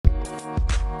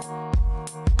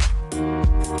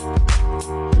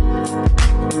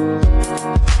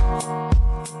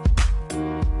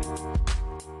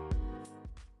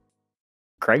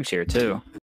Craig's here too.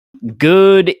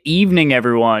 Good evening,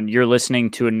 everyone. You're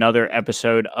listening to another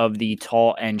episode of the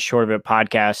Tall and Short of It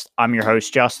podcast. I'm your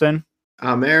host, Justin.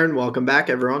 I'm Aaron. Welcome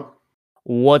back, everyone.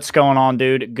 What's going on,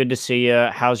 dude? Good to see you.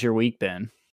 How's your week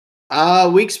been?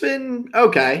 Week's been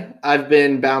okay. I've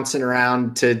been bouncing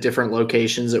around to different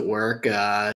locations at work.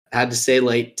 Had to stay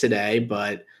late today,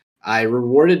 but I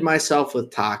rewarded myself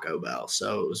with Taco Bell,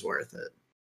 so it was worth it.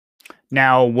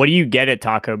 Now, what do you get at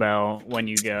Taco Bell when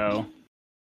you go?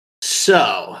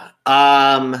 So,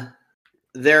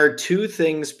 there are two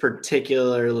things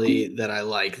particularly that I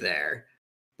like there,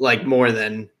 like more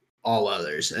than all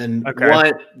others. And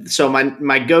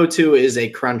my go-to is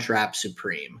a Crunchwrap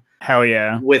Supreme. Hell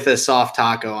yeah. With a soft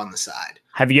taco on the side.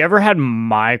 Have you ever had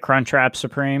my Crunchwrap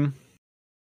Supreme?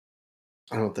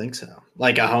 I don't think so.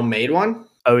 Like a homemade one?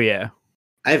 Oh yeah.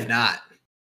 I have not.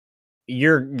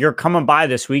 You're coming by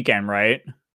this weekend, right?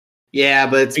 Yeah,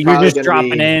 but it's you're just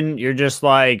dropping in. You're just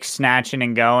like snatching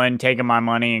and going, taking my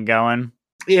money and going.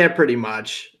 Yeah, pretty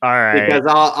much. All right. Because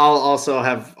I'll also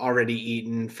have already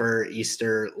eaten for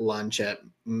Easter lunch at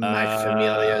my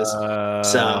familia's.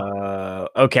 So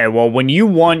okay, well, when you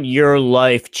want your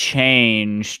life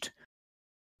changed,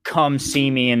 come see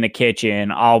me in the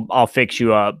kitchen. I'll fix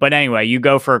you up. But anyway, you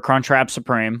go for a Crunchwrap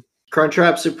Supreme.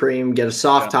 Crunchwrap Supreme, get a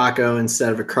soft taco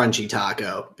instead of a crunchy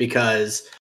taco because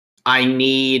I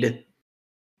need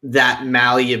that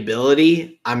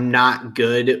malleability. I'm not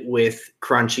good with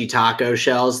crunchy taco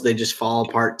shells. They just fall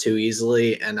apart too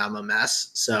easily and I'm a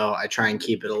mess. So I try and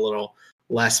keep it a little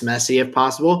less messy if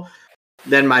possible.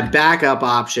 Then my backup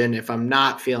option, if I'm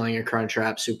not feeling a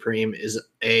Crunchwrap Supreme, is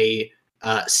a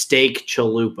steak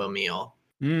chalupa meal.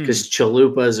 Because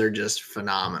chalupas are just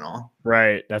phenomenal.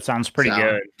 Right. That sounds pretty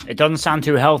good. It doesn't sound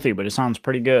too healthy, but it sounds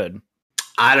pretty good.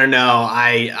 I don't know.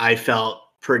 I felt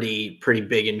pretty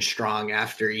big and strong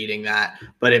after eating that,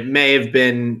 but it may have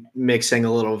been mixing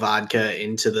a little vodka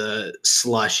into the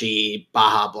slushy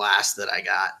Baja Blast that I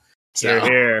got. So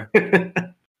here.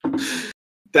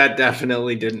 That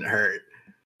definitely didn't hurt.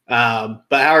 But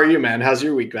how are you, man? How's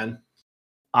your week been?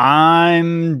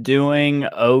 I'm doing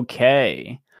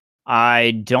okay.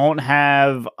 I don't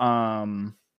have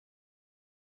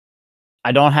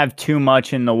too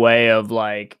much in the way of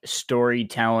like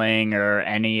storytelling or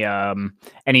any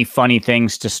funny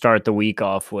things to start the week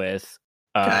off with.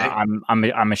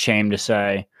 I'm ashamed to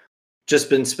say. Just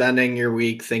been spending your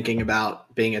week thinking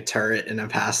about being a turret in a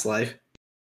past life.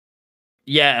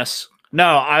 Yes.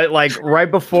 No, I like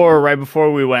right before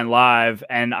we went live,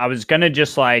 and I was gonna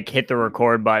just like hit the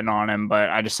record button on him, but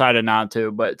I decided not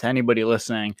to. But to anybody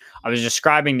listening, I was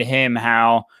describing to him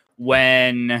how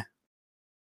when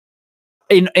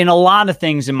in a lot of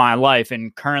things in my life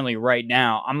and currently right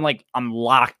now, I'm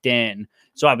locked in.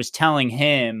 So I was telling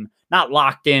him, not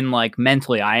locked in like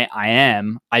mentally, I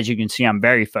am, as you can see, I'm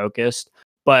very focused,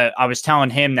 but I was telling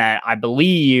him that I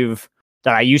believe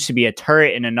that I used to be a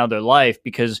turret in another life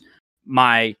because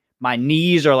my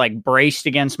knees are like braced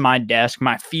against my desk.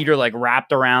 My feet are like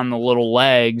wrapped around the little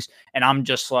legs. And I'm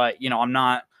just like, I'm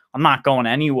not going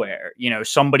anywhere.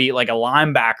 Somebody like a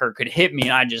linebacker could hit me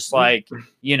and I just like,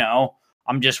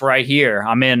 I'm just right here.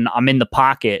 I'm in the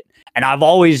pocket. And I've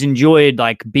always enjoyed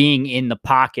like being in the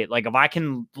pocket. Like if I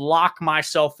can lock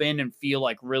myself in and feel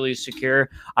like really secure,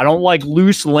 I don't like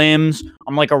loose limbs.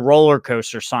 I'm like a roller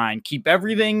coaster sign. Keep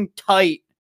everything tight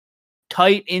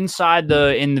inside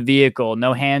in the vehicle.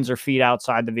 No hands or feet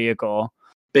outside the vehicle.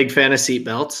 Big fan of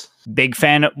seatbelts. Big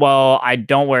fan. Well, I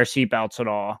don't wear seatbelts at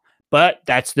all, but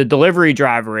that's the delivery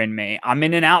driver in me. I'm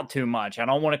in and out too much. I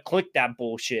don't want to click that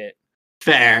bullshit.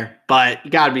 Fair, but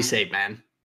you gotta be safe, man.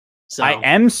 So I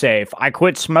am safe. I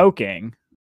quit smoking.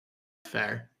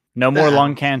 Fair. No more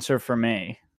lung cancer for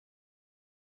me.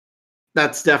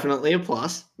 That's definitely a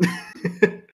plus.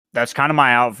 That's kind of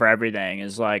my out for everything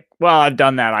is like, well, I've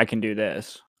done that. I can do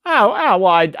this. Oh, well,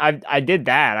 I did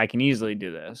that. I can easily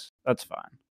do this. That's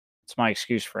fine. It's my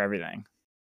excuse for everything.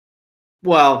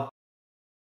 Well,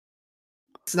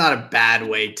 it's not a bad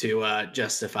way to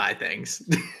justify things.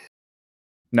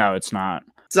 No, it's not.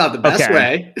 It's not the best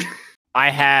way. I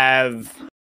have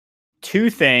two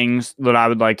things that I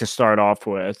would like to start off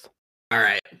with. All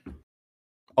right.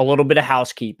 A little bit of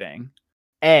housekeeping.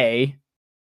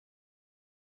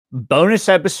 Bonus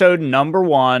episode number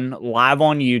 1 live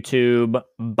on YouTube.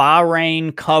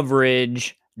 Bahrain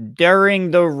coverage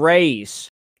during the race.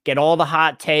 Get all the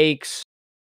hot takes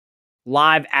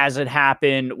live as it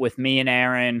happened with me and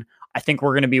Aaron. I think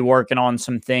we're going to be working on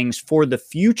some things for the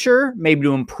future, maybe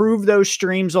to improve those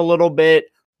streams a little bit.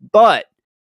 But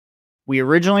we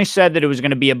originally said that it was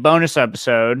going to be a bonus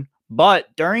episode,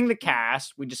 But during the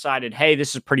cast, we decided, hey,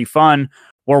 this is pretty fun.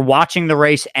 We're watching the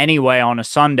race anyway on a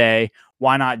Sunday.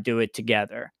 Why not do it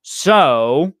together?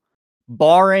 So,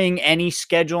 barring any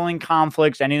scheduling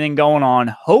conflicts, anything going on,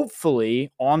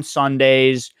 hopefully on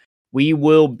Sundays, we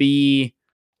will be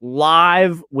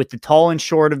live with the tall and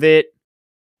short of it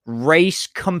race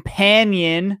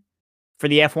companion for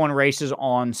the F1 races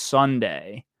on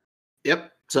Sunday.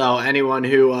 Yep. So anyone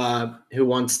who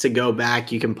wants to go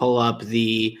back, you can pull up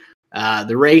the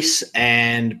race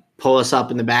and pull us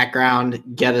up in the background,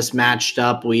 get us matched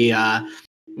up. We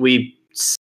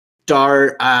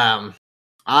start.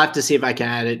 I'll have to see if I can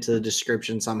add it to the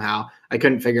description somehow. I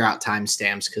couldn't figure out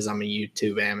timestamps because I'm a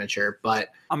YouTube amateur, but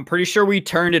I'm pretty sure we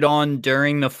turned it on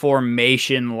during the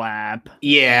formation lap.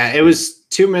 Yeah, it was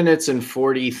 2 minutes and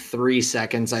 43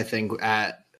 seconds, I think,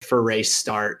 for race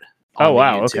start. Oh,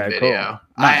 wow. Okay, video. Cool.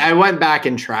 Nice. I went back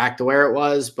and tracked where it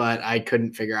was, but I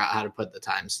couldn't figure out how to put the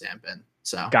timestamp in.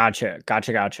 So Gotcha.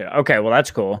 Okay, well,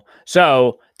 that's cool.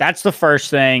 So that's the first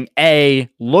thing.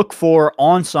 Look for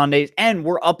on Sundays, and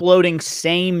we're uploading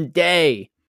same day.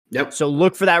 Yep. So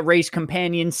look for that race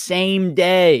companion same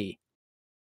day.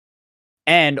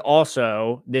 And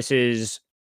also, this is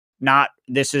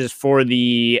for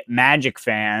the Magic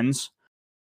fans.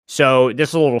 So this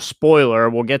is a little spoiler.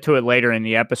 We'll get to it later in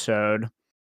the episode.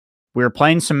 We were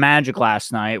playing some Magic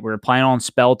last night. We were playing on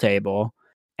Spell Table.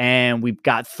 And we've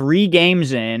got 3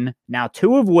 games in. Now,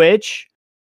 2 of which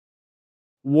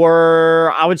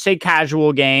were, I would say,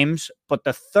 casual games. But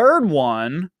the third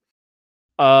one,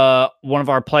 one of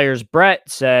our players, Brett,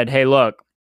 said, hey, look,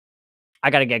 I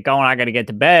got to get going. I got to get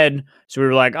to bed. So we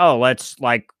were like, oh, let's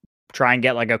try and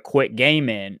get a quick game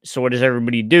in. So what does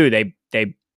everybody do?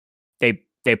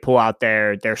 They pull out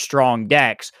their strong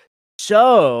decks.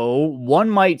 So one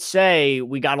might say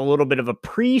we got a little bit of a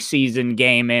preseason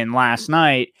game in last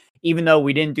night, even though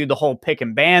we didn't do the whole pick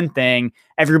and ban thing.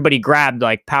 Everybody grabbed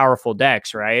powerful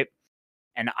decks, right?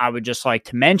 And I would just like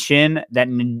to mention that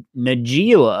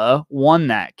Najila won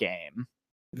that game.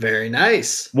 Very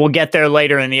nice. We'll get there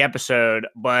later in the episode,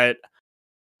 but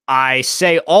I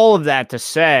say all of that to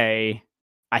say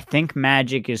I think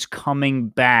Magic is coming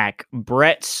back.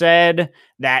 Brett said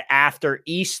that after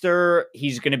Easter,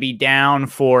 he's going to be down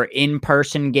for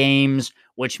in-person games,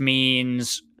 which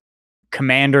means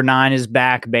Commander 9 is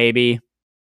back, baby.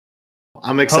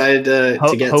 I'm excited to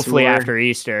get hopefully some more. After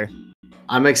Easter.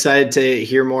 I'm excited to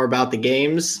hear more about the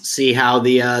games, see how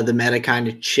the meta kind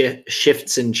of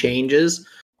shifts and changes.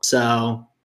 So,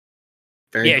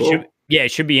 very cool. It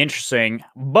should be interesting.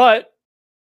 But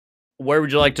where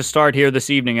would you like to start here this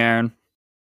evening, Aaron?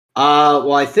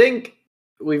 Well, I think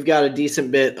we've got a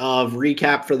decent bit of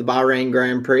recap for the Bahrain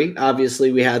Grand Prix.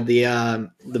 Obviously, we had the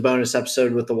bonus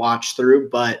episode with the watch through,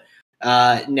 but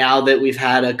now that we've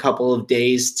had a couple of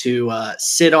days to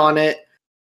sit on it,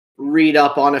 read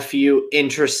up on a few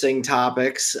interesting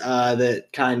topics that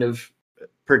kind of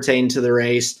pertain to the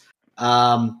race.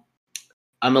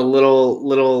 I'm a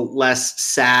little less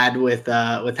sad with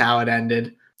how it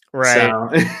ended. Right. So.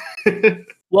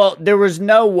 Well, there was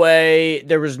no way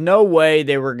they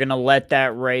were going to let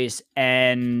that race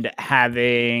end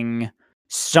having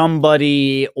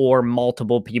somebody or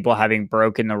multiple people having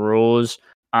broken the rules.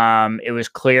 It was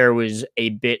clear it was a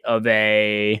bit of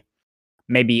a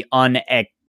maybe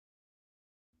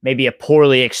a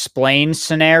poorly explained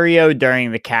scenario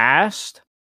during the cast.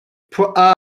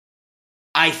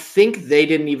 I think they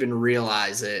didn't even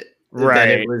realize it. Right. That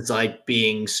it was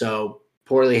being so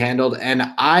poorly handled. And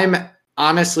I'm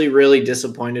honestly really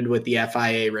disappointed with the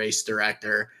FIA race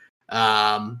director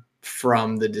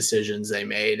from the decisions they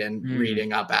made and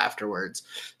reading up afterwards.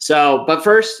 So, but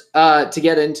first, to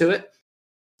get into it,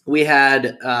 we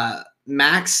had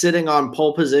Max sitting on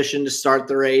pole position to start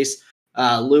the race.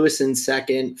 Lewis in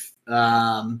second.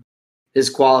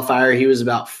 His qualifier, he was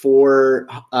about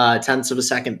 0.4 of a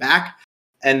second back.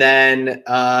 And then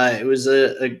it was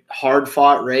a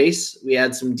hard-fought race. We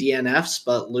had some DNFs,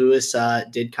 but Lewis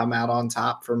did come out on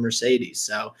top for Mercedes.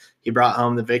 So he brought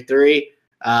home the victory.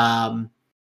 And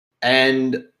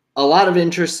a lot of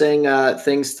interesting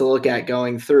things to look at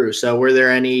going through. So were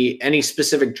there any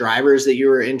specific drivers that you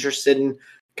were interested in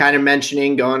kind of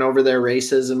mentioning, going over their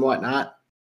races and whatnot?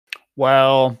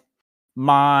 Well,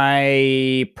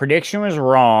 my prediction was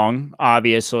wrong.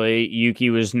 Obviously, Yuki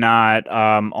was not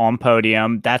on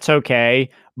podium. That's okay.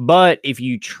 But if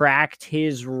you tracked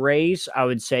his race, I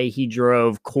would say he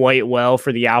drove quite well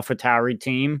for the AlphaTauri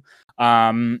team.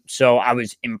 So I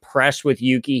was impressed with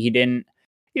Yuki. He didn't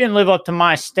live up to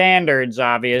my standards,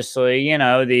 obviously. You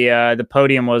know, the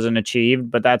podium wasn't achieved,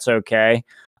 but that's okay.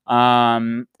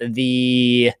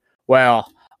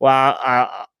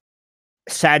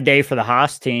 sad day for the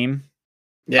Haas team.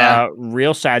 Yeah.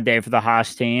 Real sad day for the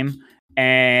Haas team.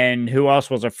 And who else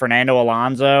was it? Fernando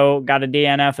Alonso got a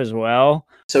DNF as well.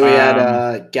 So we had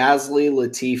Gasly,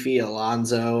 Latifi,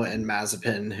 Alonso, and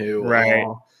Mazepin, who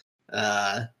all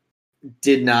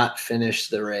did not finish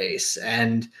the race.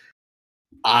 And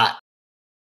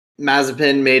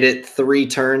Mazepin made it 3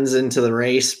 turns into the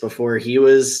race before he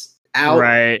was out.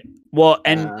 Right. Well,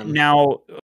 and now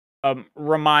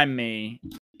remind me,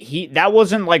 that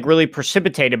wasn't like really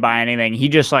precipitated by anything. He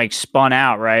just like spun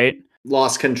out, right?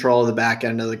 Lost control of the back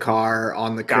end of the car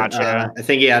on the curb. Gotcha. I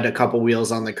think he had a couple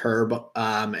wheels on the curb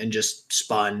and just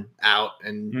spun out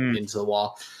and into the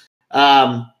wall.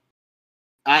 I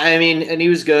mean, and he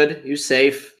was good. He was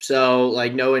safe. So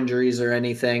like no injuries or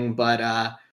anything,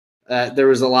 but there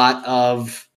was a lot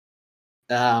of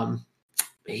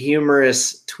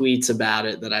humorous tweets about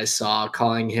it that I saw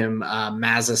calling him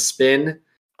Mazza Spin.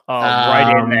 Oh,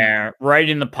 right in there, right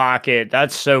in the pocket.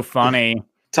 That's so funny.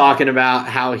 Talking about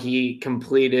how he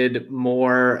completed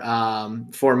more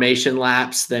formation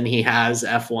laps than he has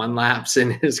F1 laps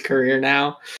in his career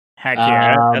now. Heck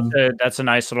yeah, that's a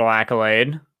nice little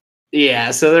accolade.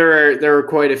 Yeah, so there were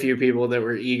quite a few people that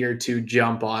were eager to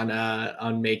jump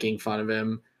on making fun of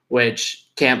him, which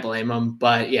can't blame him.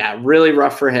 But yeah, really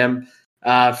rough for him.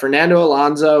 Fernando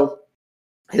Alonso,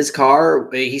 his car,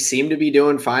 he seemed to be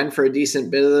doing fine for a decent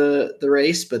bit of the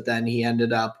race, but then he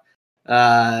ended up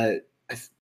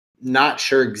not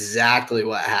sure exactly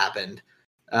what happened,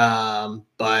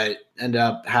 but ended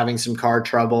up having some car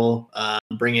trouble,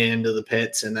 bringing it into the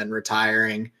pits and then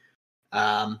retiring.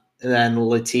 And then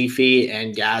Latifi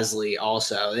and Gasly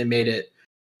also, they made it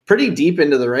pretty deep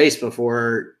into the race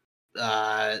before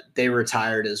they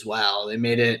retired as well.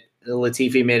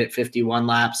 Latifi made it 51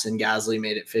 laps and Gasly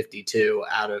made it 52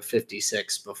 out of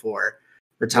 56 before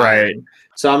retiring. Right.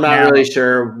 So I'm not really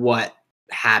sure what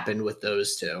happened with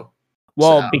those two.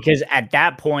 Well, because at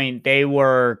that point they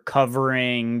were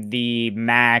covering the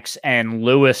Max and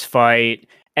Lewis fight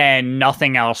and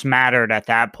nothing else mattered at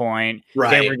that point.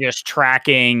 Right. They were just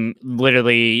tracking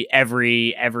literally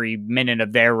every minute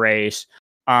of their race.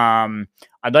 I'd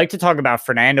like to talk about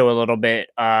Fernando a little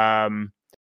bit.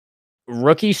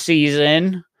 Rookie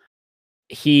season,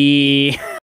 he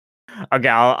okay,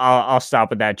 I'll stop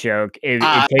with that joke. It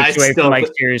takes away from like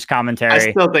serious commentary.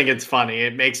 I still think it's funny.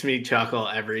 It makes me chuckle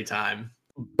every time.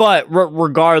 But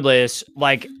regardless,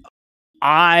 like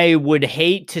I would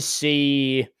hate to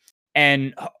see,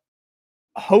 and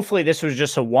hopefully this was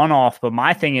just a one-off, but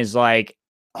my thing is like,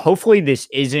 hopefully this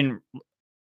isn't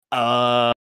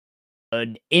an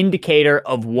indicator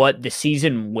of what the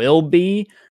season will be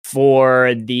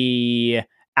for the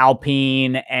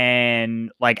Alpine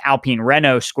and like Alpine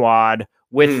Renault squad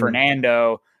with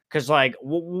Fernando. Cause like,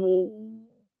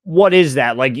 what is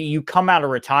that? Like you come out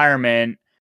of retirement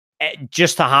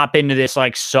just to hop into this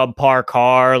like subpar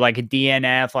car, like a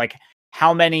DNF, like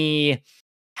how many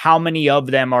of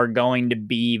them are going to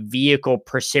be vehicle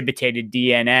precipitated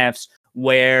DNFs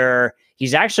where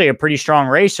he's actually a pretty strong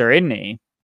racer, isn't he?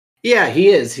 Yeah, he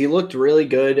is. He looked really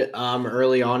good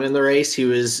early on in the race. He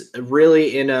was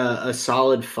really in a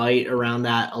solid fight around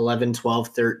that 11, 12,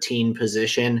 13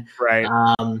 position. Right.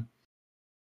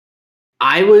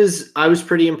 I was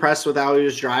pretty impressed with how he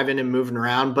was driving and moving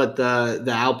around, but the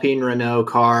Alpine Renault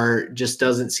car just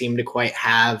doesn't seem to quite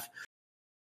have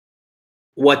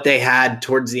what they had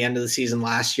towards the end of the season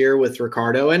last year with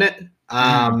Ricciardo in it.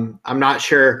 I'm not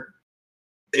sure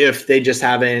if they just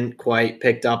haven't quite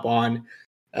picked up on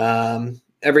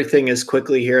everything as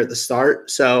quickly here at the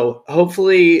start. So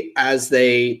hopefully as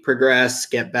they progress,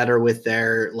 get better with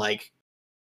their like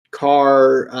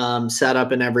car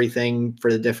setup and everything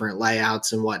for the different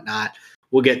layouts and whatnot,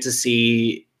 we'll get to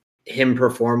see him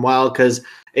perform well, because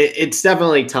it's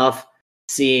definitely tough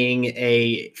seeing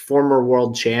a former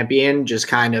world champion just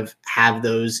kind of have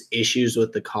those issues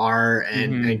with the car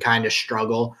and kind of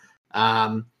struggle.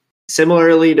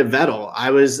 Similarly to Vettel,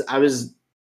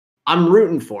 I'm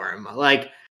rooting for him.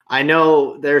 Like, I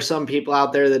know there's some people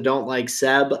out there that don't like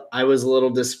Seb. I was a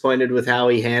little disappointed with how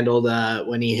he handled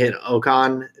when he hit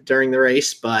Ocon during the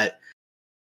race, but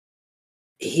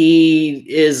he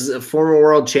is a former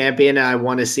world champion, and I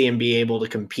want to see him be able to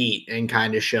compete and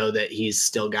kind of show that he's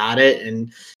still got it.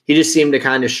 And he just seemed to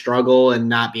kind of struggle and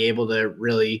not be able to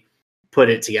really put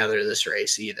it together this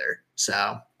race either.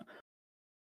 So,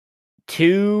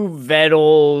 to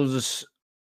Vettel's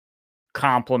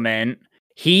compliment,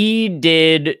 he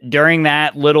did during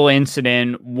that little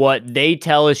incident what they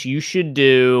tell us you should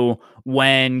do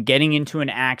when getting into an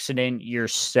accident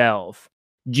yourself.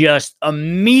 just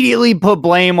immediately put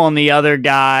blame on the other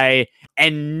guy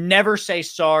and never say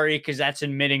sorry because that's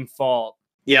admitting fault.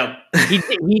 Yep.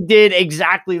 he did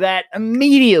exactly that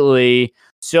immediately.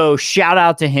 So shout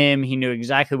out to him. He knew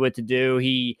exactly what to do.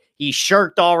 He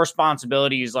shirked all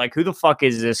responsibility. He's like, who the fuck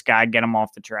is this guy? Get him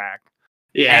off the track.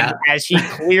 Yeah. And as he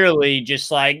clearly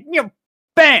just like,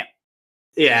 bam.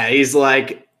 Yeah, he's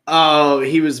like, oh,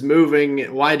 he was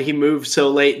moving. Why did he move so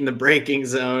late in the braking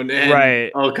zone? And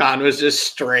right. Ocon was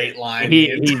just straight line. He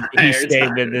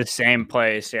stayed in the same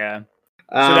place. Yeah.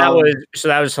 So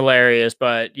that was hilarious.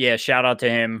 But yeah, shout out to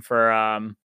him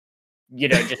for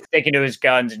just sticking to his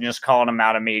guns and just calling him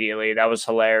out immediately. That was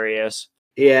hilarious.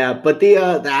 Yeah, but the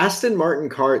Aston Martin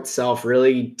car itself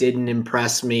really didn't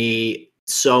impress me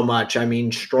so much. I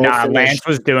mean, Stroll Lance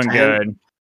was doing 10th. good.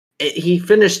 He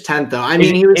finished 10th though. I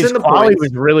mean, he was in the quality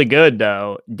was really good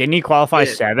though. Didn't he qualify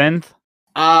 7th?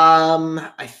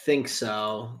 I think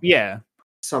so. Yeah.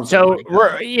 Something so like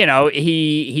that.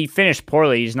 He finished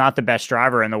poorly. He's not the best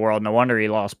driver in the world. No wonder he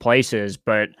lost places.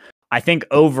 But I think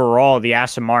overall the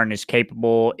Aston Martin is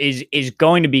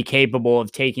going to be capable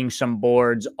of taking some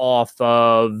boards off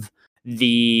of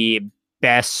the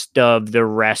best of the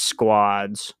rest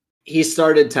squads. He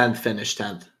started 10th, finished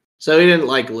 10th. So he didn't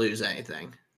lose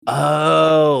anything.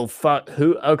 Oh, fuck.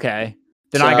 Who? Okay.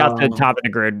 Then I got the top of the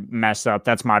grid messed up.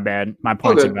 That's my bad. My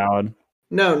point's invalid.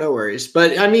 No worries.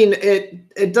 But I mean,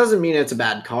 it doesn't mean it's a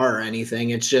bad car or anything.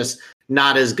 It's just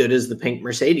not as good as the pink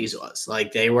Mercedes was.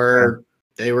 Like they were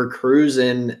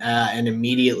cruising and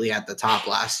immediately at the top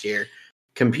last year,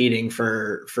 competing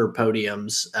for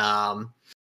podiums.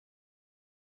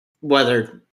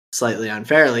 Whether slightly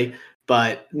unfairly,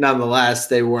 but nonetheless,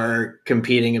 they were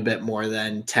competing a bit more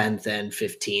than 10th and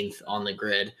 15th on the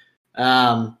grid.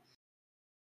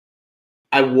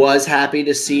 I was happy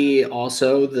to see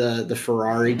also the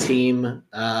Ferrari team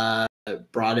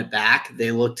brought it back.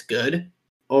 They looked good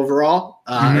overall,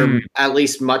 or at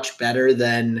least much better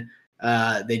than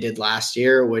they did last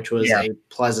year, which was a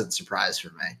pleasant surprise for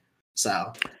me.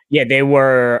 So yeah, they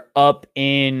were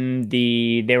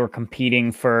they were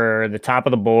competing for the top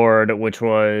of the board, which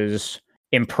was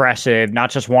impressive.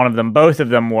 Not just one of them, both of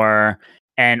them were.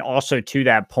 And also to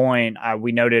that point,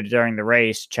 we noted during the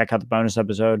race, check out the bonus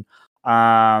episode.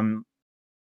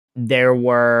 There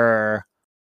were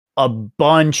a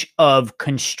bunch of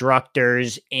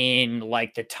constructors in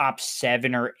like the top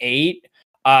 7 or 8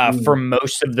 for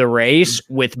most of the race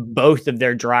with both of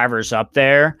their drivers up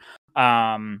there.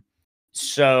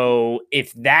 So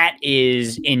if that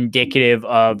is indicative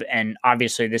of, and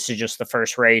obviously this is just the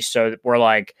first race, so we're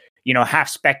like, half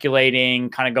speculating,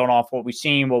 kind of going off what we've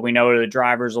seen, what we know of the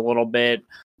drivers a little bit.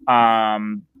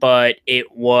 But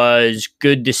it was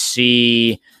good to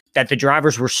see that the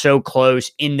drivers were so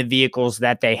close in the vehicles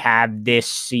that they have this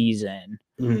season,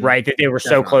 right? That they were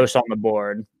so close on the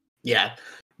board. Yeah,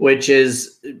 which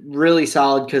is really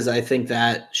solid because I think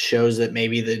that shows that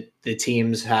maybe the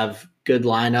teams have good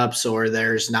lineups or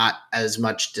there's not as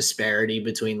much disparity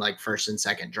between like first and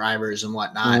second drivers and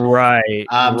whatnot. Right.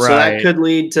 So that could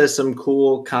lead to some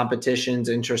cool competitions,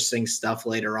 interesting stuff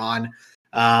later on.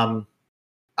 I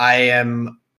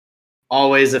am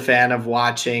always a fan of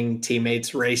watching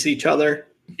teammates race each other.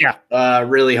 Yeah.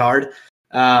 Really hard.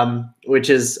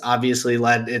 Which is obviously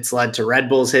led to Red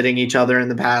Bulls hitting each other in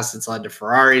the past. It's led to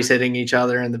Ferraris hitting each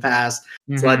other in the past.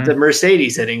 It's led to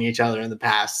Mercedes hitting each other in the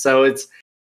past. So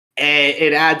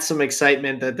it adds some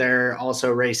excitement that they're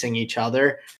also racing each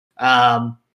other.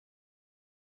 But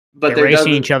they're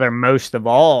racing each other most of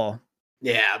all.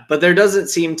 Yeah, but there doesn't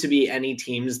seem to be any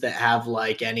teams that have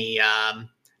like any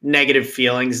negative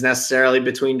feelings necessarily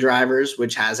between drivers,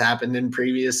 which has happened in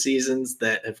previous seasons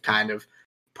that have kind of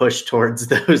pushed towards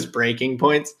those breaking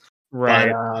points.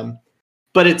 Right.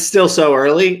 But it's still so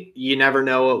early. You never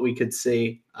know what we could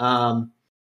see.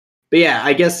 But yeah,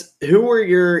 I guess give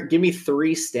me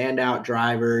 3 standout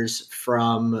drivers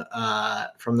from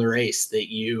the race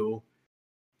that you,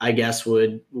 I guess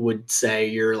would say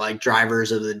you're like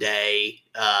drivers of the day,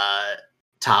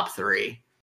 top 3.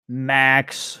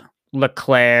 Max,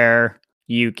 Leclerc,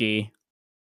 Yuki.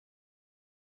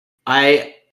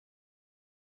 I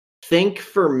think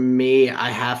for me, I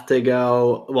have to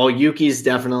go. Well, Yuki's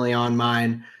definitely on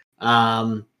mine.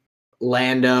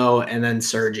 Lando and then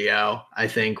Sergio, I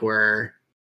think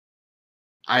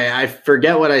I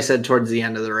forget what I said towards the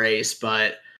end of the race,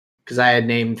 but because I had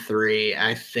named 3,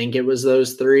 I think it was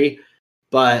those 3.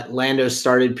 But Lando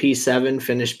started P7,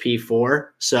 finished P4.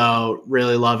 So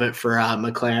really love it for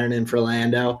McLaren and for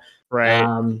Lando. Right.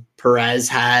 Perez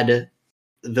had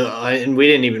and we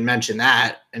didn't even mention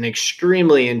that, an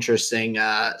extremely interesting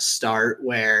start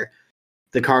where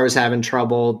the car was having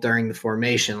trouble during the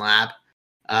formation lap.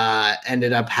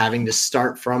 Ended up having to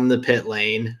start from the pit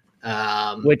lane.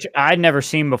 Which I'd never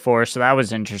seen before, so that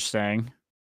was interesting.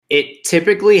 It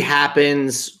typically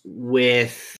happens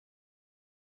with,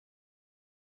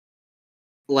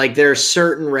 like, there are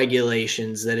certain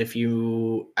regulations that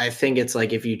I think it's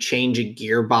like if you change a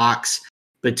gearbox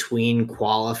between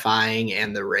qualifying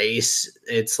and the race,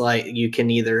 it's like you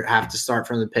can either have to start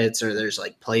from the pits or there's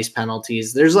like place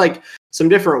penalties. There's like some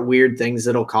different weird things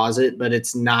that'll cause it, but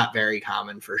it's not very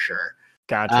common for sure.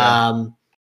 Gotcha.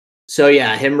 So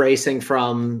yeah, him racing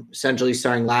from essentially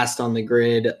starting last on the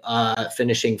grid,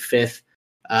 finishing 5th,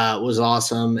 was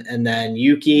awesome. And then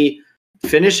Yuki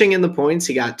finishing in the points,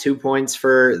 he got 2 points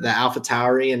for the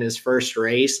AlphaTauri in his first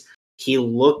race. He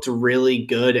looked really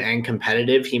good and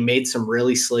competitive. He made some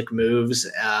really slick moves,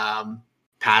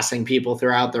 passing people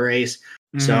throughout the race.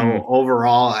 So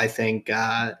overall, I think,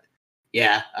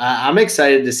 I'm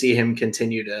excited to see him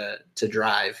continue to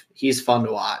drive. He's fun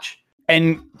to watch.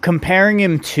 And comparing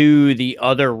him to the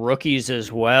other rookies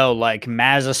as well, like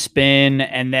Mazepin,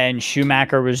 and then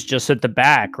Schumacher was just at the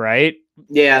back, right?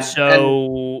 Yeah.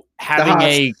 So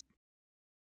having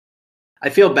I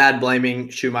feel bad blaming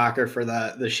Schumacher for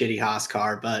the shitty Haas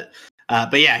car, but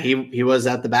yeah, he was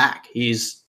at the back.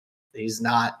 He's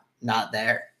not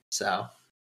there. So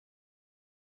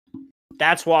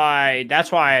that's why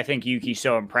I think Yuki's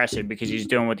so impressive, because he's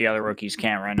doing what the other rookies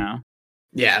can't right now.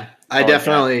 Yeah, I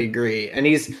definitely agree. And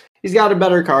he's got a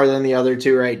better car than the other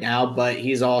two right now, but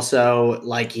he's also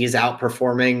like he's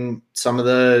outperforming some of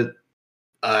the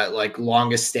like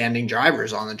longest standing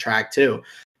drivers on the track too.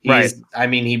 Right. I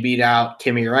mean, he beat out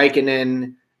Kimi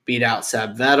Räikkönen, beat out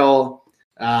Seb Vettel,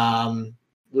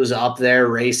 was up there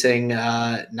racing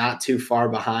not too far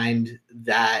behind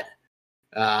that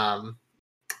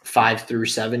 5 through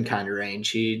 7 kind of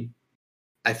range.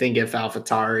 I think if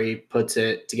AlphaTauri puts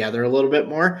it together a little bit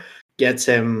more, gets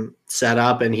him set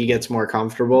up and he gets more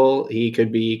comfortable, he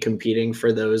could be competing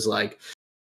for those like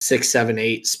 6, 7,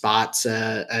 8 spots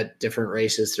at different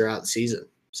races throughout the season.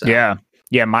 So yeah.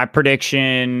 My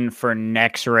prediction for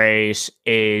next race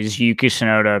is Yuki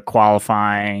Tsunoda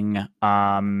qualifying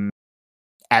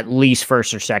at least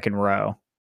first or second row.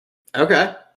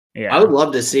 Okay. Yeah, I would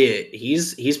love to see it.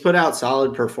 He's put out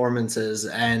solid performances,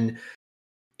 and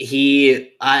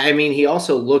he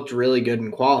also looked really good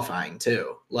in qualifying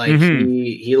too. Like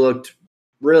he looked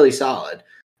really solid.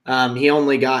 He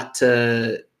only got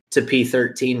to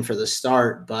P13 for the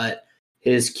start, but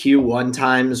his Q1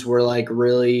 times were like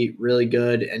really, really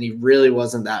good, and he really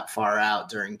wasn't that far out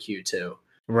during Q2.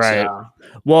 Right. So,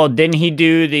 well, didn't he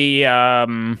do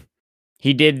the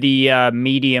he did the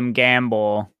medium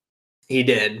gamble? He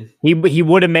did. He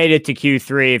would have made it to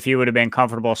Q3 if he would have been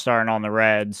comfortable starting on the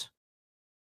reds.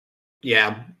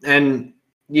 Yeah, and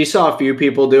you saw a few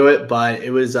people do it, but it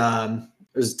was a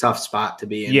tough spot to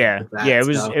be in. Yeah,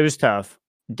 it was tough.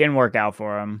 Didn't work out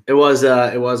for him. It was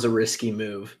a risky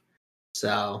move.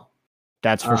 So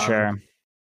that's for sure.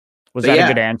 Was that a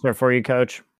good answer for you,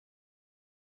 Coach?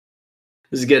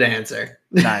 It was a good answer.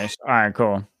 Nice. All right,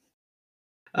 cool.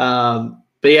 But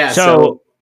yeah, so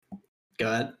go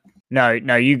ahead.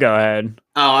 No, you go ahead.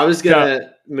 Oh, I was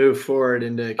gonna move forward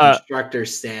into constructor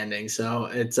standing. So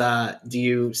it's do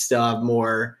you still have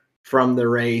more from the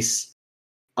race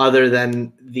other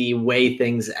than the way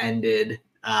things ended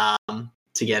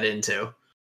to get into?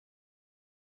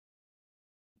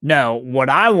 No, what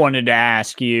I wanted to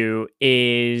ask you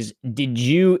is, did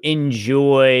you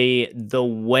enjoy the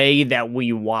way that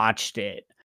we watched it?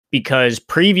 Because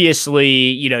previously,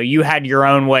 you had your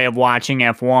own way of watching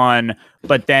F1,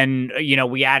 but then,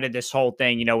 we added this whole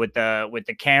thing, with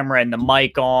the camera and the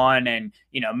mic on, and,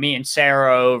 me and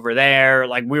Sarah over there,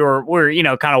 like we're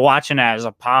kind of watching it as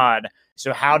a pod.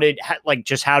 So how did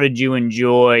you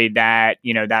enjoy that,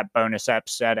 that bonus ep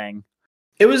setting?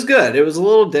 It was good. It was a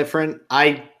little different.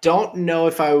 I don't know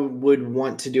if I would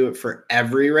want to do it for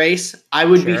every race. I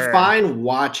would be fine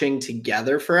watching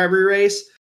together for every race,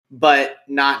 but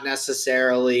not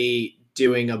necessarily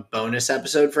doing a bonus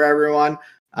episode for everyone.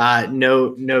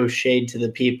 No shade to the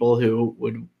people who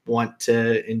would want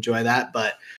to enjoy that,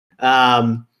 but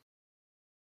I'm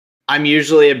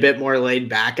usually a bit more laid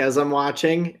back as I'm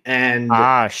watching, and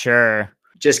sure.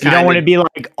 Just you don't want to be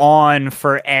like on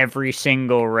for every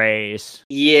single race.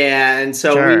 Yeah, and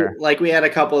so we had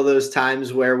a couple of those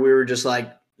times where we were just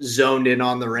like zoned in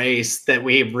on the race that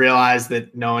we realized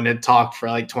that no one had talked for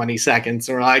like 20 seconds.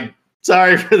 And we're like,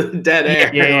 sorry for the dead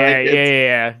air.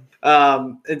 Yeah.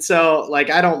 And so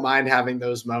like I don't mind having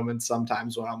those moments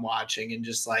sometimes when I'm watching and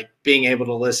just like being able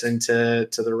to listen to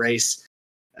the race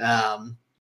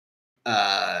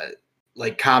like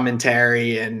like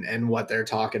commentary and what they're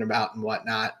talking about and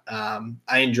whatnot.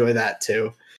 I enjoy that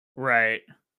too. Right.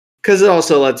 Because it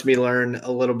also lets me learn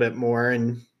a little bit more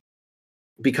and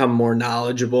become more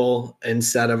knowledgeable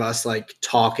instead of us like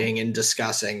talking and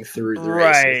discussing through the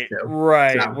races too.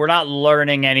 Right. So, We're not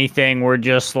learning anything. We're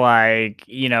just like,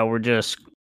 we're just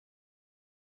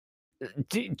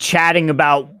chatting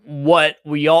about what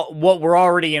we're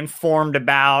already informed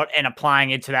about and applying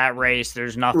it to that race.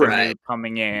 There's nothing new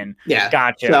coming in. Yeah.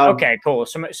 Gotcha. So, okay, cool.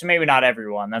 So maybe not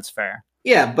everyone. That's fair.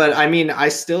 Yeah, but I mean, I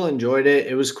still enjoyed it.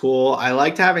 It was cool. I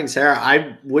liked having Sarah.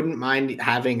 I wouldn't mind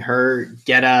having her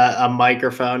get a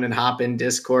microphone and hop in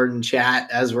Discord and chat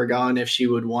as we're going if she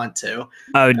would want to.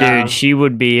 Oh, dude, she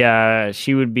would be a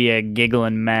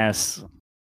giggling mess.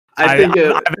 I've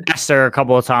asked her a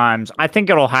couple of times. I think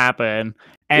it'll happen,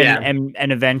 and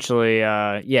eventually,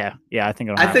 I think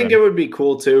it'll happen. I think it would be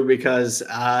cool too because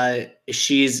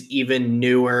she's even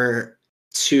newer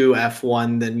to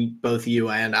F1 than both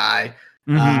you and I.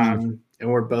 And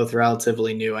we're both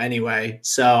relatively new anyway.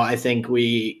 So I think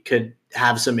we could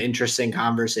have some interesting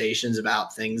conversations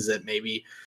about things that maybe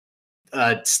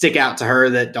stick out to her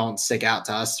that don't stick out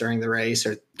to us during the race,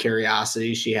 or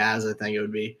curiosity she has. I think it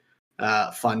would be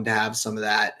fun to have some of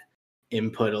that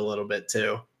input a little bit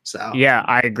too. So yeah,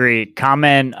 I agree.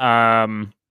 Comment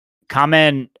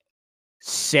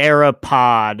Sarah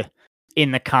Pod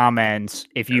in the comments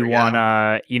if you want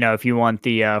if you want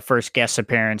the first guest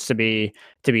appearance to be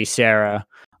Sarah.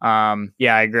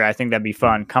 Yeah, I agree. I think that'd be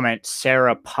fun. Comment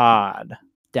Sarah Pod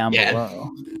down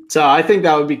below. So I think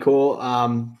that would be cool.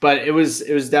 But it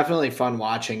was definitely fun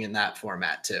watching in that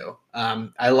format too.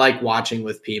 I like watching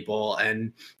with people,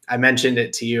 and I mentioned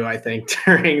it to you, I think,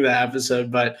 during the episode,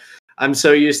 but I'm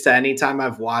so used to anytime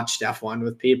I've watched F1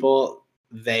 with people,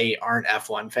 they aren't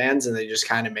F1 fans and they just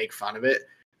kind of make fun of it.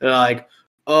 They're like,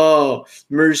 oh,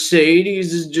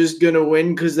 Mercedes is just going to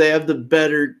win because they have the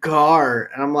better car.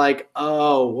 And I'm like,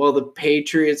 oh, well, the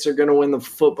Patriots are going to win the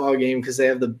football game because they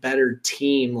have the better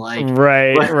team. Like,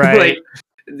 right. Like,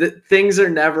 things are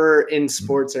never in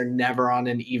sports are never on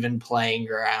an even playing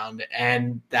ground.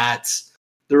 And that's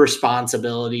the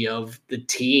responsibility of the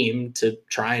team to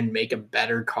try and make a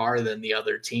better car than the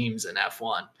other teams in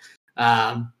F1.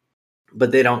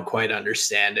 But they don't quite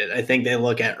understand it. I think they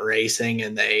look at racing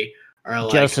and they are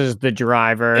like, just as the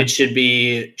driver, it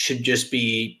should just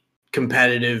be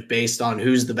competitive based on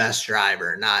who's the best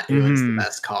driver, not who has the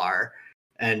best car.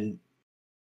 And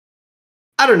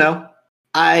I don't know.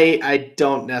 I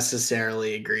don't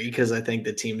necessarily agree because I think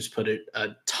the teams put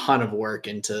a ton of work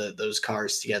into those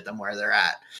cars to get them where they're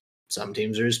at. Some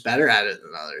teams are just better at it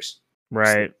than others.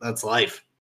 Right. So that's life.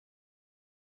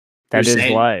 That is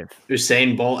life.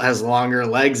 Usain Bolt has longer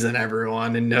legs than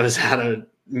everyone and knows how to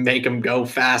make them go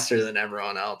faster than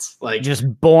everyone else. Like,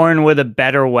 just born with a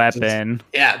better weapon.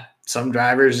 Some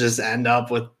drivers just end up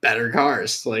with better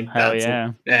cars. Like, hell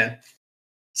yeah. Yeah.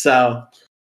 So,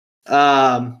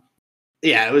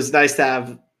 it was nice to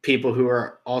have people who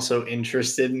are also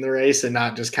interested in the race and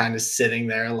not just kind of sitting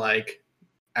there like,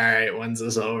 all right, when's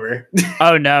this over?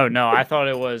 Oh no. I thought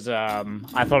it was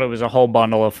a whole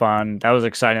bundle of fun. That was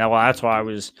exciting. Well, that's why I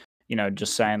was,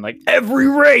 just saying like every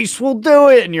race we'll do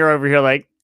it. And you're over here like,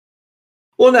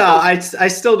 well, no, I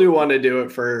still do want to do it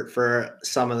for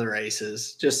some of the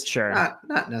races. Just sure.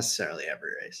 Not necessarily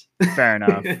every race. Fair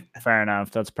enough. Fair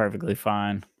enough. That's perfectly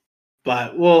fine.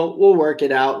 But we'll work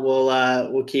it out.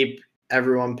 We'll keep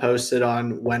everyone posted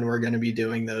on when we're going to be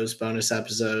doing those bonus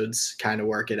episodes, kind of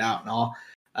work it out and all.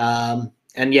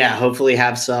 And yeah, hopefully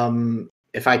have some,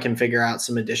 if I can figure out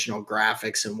some additional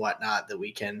graphics and whatnot that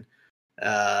we can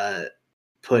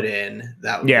put in,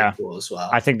 that would be cool as well.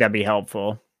 I think that'd be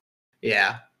helpful.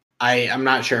 Yeah. I'm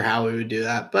not sure how we would do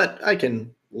that, but I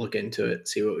can look into it,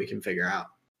 see what we can figure out.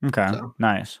 Okay. So,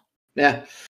 nice. Yeah.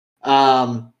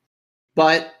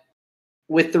 But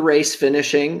with the race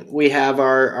finishing, we have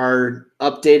our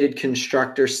updated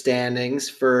constructor standings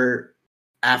for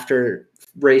after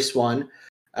race one.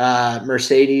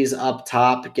 Mercedes up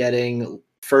top getting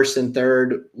first and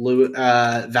third.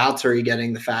 Valtteri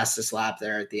getting the fastest lap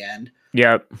there at the end.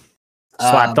 Yep.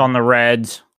 Slapped on the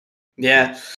Reds.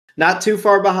 Yeah. Not too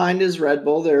far behind is Red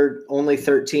Bull. They're only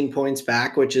 13 points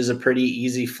back, which is a pretty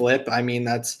easy flip. I mean,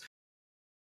 that's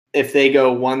if they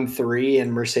go 1-3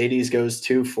 and Mercedes goes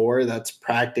 2-4, that's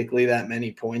practically that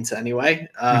many points anyway,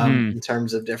 in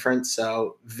terms of difference.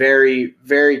 So very,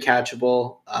 very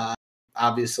catchable,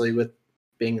 obviously, with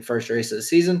being the first race of the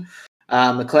season.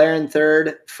 McLaren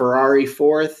third, Ferrari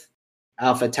fourth,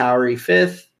 AlphaTauri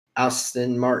fifth,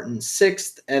 Aston Martin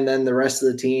sixth, and then the rest of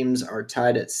the teams are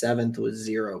tied at seventh with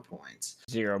 0 points.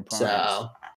 0 points. So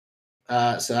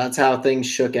So that's how things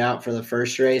shook out for the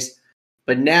first race.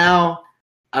 But now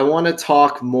I want to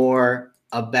talk more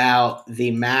about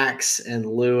the Max and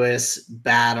Lewis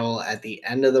battle at the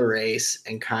end of the race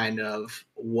and kind of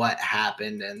what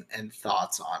happened and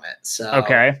thoughts on it. So,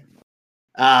 Okay.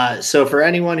 So for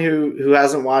anyone who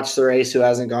hasn't watched the race, who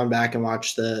hasn't gone back and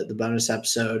watched the bonus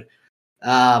episode,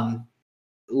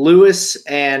 Lewis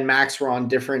and Max were on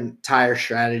different tire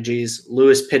strategies.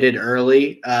 Lewis pitted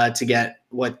early to get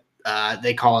what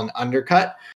they call an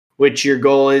undercut, which your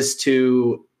goal is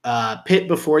to pit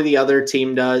before the other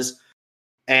team does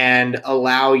and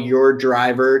allow your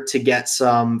driver to get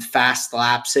some fast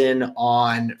laps in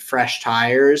on fresh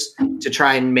tires to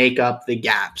try and make up the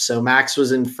gap. So Max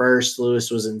was in first, Lewis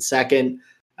was in second.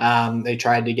 They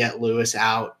tried to get Lewis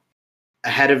out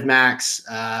ahead of Max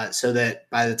so that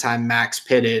by the time Max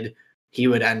pitted, he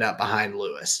would end up behind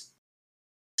Lewis.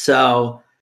 So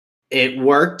it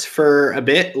worked for a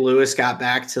bit. Lewis got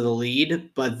back to the lead,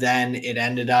 but then it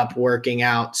ended up working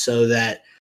out so that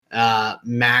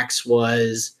Max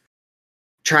was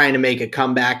trying to make a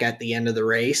comeback at the end of the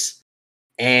race.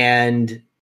 And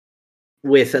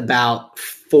with about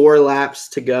 4 laps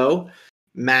to go,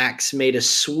 Max made a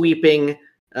sweeping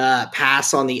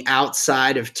pass on the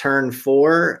outside of turn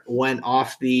 4, went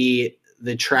off the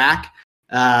track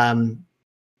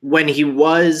when he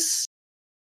was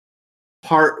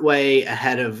partway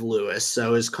ahead of Lewis.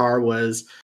 So his car was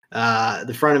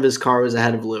the front of his car was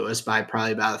ahead of Lewis by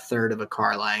probably about a third of a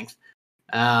car length.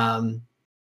 And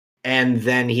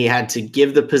then he had to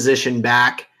give the position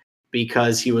back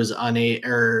because he was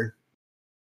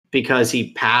because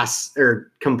he passed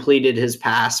or completed his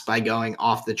pass by going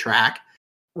off the track.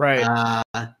 Right.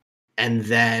 And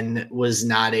then was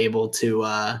not able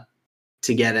to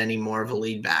get any more of a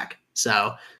lead back.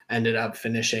 So ended up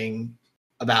finishing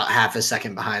about half a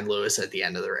second behind Lewis at the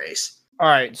end of the race. All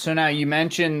right. So now you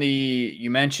mentioned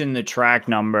the track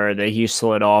number that he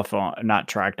slid off on, not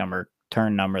track number,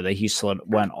 turn number that he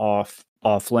went off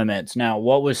limits. Now,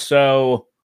 what was so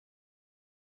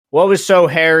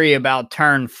hairy about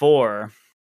turn 4?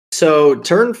 So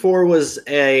turn 4 was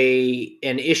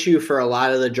an issue for a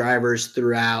lot of the drivers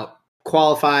throughout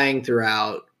qualifying,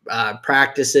 throughout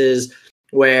practices,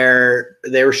 where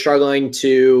they were struggling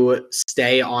to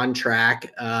stay on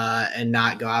track and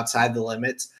not go outside the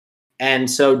limits. And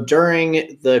so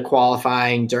during the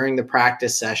qualifying, during the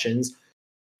practice sessions,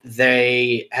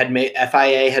 FIA had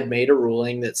made a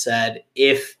ruling that said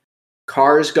if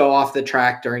cars go off the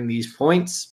track during these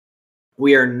points,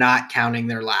 we are not counting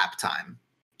their lap time.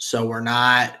 So we're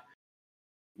not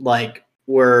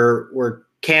we're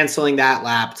canceling that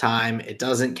lap time. It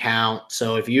doesn't count.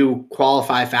 So if you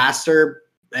qualify faster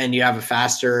and you have a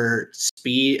faster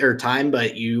speed or time,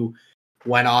 but you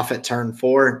went off at turn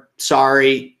 4,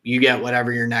 sorry, you get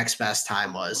whatever your next best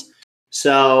time was.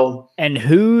 So, and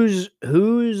whose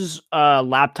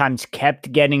lap times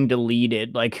kept getting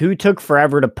deleted? Like, who took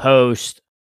forever to post?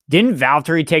 Didn't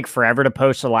Valtteri take forever to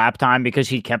post a lap time because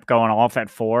he kept going off at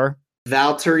 4?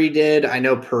 Valtteri did. I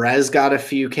know Perez got a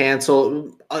few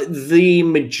canceled. The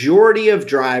majority of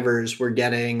drivers were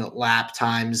getting lap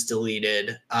times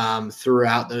deleted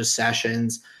throughout those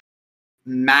sessions.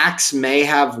 Max may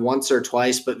have once or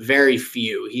twice, but very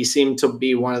few. He seemed to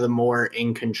be one of the more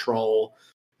in control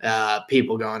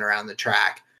people going around the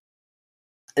track.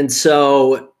 And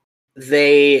so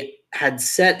they had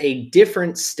set a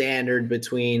different standard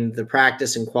between the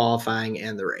practice and qualifying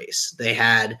and the race. They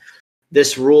had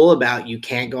this rule about you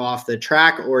can't go off the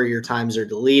track or your times are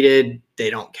deleted. They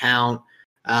don't count.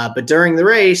 But during the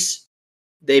race,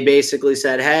 they basically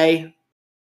said, hey,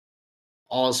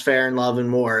 all's fair in love and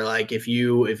more. Like if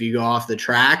you go off the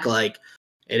track, like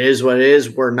it is what it is.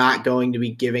 We're not going to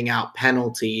be giving out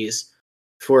penalties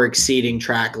for exceeding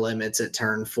track limits at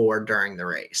turn 4 during the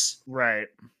race. Right.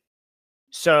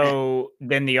 So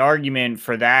then the argument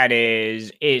for that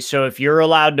is so if you're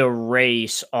allowed to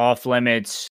race off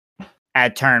limits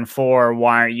at turn 4,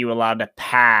 why aren't you allowed to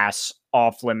pass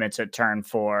off limits at turn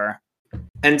 4?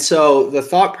 And so the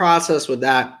thought process with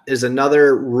that is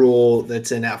another rule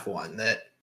that's in F1, that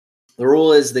the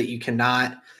rule is that you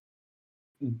cannot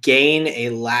gain a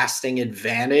lasting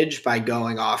advantage by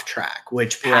going off track,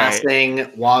 which passing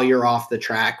while you're off the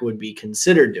track would be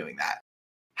considered doing that.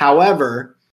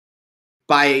 However,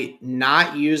 by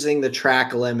not using the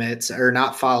track limits or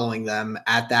not following them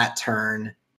at that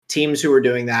turn, teams who were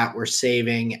doing that were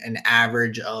saving an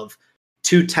average of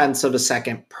 0.2 of a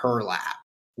second per lap.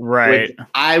 Right. Which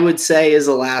I would say is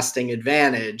a lasting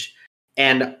advantage.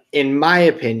 And in my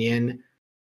opinion,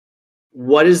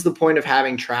 what is the point of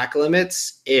having track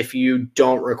limits if you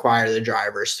don't require the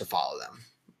drivers to follow them?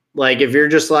 Like if you're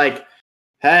just like,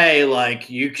 hey, like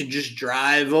you could just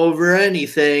drive over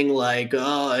anything, like,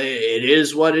 oh, it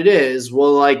is what it is.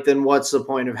 Well, like, then what's the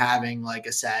point of having like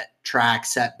a set track,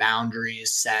 set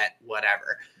boundaries, set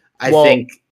whatever? I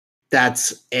think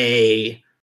that's a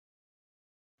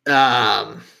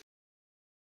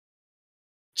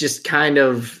just kind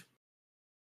of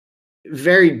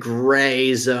very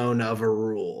gray zone of a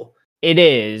rule. It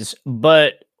is,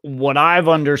 but what I've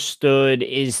understood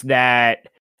is that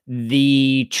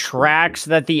the tracks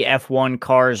that the F1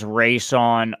 cars race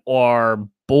on are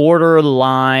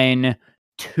borderline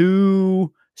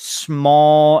too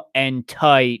small and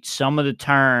tight, some of the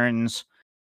turns,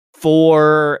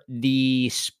 for the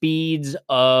speeds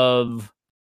of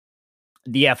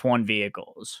the F1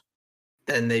 vehicles.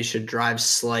 Then they should drive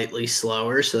slightly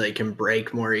slower so they can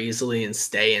brake more easily and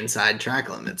stay inside track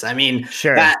limits. I mean,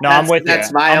 sure. I'm with you.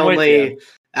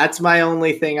 That's my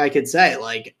only thing I could say.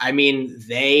 Like, I mean,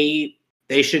 they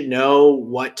should know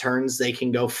what turns they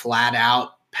can go flat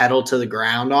out pedal to the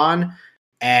ground on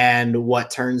and what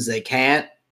turns they can't.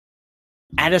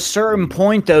 At a certain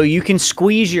point, though, you can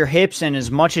squeeze your hips in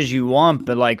as much as you want,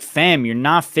 but like, fam, you're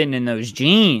not fitting in those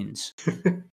jeans.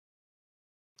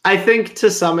 I think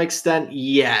to some extent,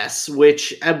 yes.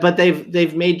 But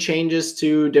they've made changes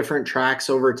to different tracks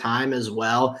over time as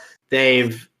well.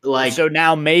 So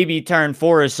now maybe turn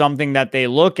 4 is something that they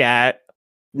look at.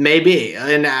 Maybe,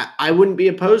 and I wouldn't be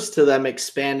opposed to them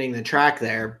expanding the track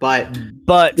there, but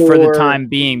for the time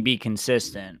being, be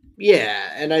consistent.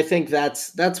 Yeah, and I think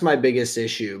that's my biggest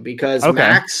issue because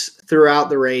Max throughout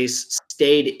the race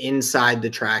stayed inside the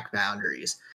track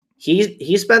boundaries.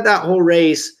 He spent that whole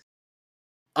race,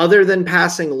 other than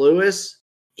passing Lewis,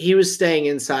 he was staying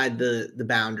inside the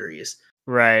boundaries.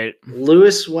 Right.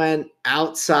 Lewis went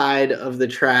outside of the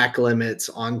track limits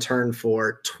on turn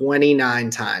 4 29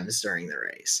 times during the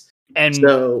race. And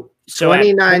so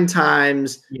 29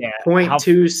 times,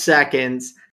 0.2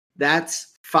 seconds,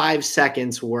 that's 5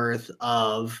 seconds worth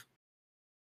of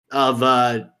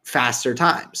faster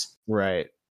times. Right.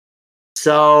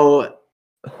 So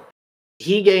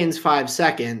he gains 5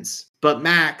 seconds, but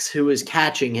Max, who is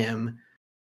catching him,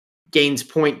 gains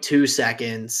 0.2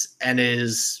 seconds and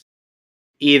is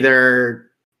either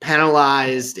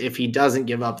penalized if he doesn't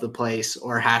give up the place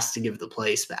or has to give the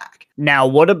place back. Now,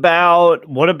 what about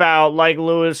like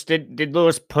Lewis? Did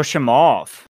Lewis push him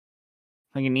off?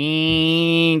 Like,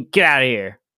 get out of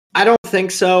here. I don't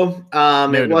think so.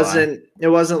 It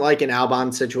wasn't like an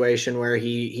Albon situation where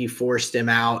he forced him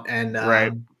out and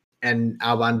and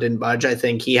Albon didn't budge. I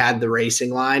think he had the racing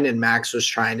line and Max was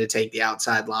trying to take the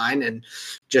outside line and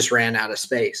just ran out of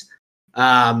space.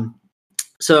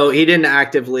 So he didn't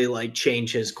actively like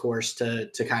change his course to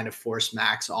kind of force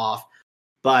Max off.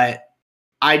 But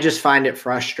I just find it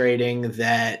frustrating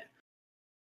that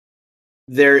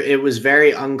it was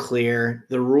very unclear.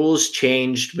 The rules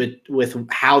changed with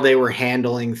how they were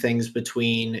handling things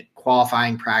between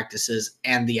qualifying practices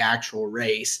and the actual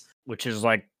race. Which is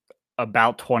like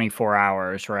about 24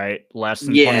 hours, right? Less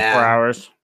than 24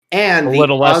 hours. And a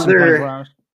little less than 24 hours.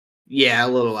 Yeah, a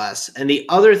little less. And the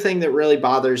other thing that really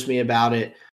bothers me about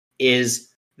it is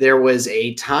there was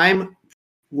a time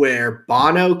where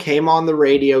Bono came on the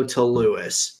radio to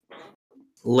Lewis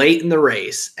late in the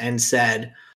race and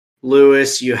said,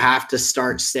 Lewis, you have to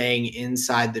start staying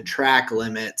inside the track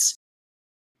limits.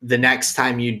 The next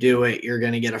time you do it, you're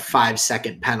going to get a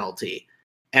 5-second penalty.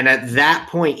 And at that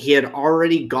point, he had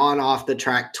already gone off the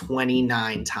track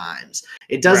 29 times.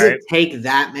 It doesn't take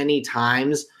that many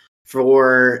times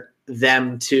for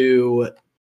them to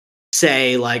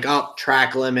say like, oh,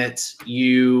 track limits,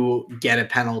 you get a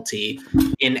penalty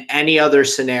in any other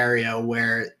scenario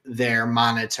where they're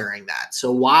monitoring that.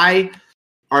 So why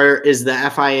is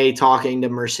the FIA talking to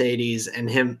Mercedes and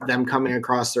them coming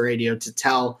across the radio to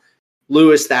tell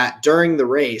Lewis that during the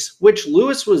race, which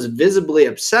Lewis was visibly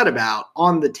upset about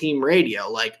on the team radio?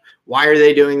 Like, why are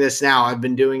they doing this now? I've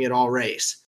been doing it all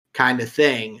race kind of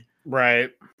thing.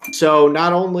 Right. So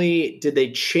not only did they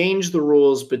change the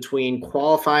rules between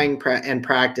qualifying and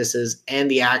practices and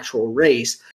the actual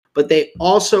race, but they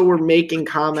also were making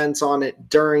comments on it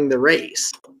during the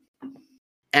race.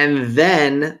 And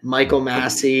then Michael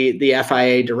Massey, the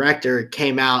FIA director,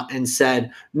 came out and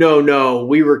said, no,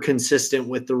 we were consistent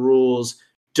with the rules.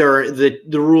 The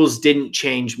rules didn't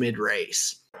change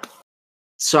mid-race.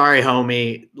 Sorry,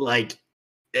 homie. Like,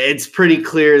 it's pretty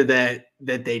clear that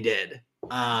they did.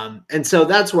 And so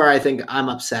that's where I think I'm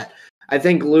upset. I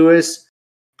think Lewis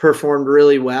performed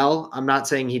really well. I'm not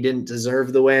saying he didn't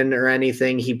deserve the win or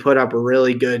anything. He put up a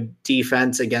really good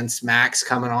defense against Max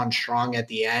coming on strong at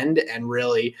the end and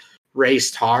really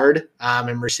raced hard,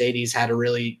 and Mercedes had a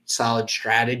really solid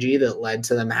strategy that led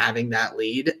to them having that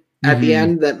lead at the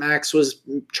end that Max was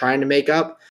trying to make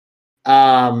up.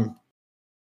 But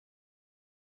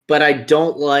I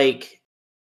don't like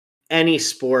any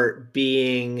sport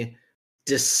being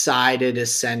decided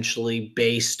essentially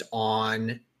based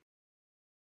on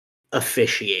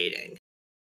officiating.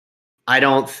 I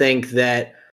don't think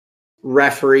that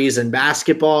referees in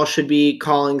basketball should be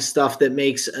calling stuff that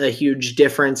makes a huge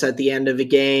difference at the end of a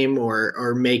game,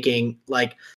 or making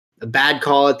like a bad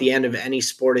call at the end of any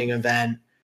sporting event.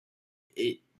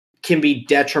 It can be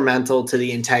detrimental to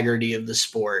the integrity of the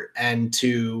sport and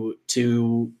to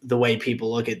the way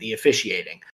people look at the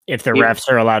officiating. If the refs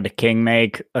are allowed to king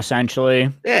make, essentially.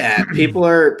 Yeah, people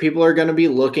are going to be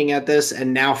looking at this,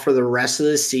 and now for the rest of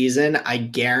the season, I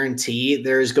guarantee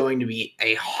there's going to be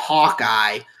a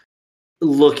hawkeye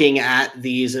looking at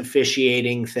these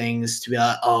officiating things to be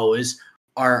like, oh, is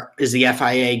the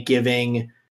FIA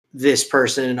giving this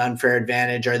person an unfair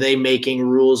advantage? Are they making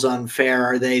rules unfair?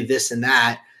 Are they this and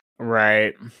that?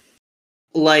 Right.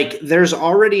 Like, there's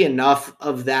already enough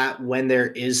of that when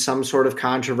there is some sort of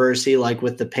controversy, like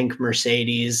with the pink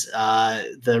Mercedes,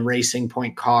 the Racing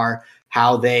Point car,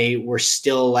 how they were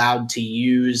still allowed to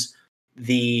use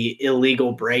the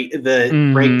illegal brake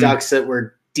ducts that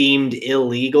were deemed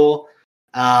illegal.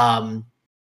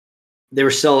 They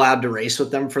were still allowed to race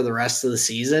with them for the rest of the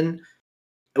season,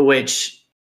 which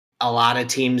a lot of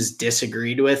teams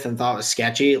disagreed with and thought was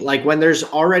sketchy. Like, when there's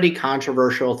already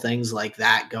controversial things like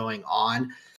that going on,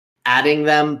 adding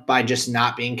them by just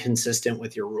not being consistent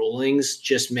with your rulings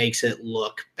just makes it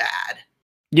look bad.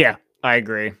 Yeah, I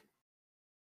agree.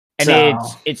 And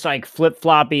it's like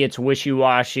flip-floppy, it's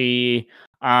wishy-washy.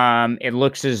 It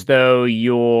looks as though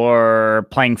you're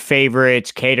playing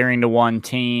favorites, catering to one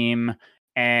team,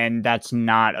 and that's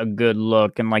not a good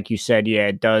look. And like you said, yeah,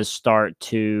 it does start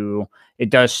to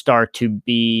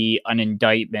be an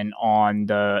indictment on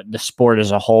the sport as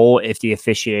a whole if the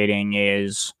officiating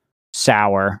is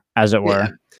sour, as it were. Yeah.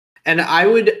 And I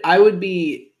would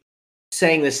be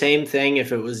saying the same thing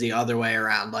if it was the other way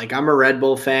around. Like, I'm a Red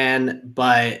Bull fan,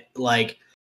 but like,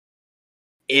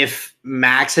 if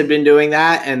Max had been doing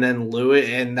that and then Lewis,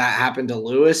 and that happened to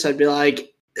Lewis, I'd be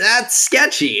like, that's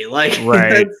sketchy. Like,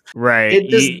 right.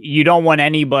 You don't want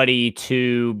anybody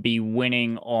to be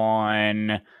winning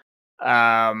on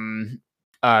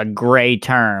gray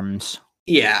terms.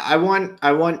 Yeah, I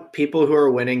want people who are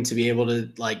winning to be able to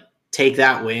like take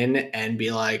that win and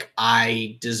be like,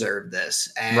 I deserve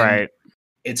this. And right.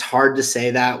 It's hard to say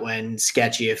that when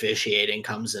sketchy officiating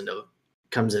comes into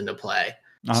play.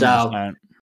 100%. So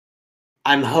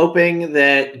I'm hoping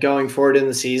that going forward in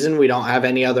the season, we don't have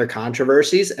any other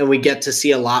controversies and we get to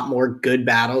see a lot more good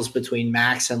battles between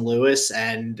Max and Lewis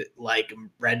and like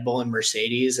Red Bull and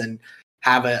Mercedes, and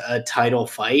have a title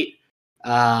fight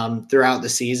throughout the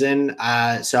season.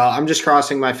 So I'm just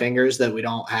crossing my fingers that we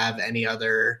don't have any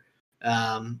other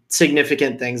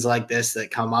significant things like this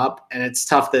that come up. And it's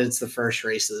tough that it's the first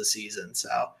race of the season. So,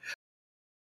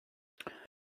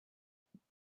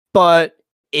 but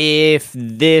if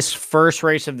this first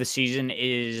race of the season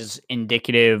is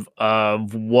indicative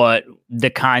of what the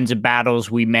kinds of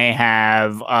battles we may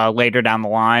have later down the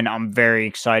line, I'm very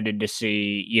excited to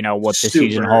see, what the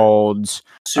season holds,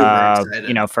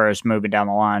 for us moving down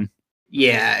the line.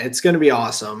 Yeah, it's going to be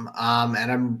awesome.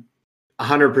 And I'm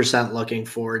 100% looking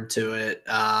forward to it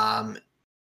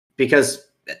because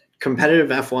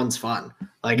competitive F1's fun.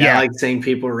 Like, I like seeing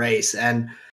people race, and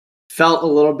felt a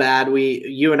little bad.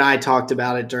 You and I talked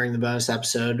about it during the bonus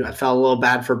episode. I felt a little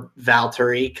bad for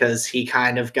Valtteri because he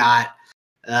kind of got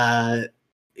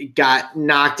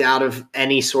knocked out of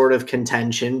any sort of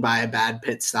contention by a bad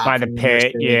pit stop by the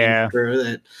pit. Yeah, crew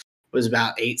that was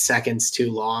about 8 seconds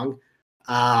too long.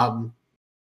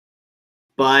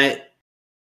 But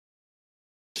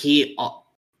he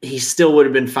still would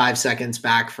have been 5 seconds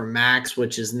back from Max,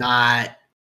 which is not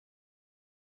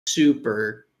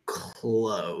super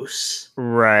close.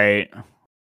 Right.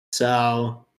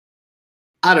 So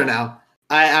I don't know.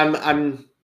 I'm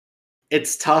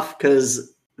it's tough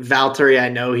because Valtteri, I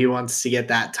know he wants to get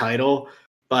that title,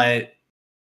 but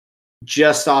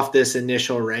just off this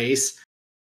initial race,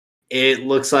 it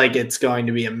looks like it's going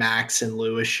to be a Max and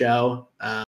Lewis show.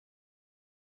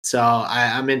 So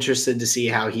I'm interested to see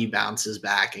how he bounces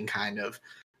back and kind of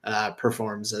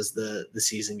performs as the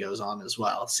season goes on as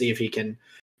well. See if he can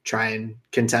try and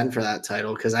contend for that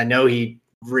title, because I know he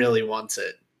really wants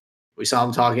it. We saw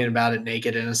him talking about it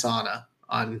naked in a sauna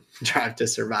on Drive to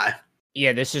Survive.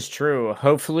 Yeah, this is true.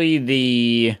 Hopefully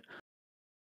the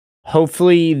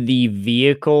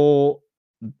vehicle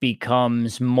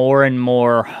becomes more and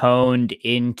more honed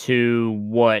into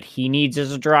what he needs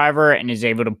as a driver and is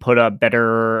able to put up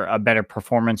a better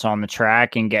performance on the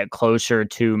track and get closer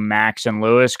to Max and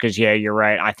Lewis. Because yeah, you're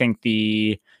right. I think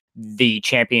the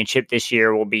championship this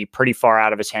year will be pretty far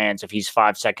out of his hands if he's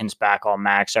 5 seconds back on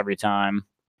Max every time.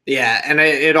 Yeah, and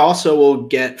it also will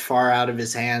get far out of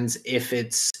his hands if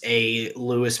it's a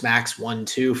Lewis Max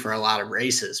 1-2 for a lot of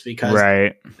races, because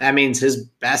that means his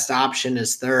best option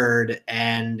is third,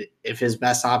 and if his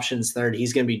best option is third,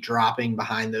 he's going to be dropping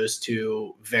behind those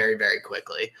two very, very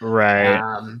quickly.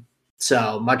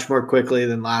 So much more quickly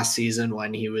than last season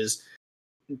when he was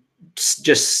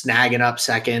just snagging up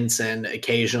seconds and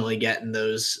occasionally getting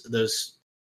those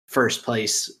first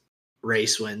place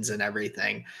race wins and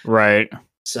everything.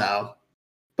 So,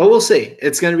 but we'll see.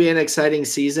 It's going to be an exciting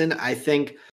season. I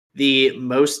think the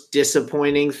most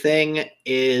disappointing thing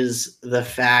is the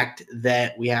fact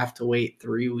that we have to wait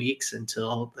 3 weeks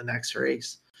until the next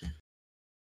race.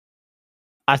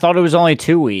 I thought it was only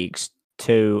 2 weeks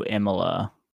to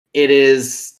Imola. It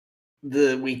is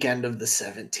the weekend of the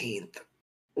 17th.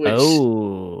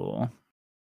 Which,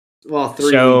 well, 3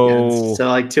 weekends. So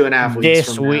like 2.5 weeks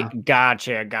this from week. now.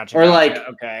 Gotcha. Or like,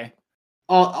 okay.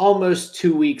 Almost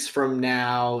 2 weeks from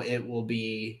now, it will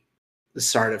be the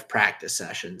start of practice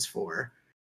sessions for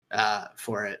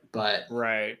it. But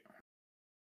well,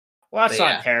 that's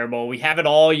not terrible. We have it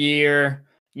all year.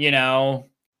 You know,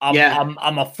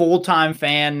 I'm a full-time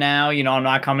fan now. You know, I'm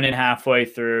not coming in halfway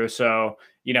through. So,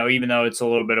 you know, even though it's a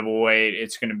little bit of a wait,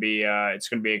 it's gonna be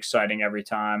exciting every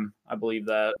time. I believe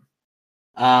that.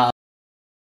 But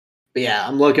yeah,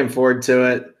 I'm looking forward to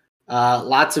it.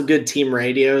 Lots of good team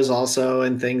radios also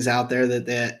and things out there that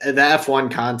the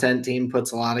F1 content team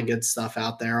puts a lot of good stuff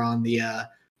out there on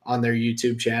their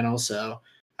YouTube channel. So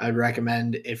I'd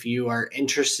recommend, if you are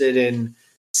interested in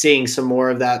seeing some more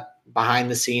of that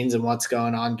behind the scenes and what's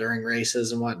going on during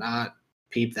races and whatnot,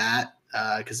 peep that,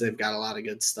 because they've got a lot of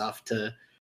good stuff to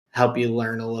help you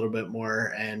learn a little bit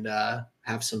more and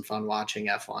have some fun watching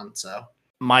F1. So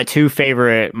my two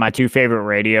favorite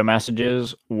radio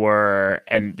messages were,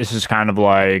 and this is kind of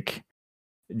like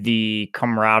the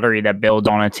camaraderie that builds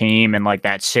on a team and like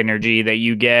that synergy that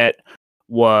you get,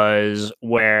 was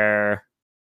where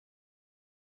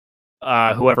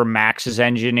whoever Max's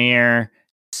engineer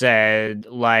said,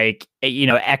 like, you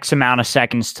know, X amount of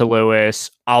seconds to Lewis,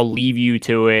 I'll leave you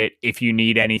to it if you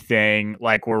need anything,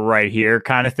 like, we're right here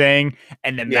kind of thing.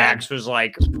 And then Max was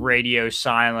like radio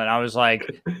silent. I was like,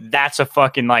 that's a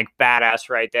fucking like badass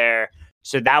right there.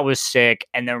 So that was sick.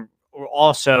 And then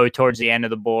also towards the end of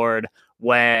the board,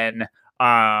 when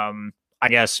I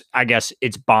guess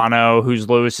it's Bono who's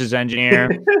Lewis's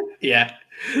engineer.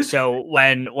 So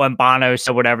when Bono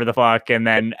said whatever the fuck, and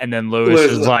then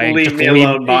Lewis was like, leave me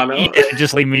alone, Bono.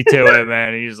 Just leave me to it,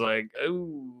 man. He's like,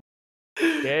 oh,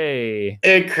 okay.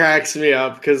 It cracks me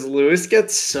up because Lewis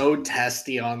gets so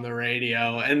testy on the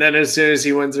radio, and then as soon as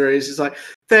he wins the race, he's like,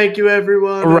 "Thank you,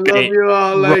 everyone. I love you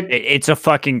all." Like, it's a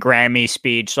fucking Grammy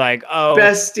speech. Like, oh,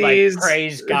 besties, like,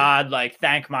 praise God. Like,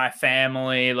 thank my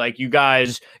family. Like, you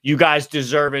guys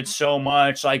deserve it so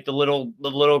much. Like the little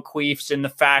queefs in the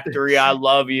factory. I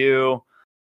love you.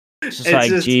 It's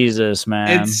just Jesus,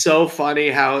 man. It's so funny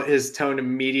how his tone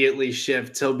immediately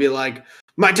shifts. He'll be like,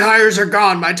 "My tires are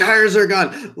gone. My tires are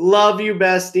gone. Love you,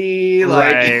 bestie."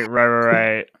 Like,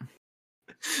 right.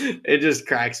 It just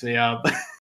cracks me up.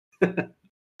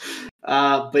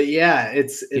 But yeah,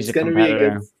 it's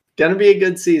gonna be a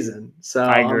good season. So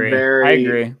I agree. I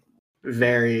agree.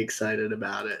 Very excited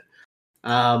about it.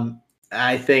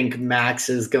 I think Max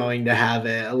is going to have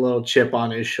a little chip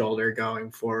on his shoulder going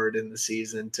forward in the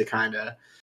season to kind of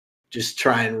just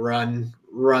try and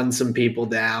run some people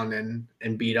down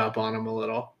and beat up on them a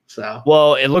little. So,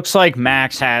 well, it looks like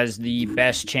Max has the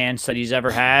best chance that he's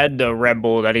ever had. The Red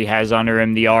Bull that he has under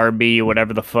him, the RB,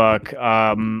 whatever the fuck,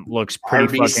 looks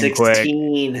pretty fucking quick.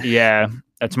 Yeah,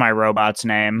 that's my robot's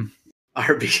name.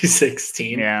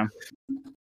 RB16. Yeah.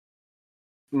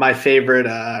 My favorite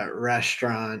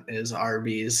restaurant is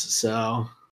Arby's, so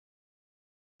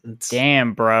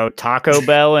damn, bro. Taco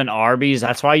Bell and Arby's,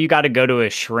 that's why you got to go to a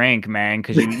shrink, man,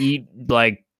 because you eat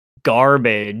like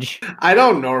garbage. I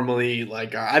don't normally eat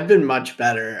I've been much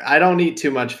better. I don't eat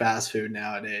too much fast food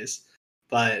nowadays,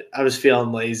 but I was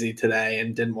feeling lazy today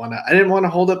and didn't want to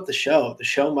hold up the show. The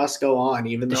show must go on,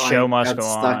 even though I got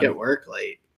stuck at work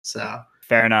late. So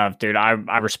fair enough, dude. I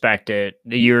respect it.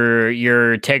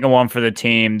 You're taking one for the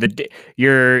team.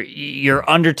 You're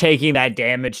undertaking that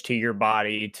damage to your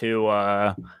body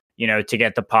to to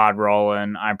get the pod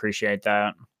rolling. I appreciate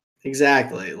that.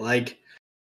 Exactly. Like,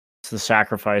 it's the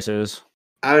sacrifices.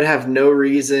 I would have no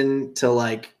reason to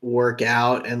like work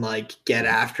out and like get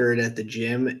after it at the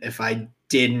gym if I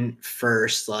didn't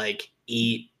first like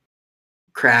eat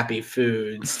crappy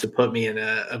foods to put me in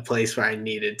a place where I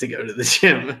needed to go to the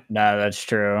gym. No, that's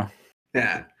true.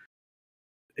 Yeah.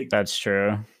 That's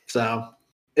true. So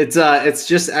it's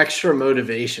just extra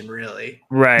motivation, really.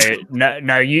 Right. No,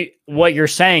 what you're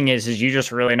saying is you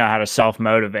just really know how to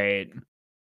self-motivate.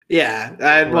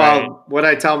 Yeah. Well, what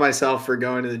I tell myself for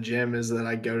going to the gym is that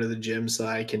I go to the gym so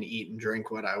I can eat and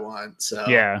drink what I want. So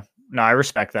Yeah. No, I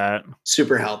respect that.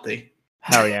 super healthy.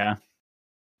 Hell yeah.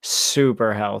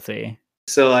 Super healthy.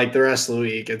 So like the rest of the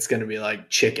week, it's gonna be like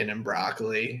chicken and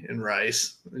broccoli and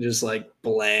rice, just like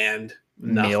bland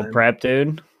Meal nothing. prep,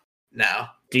 dude. No,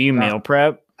 Do you meal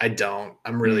prep? I don't.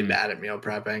 I'm really bad at meal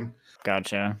prepping.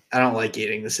 Gotcha. I don't like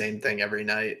eating the same thing every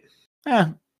night.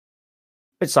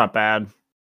 It's not bad.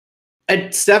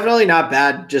 It's definitely not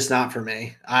bad, just not for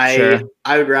me. I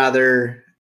would rather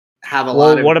have a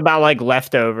lot of. What about like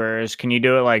leftovers? Can you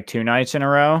do it like 2 nights in a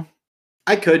row?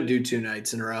 I could do 2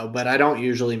 nights in a row, but I don't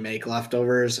usually make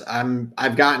leftovers.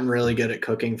 I've gotten really good at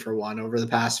cooking for one over the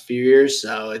past few years,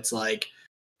 so it's like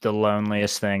the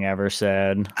loneliest thing ever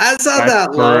said. That's not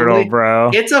that lonely, bro.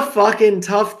 It's a fucking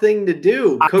tough thing to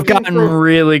do. I've gotten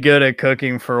really good at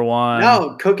cooking for one.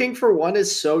 No, cooking for one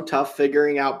is so tough,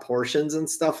 figuring out portions and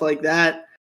stuff like that.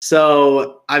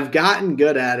 So I've gotten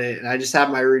good at it, and I just have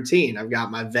my routine. I've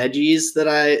got my veggies that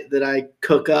I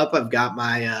cook up. I've got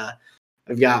my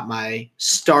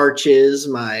starches,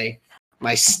 my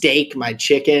steak, my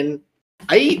chicken.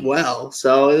 I eat well,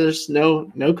 so there's no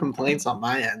complaints on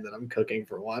my end that I'm cooking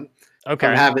for one. Okay.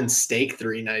 I'm having steak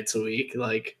 3 nights a week.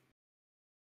 Like,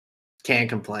 can't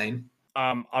complain.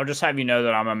 I'll just have you know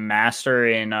that I'm a master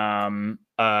in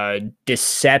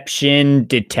deception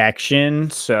detection.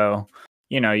 So,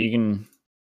 you can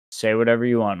say whatever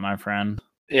you want, my friend.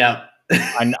 Yeah.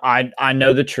 I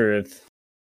know the truth.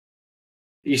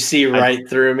 You see right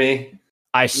through me.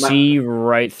 I see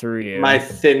right through you. My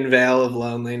thin veil of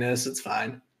loneliness. It's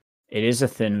fine. It is a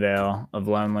thin veil of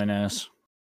loneliness.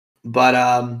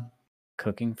 But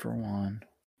cooking for one.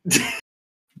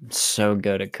 I'm so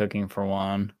good at cooking for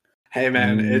one. Hey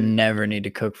man, never need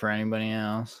to cook for anybody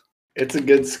else. It's a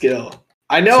good skill.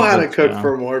 I know how to cook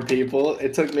for more people.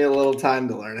 It took me a little time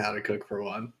to learn how to cook for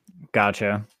one.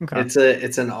 Gotcha. Okay.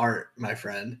 It's an art, my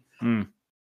friend.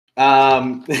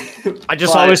 I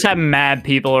just always have mad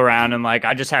people around, and like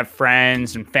I just have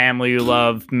friends and family who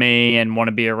love me and want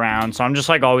to be around. So I'm just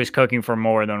like always cooking for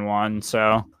more than one.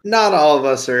 So not all of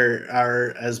us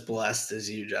are as blessed as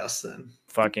you, Justin.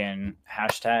 Fucking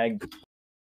hashtag.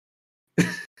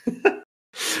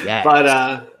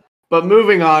 Yeah. But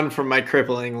moving on from my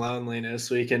crippling loneliness,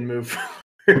 we can move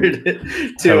forward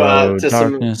to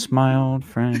darkness, my old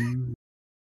friend.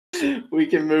 We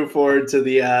can move forward to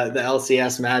the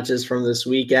LCS matches from this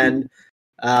weekend.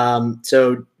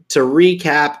 So to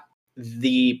recap,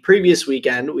 the previous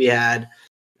weekend we had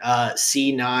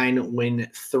C9 win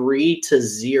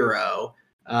 3-0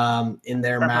 in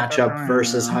their matchup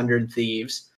versus 100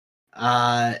 Thieves,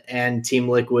 and Team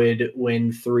Liquid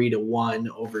win 3-1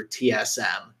 over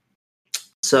TSM.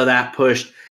 So that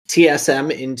pushed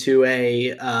TSM into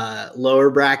a lower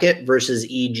bracket versus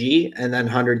EG, and then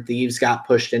 100 Thieves got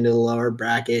pushed into the lower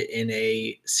bracket in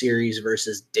a series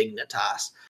versus Dignitas.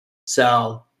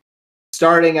 So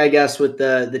starting, I guess, with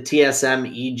the TSM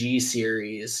EG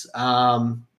series,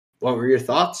 what were your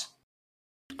thoughts?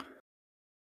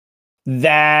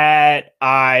 That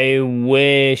I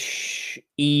wish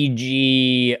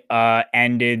EG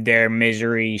ended their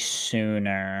misery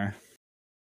sooner.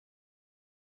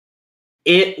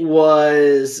 It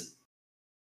was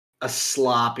a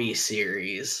sloppy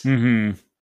series, to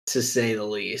say the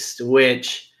least,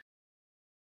 which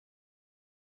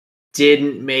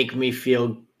didn't make me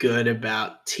feel good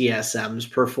about TSM's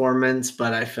performance,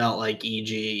 but I felt like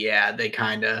EG, they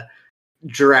kind of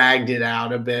dragged it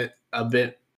out a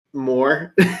bit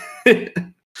more. But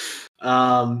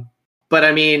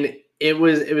I mean, it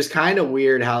was kind of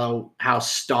weird how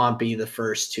stompy the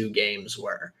first 2 games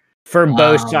were. For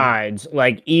both sides.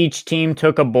 Like each team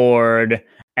took a board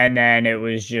and then it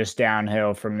was just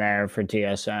downhill from there for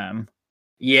TSM.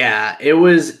 Yeah, it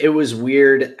was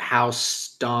weird how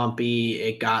stompy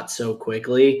it got so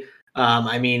quickly.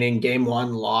 I mean, in game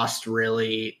 1, Lost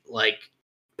really like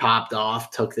popped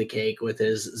off, took the cake with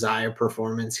his Xayah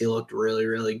performance. He looked really,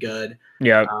 really good.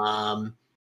 Yeah.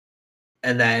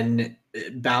 And then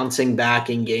bouncing back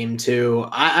in game 2,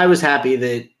 I was happy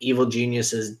that Evil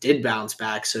Geniuses did bounce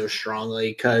back so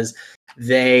strongly because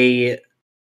they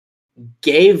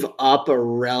gave up a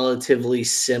relatively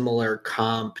similar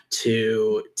comp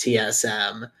to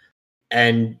TSM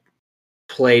and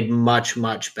played much,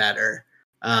 much better.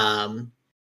 That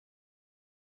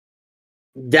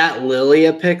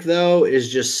Lilia pick, though,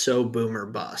 is just so boomer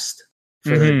bust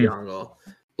for the jungle.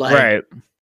 Like, right.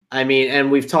 I mean, and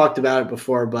we've talked about it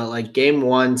before, but like game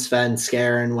 1, Sven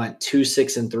Skaren went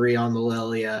 2-6-3 on the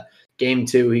Lilia. Game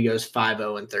 2, he goes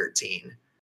 5-0-13.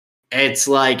 It's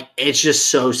like, it's just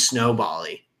so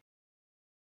snowbally.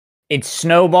 It's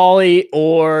snowbally,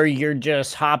 or you're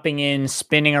just hopping in,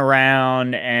 spinning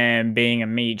around, and being a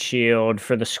meat shield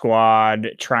for the squad,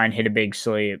 try and hit a big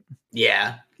sleep.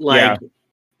 Yeah. Like,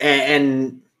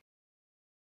 and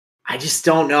I just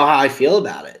don't know how I feel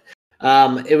about it.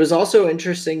 It was also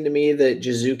interesting to me that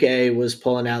Jizuke was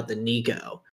pulling out the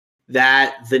Nico.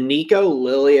 That the Nico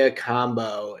Lilia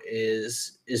combo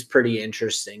is pretty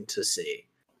interesting to see.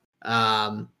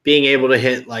 Being able to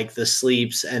hit like the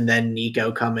sleeps and then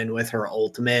Nico come in with her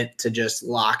ultimate to just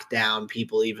lock down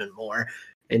people even more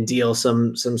and deal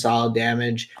some solid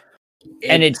damage.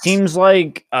 And it seems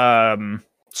like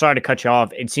sorry to cut you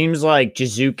off. It seems like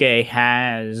Jizuke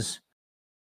has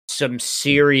some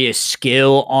serious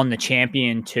skill on the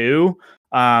champion too.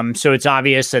 So it's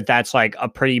obvious that that's like a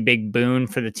pretty big boon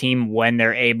for the team when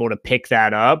they're able to pick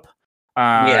that up.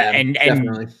 And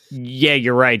definitely. Yeah,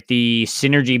 you're right. The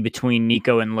synergy between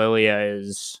Nico and Lilia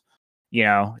is,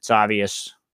 it's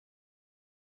obvious.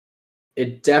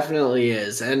 It definitely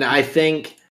is. And I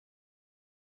think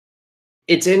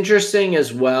it's interesting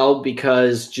as well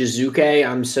because Jizuke,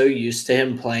 I'm so used to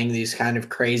him playing these kind of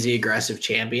crazy aggressive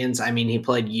champions. I mean, he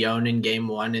played Yone in game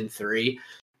 1 and 3,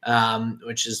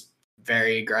 which is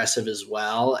very aggressive as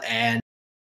well. And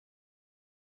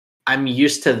I'm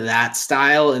used to that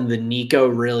style, and the Nico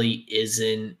really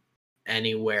isn't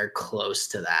anywhere close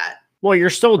to that. Well, you're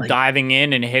still diving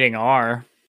in and hitting R.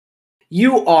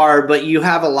 You are, but you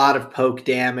have a lot of poke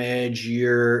damage.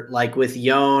 You're like with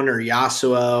Yone or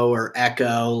Yasuo or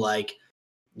Echo, like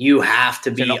you have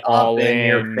to be up in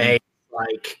your face,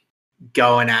 like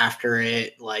going after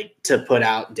it, like to put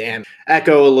out damage.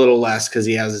 Echo a little less because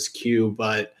he has his Q,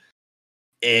 but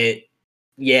like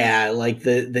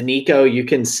the Nico, you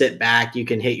can sit back, you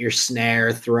can hit your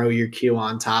snare, throw your Q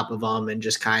on top of them, and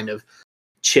just kind of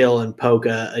chill and poke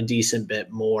a decent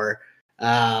bit more.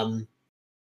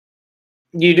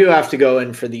 You do have to go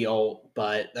in for the ult,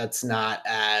 but that's not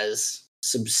as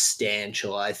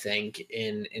substantial, I think,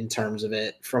 in terms of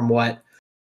it from what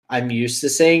I'm used to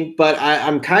seeing. But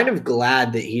I'm kind of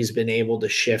glad that he's been able to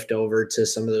shift over to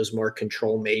some of those more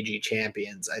control magey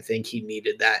champions. I think he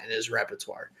needed that in his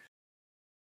repertoire.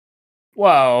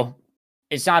 Well,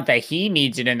 it's not that he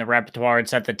needs it in the repertoire,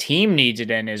 it's that the team needs it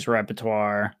in his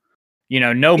repertoire. Mid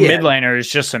laner is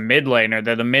just a mid laner.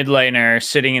 They're the mid laner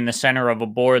sitting in the center of a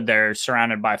board. They're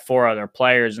surrounded by 4 other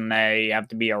players, and they have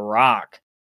to be a rock.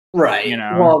 Right.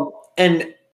 Well,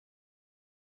 and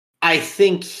I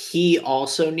think he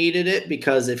also needed it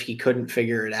because if he couldn't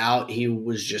figure it out, he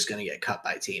was just going to get cut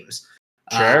by teams.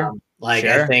 Sure.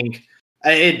 I think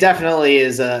it definitely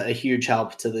is a huge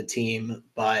help to the team,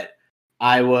 but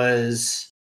I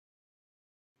was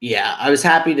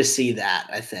happy to see that,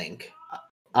 I think.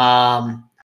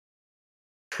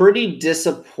 Pretty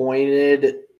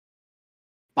disappointed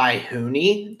by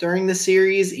Huni during the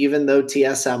series, even though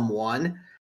TSM won.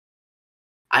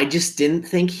 I just didn't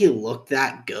think he looked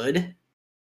that good.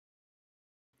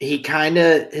 He kind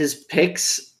of, his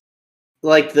picks,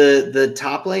 like the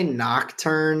top lane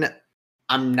Nocturne,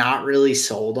 I'm not really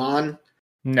sold on.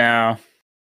 No.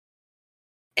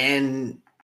 And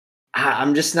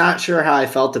I'm just not sure how I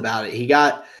felt about it. He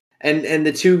got, and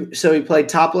the two, so he played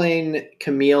top lane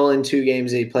Camille in 2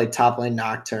 games. He played top lane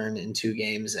Nocturne in 2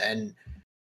 games. And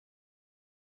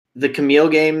the Camille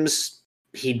games,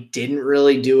 he didn't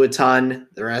really do a ton.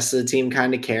 The rest of the team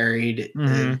kind of carried.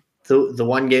 Mm-hmm. The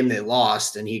one game they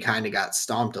lost, and he kind of got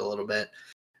stomped a little bit.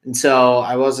 And so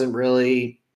I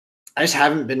just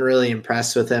haven't been really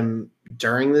impressed with him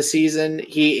during the season.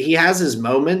 He has his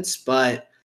moments, but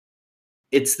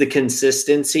it's the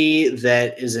consistency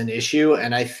that is an issue.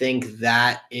 And I think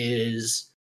that is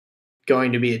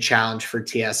going to be a challenge for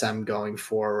TSM going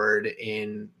forward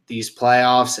in these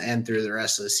playoffs and through the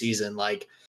rest of the season. Like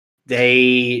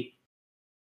they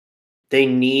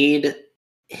need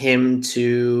him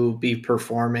to be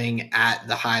performing at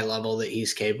the high level that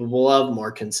he's capable of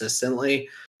more consistently.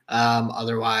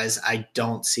 Otherwise, I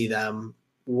don't see them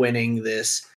winning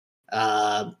this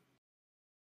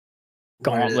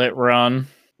gauntlet run.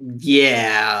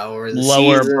 Yeah, or the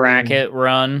lower season, bracket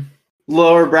run.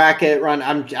 lower bracket run.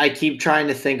 I keep trying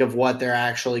to think of what they're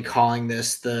actually calling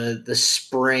this. The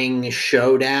spring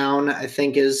showdown, I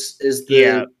think is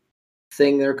the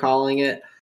thing they're calling it.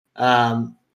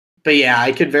 But yeah,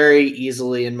 I could very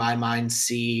easily in my mind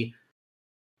see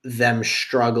them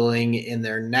struggling in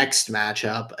their next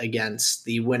matchup against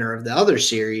the winner of the other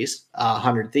series,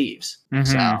 100 Thieves.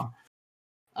 Mm-hmm.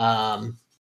 So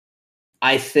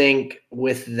I think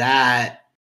with that,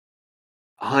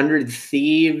 100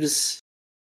 Thieves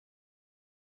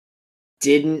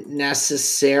didn't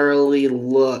necessarily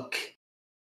look.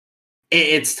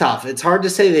 It's tough. It's hard to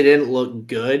say they didn't look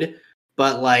good,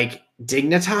 but like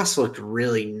Dignitas looked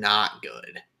really not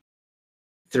good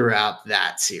throughout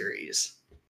that series.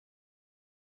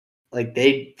 Like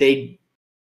they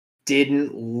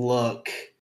didn't look,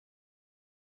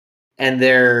 and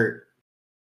their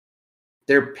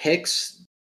picks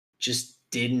just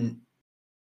didn't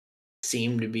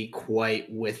seem to be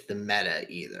quite with the meta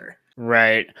either.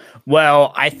 Right.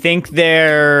 Well, I think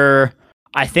Saligo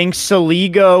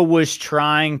was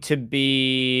trying to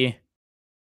be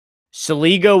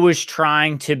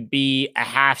a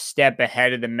half step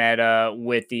ahead of the meta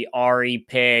with the Ari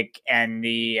pick and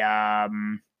the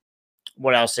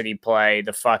what else did he play?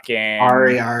 The fucking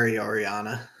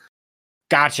Oriana.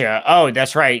 Gotcha. Oh,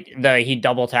 that's right. He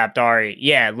double tapped Ari.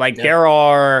 Yeah, like Yep.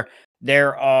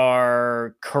 there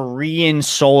are Korean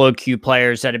solo queue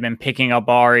players that have been picking up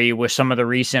Ari with some of the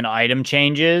recent item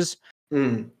changes.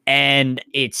 And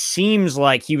it seems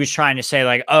like he was trying to say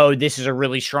like, oh, this is a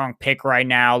really strong pick right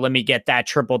now. Let me get that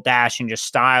triple dash and just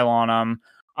style on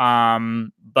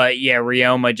him. But yeah,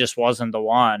 Ryoma just wasn't the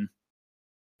one.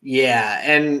 Yeah,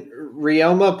 and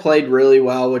Ryoma played really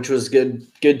well, which was good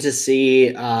to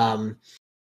see.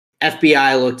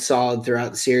 FBI looked solid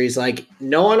throughout the series. Like,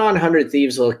 no one on 100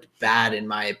 Thieves looked bad, in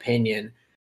my opinion.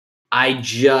 I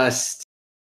just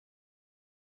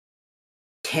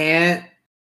can't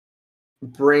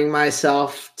bring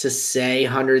myself to say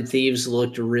 100 Thieves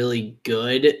looked really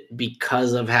good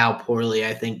because of how poorly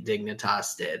I think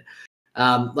Dignitas did.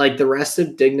 Like the rest of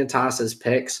Dignitas's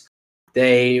picks,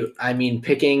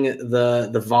 picking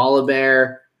the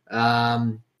Volibear,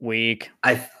 weak.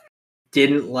 I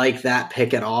didn't like that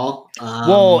pick at all.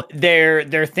 Well,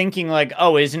 they're thinking like,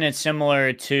 oh, isn't it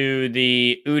similar to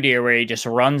the Udyr where he just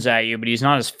runs at you, but he's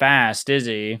not as fast, is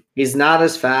he? He's not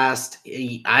as fast.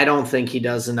 I don't think he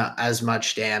does as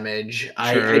much damage.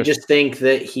 I just think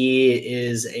that he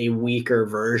is a weaker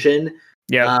version.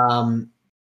 Yeah.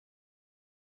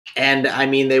 And I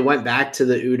mean, they went back to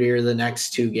the Udyr the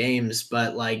next two games,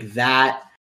 but like that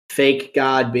fake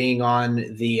god being on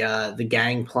the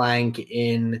gangplank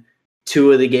in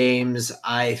two of the games,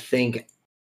 I think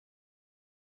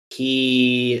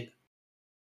he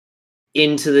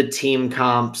into the team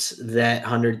comps that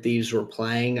 100 Thieves were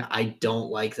playing. I don't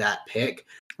like that pick.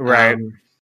 Right.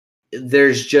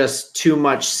 There's just too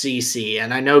much CC,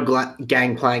 and I know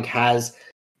Gangplank has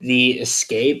the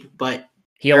escape, but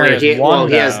he only has one.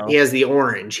 He has the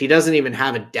orange. He doesn't even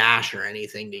have a dash or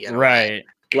anything to get away.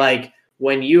 Like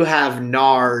when you have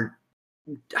Gnar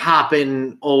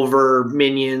hopping over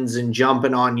minions and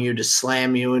jumping on you to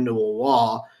slam you into a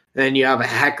wall, then you have a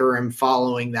Hecarim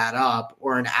following that up,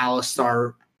 or an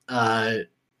Alistar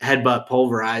headbutt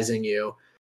pulverizing you.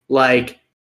 Like,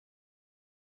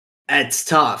 it's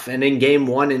tough. And in game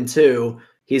 1 and 2,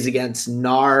 he's against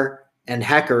Gnar and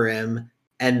Hecarim,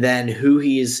 and then who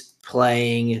he's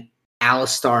playing,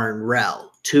 Alistar and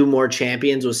Rel. Two more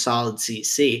champions with solid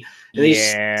CC. And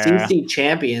these CC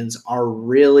champions are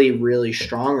really, really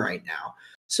strong right now.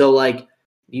 So, like,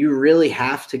 you really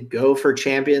have to go for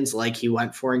champions like he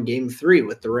went for in game 3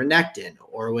 with the Renekton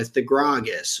or with the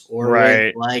Gragas or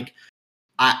with, like,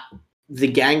 the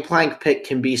Gangplank pick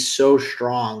can be so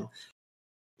strong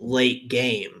late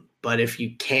game, but if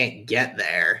you can't get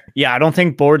there. Yeah, I don't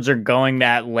think boards are going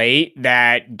that late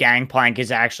that Gangplank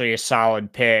is actually a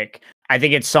solid pick. I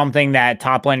think it's something that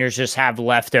top laners just have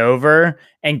left over,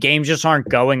 and games just aren't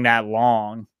going that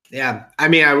long. Yeah, I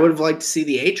mean, I would have liked to see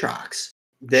the Aatrox.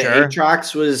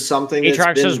 Aatrox was something.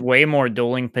 Aatrox has way more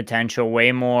dueling potential,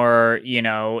 way more.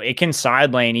 It can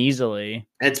side lane easily.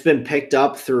 It's been picked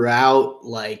up throughout,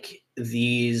 like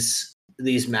these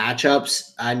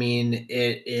matchups. I mean,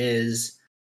 it is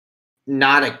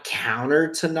not a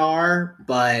counter to Gnar,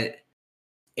 but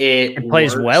it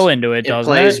plays well into it,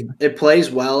 doesn't it? It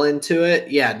plays well into it.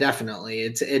 Yeah,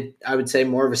 definitely. I would say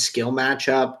more of a skill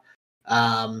matchup.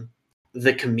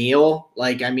 The Camille,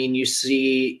 like, I mean,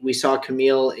 we saw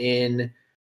Camille in,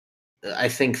 I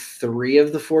think, 3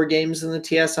 of the 4 games in the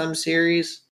TSM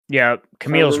series. Yeah,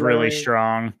 Camille's really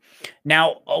strong.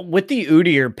 Now, with the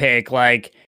Udyr pick,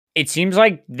 like, it seems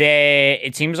like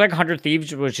 100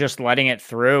 Thieves was just letting it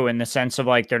through in the sense of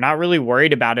like they're not really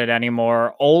worried about it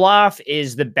anymore. Olaf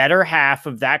is the better half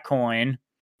of that coin.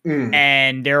 Mm.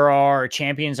 And there are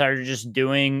champions that are just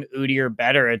doing Udyr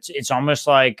better. It's almost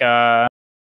like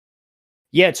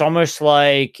it's almost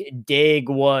like Dig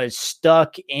was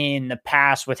stuck in the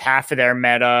past with half of their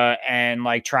meta and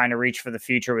like trying to reach for the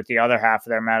future with the other half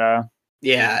of their meta.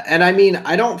 Yeah, and I mean,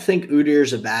 I don't think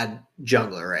Udyr's a bad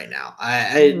jungler right now.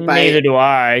 Neither do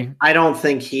I. I don't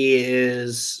think he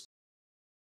is.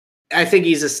 I think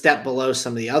he's a step below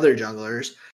some of the other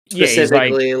junglers. Yeah,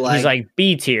 Specifically, he's like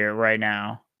B tier right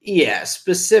now. Yeah,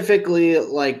 specifically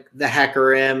like the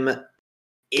Hecarim.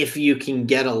 If you can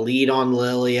get a lead on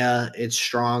Lilia, it's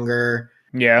stronger.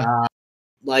 Yeah.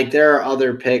 Like there are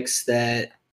other picks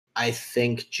that I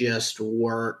think just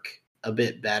work a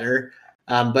bit better.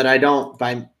 But I don't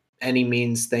by any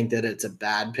means think that it's a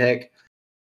bad pick.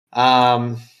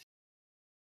 But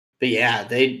yeah,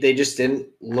 they just didn't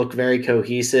look very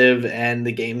cohesive and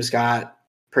the games got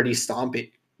pretty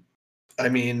stompy. I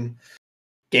mean,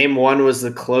 game 1 was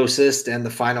the closest and the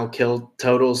final kill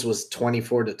totals was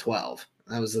 24-12.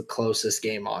 That was the closest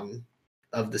game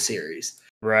of the series.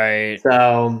 Right.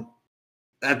 So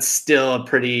that's still a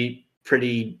pretty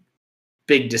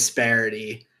big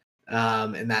disparity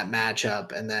in that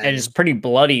matchup. And it's pretty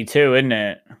bloody too, isn't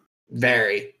it?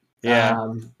 Very.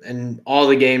 Yeah. And all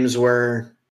the games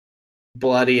were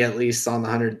bloody, at least on the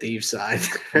 100 Thieves side.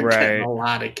 Right. Getting a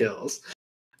lot of kills.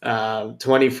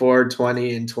 24,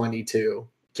 20, and 22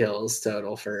 kills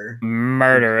total for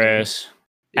murderous.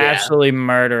 Yeah. Absolutely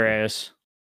murderous.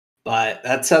 But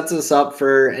that sets us up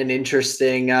for an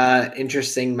interesting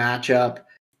matchup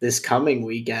this coming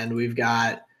weekend. We've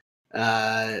got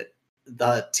the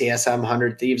TSM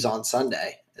 100 Thieves on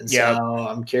Sunday. And so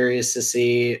I'm curious to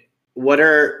see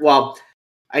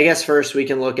I guess first we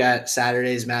can look at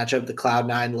Saturday's matchup, the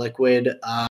Cloud9 Liquid.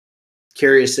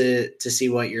 Curious to see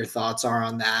what your thoughts are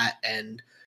on that and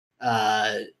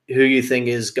who you think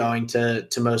is going to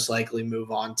most likely move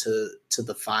on to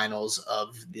the finals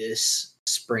of this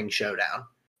spring showdown.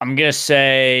 I'm going to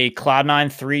say Cloud9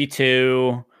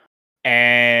 3-2.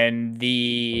 And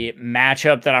the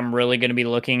matchup that I'm really going to be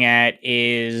looking at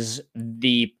is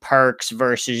the Perks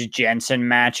versus Jensen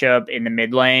matchup in the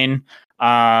mid lane.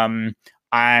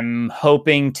 I'm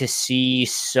hoping to see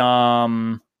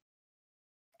some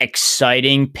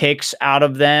exciting picks out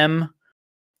of them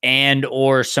and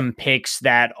or some picks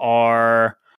that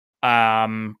are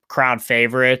crowd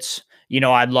favorites. You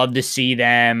know, I'd love to see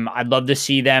them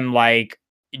like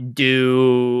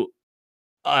do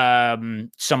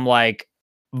some like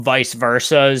vice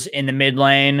versas in the mid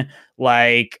lane,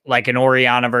 like an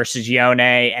Orianna versus Yone,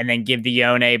 and then give the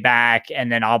Yone back,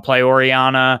 and then I'll play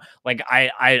Orianna. Like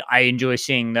I enjoy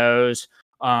seeing those.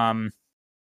 Not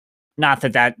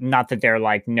that they're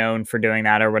like known for doing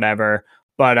that or whatever,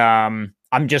 but I'm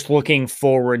just looking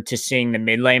forward to seeing the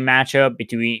mid lane matchup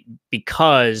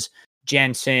because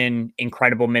Jensen,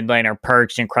 incredible mid laner,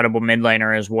 Perks, incredible mid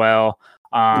laner as well.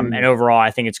 And overall, I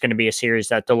think it's going to be a series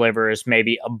that delivers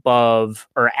maybe above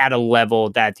or at a level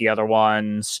that the other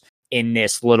ones in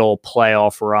this little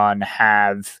playoff run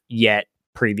have yet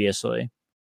previously.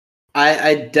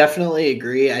 I definitely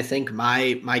agree. I think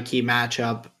my key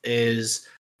matchup is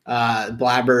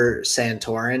Blabber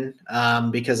Santorin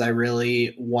because I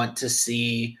really want to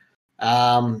see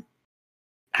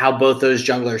how both those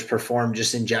junglers perform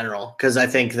just in general, because I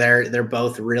think they're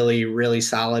both really, really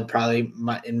solid. Probably,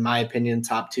 in my opinion,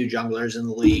 top 2 junglers in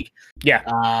the league. Yeah.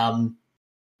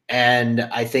 And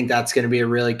I think that's going to be a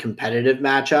really competitive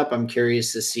matchup. I'm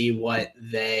curious to see what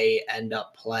they end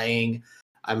up playing.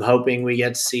 I'm hoping we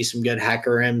get to see some good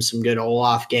Hecarim, some good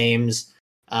Olaf games.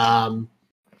 But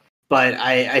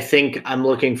I think I'm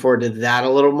looking forward to that a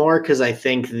little more because I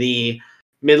think the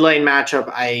mid lane matchup,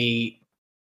 I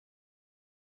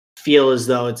feel as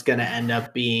though it's going to end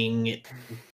up being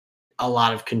a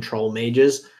lot of control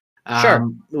mages. Sure.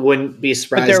 Wouldn't be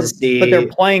surprised to see. But they're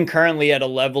playing currently at a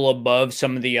level above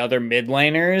some of the other mid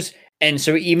laners. And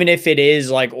so even if it is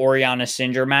like Orianna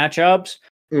Syndra matchups,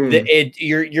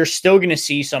 you're still going to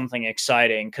see something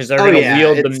exciting because they're going to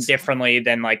wield them differently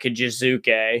than like a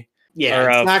Jizuke. Yeah, or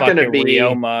it's not going to be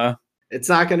Ryoma. It's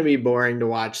not going to be boring to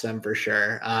watch them for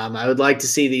sure. I would like to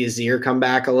see the Azir come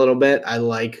back a little bit. I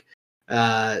like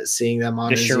seeing them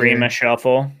on the Shurima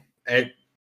shuffle. It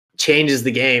changes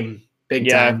the game big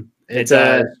time. It's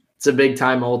a big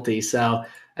time ulti. So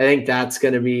I think that's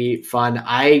going to be fun.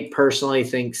 I personally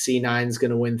think C9 is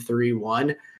going to win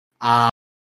 3-1.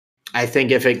 I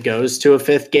think if it goes to a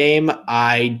 5th game,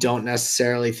 I don't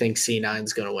necessarily think C9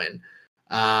 is going to win.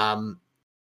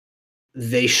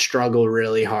 they struggle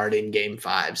really hard in game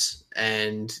fives,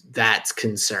 and that's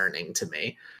concerning to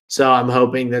me. So I'm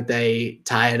hoping that they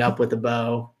tie it up with a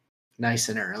bow nice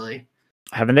and early.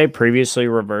 Haven't they previously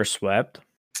reverse swept?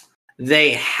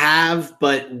 They have,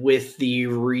 but with the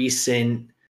recent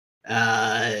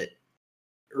way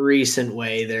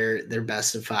their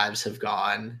best of fives have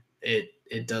gone,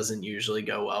 it doesn't usually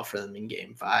go well for them in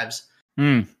game fives.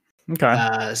 Okay.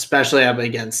 Especially up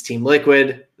against Team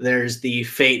Liquid. There's the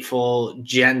fateful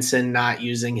Jensen not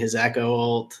using his Echo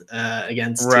ult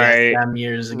against TSM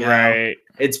years ago. Right.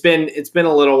 It's been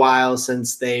a little while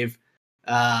since they've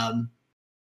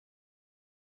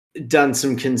done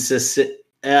some consistent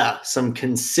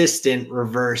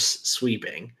reverse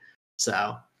sweeping.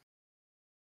 So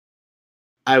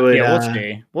I would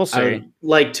we'll see. I would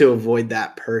like to avoid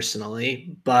that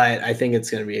personally, but I think it's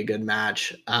going to be a good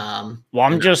match. Well,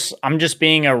 I'm just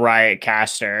being a Riot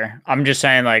caster. I'm just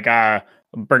saying, like,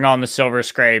 bring on the Silver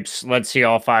Scrapes. Let's see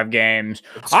all 5 games.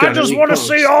 I just want to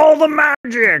see all the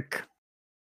magic.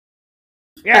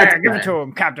 Yeah, give it to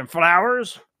him, Captain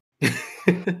Flowers.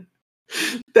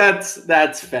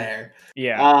 That's fair.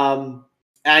 Yeah.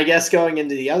 I guess going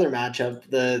into the other matchup,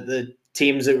 the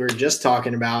teams that we were just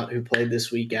talking about who played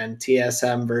this weekend,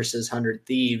 TSM versus 100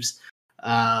 Thieves.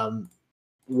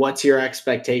 What's your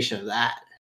expectation of that?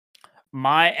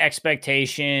 My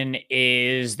expectation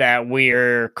is that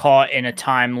we're caught in a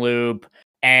time loop,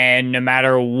 and no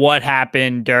matter what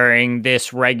happened during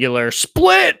this regular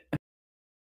split,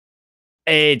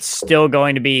 it's still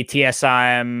going to be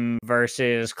TSM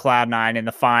versus Cloud9 in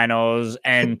the finals,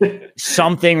 and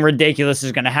something ridiculous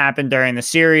is going to happen during the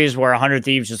series where 100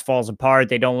 Thieves just falls apart.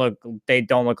 They don't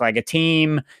look like a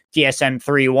team. TSM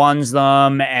 3-1s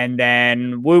them, and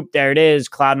then whoop, there it is.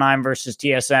 Cloud9 versus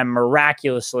TSM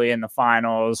miraculously in the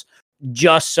finals,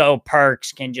 just so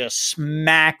Perkz can just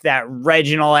smack that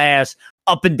Reginald ass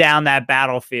up and down that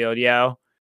battlefield, yo.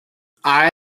 I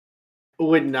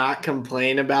would not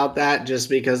complain about that just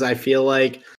because I feel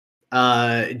like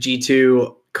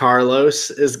G2 Carlos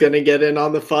is going to get in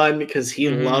on the fun because he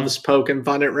loves poking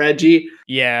fun at Reggie.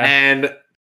 Yeah. And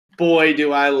boy,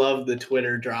 do I love the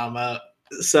Twitter drama.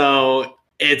 So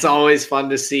it's always fun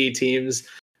to see teams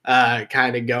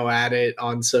kind of go at it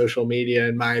on social media,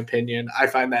 in my opinion. I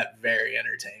find that very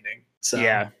entertaining. So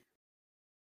yeah.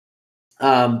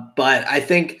 But I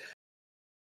think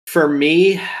for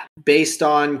me, based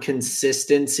on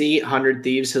consistency, 100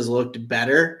 Thieves has looked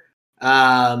better.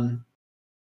 But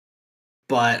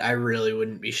I really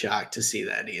wouldn't be shocked to see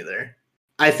that either.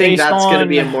 I think that's going to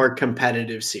be a more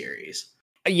competitive series.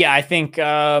 Yeah, I think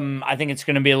it's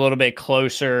going to be a little bit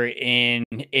closer in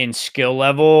skill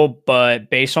level, but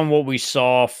based on what we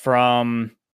saw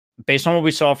from the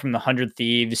 100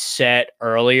 Thieves set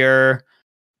earlier,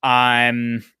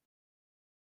 I'm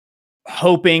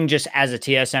hoping, just as a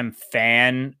TSM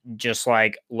fan, just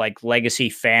like legacy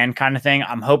fan kind of thing,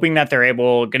 I'm hoping that they're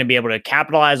going to be able to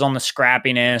capitalize on the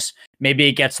scrappiness. Maybe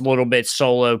it gets a little bit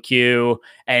solo queue,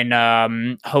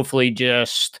 and hopefully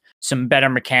just some better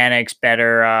mechanics,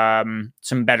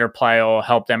 some better play will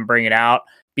help them bring it out,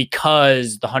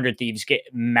 because the 100 Thieves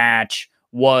match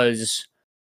was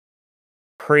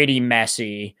pretty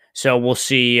messy. So we'll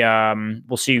see who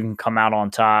can come out on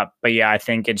top. But yeah, I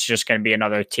think it's just going to be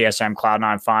another TSM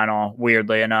Cloud9 final,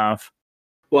 weirdly enough.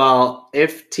 Well,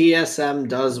 if TSM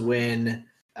does win,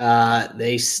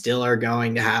 they still are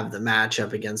going to have the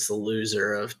matchup against the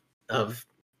loser of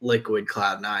Liquid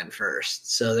Cloud9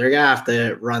 first. So they're going to have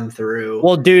to run through.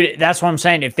 Well, dude, that's what I'm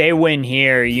saying. If they win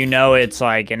here, it's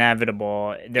like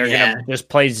inevitable. They're going to just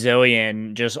play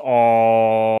Zilean just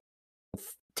all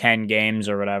 10 games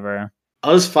or whatever. It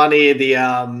was funny,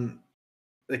 the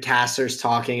casters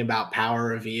talking about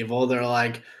Power of Evil. They're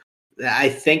like, I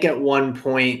think at one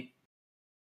point,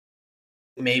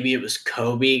 maybe it was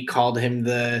Kobe called him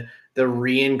the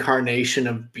reincarnation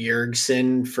of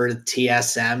Bjergsen for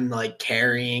TSM, like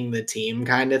carrying the team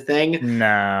kind of thing.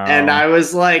 No. And I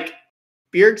was like,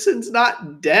 Bjergsen's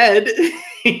not dead.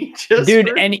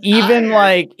 And even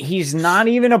like, he's not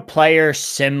even a player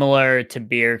similar to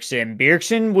Bjergsen.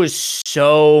 Bjergsen was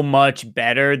so much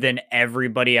better than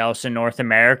everybody else in North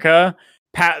America.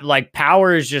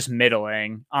 Power is just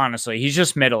middling. Honestly, he's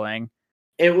just middling.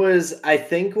 It was, I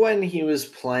think, when he was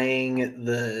playing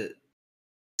the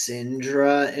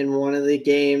Syndra in one of the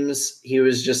games, he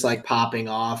was just like popping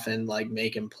off and like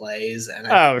making plays.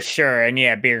 And sure. And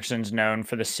yeah, Bjergsen's known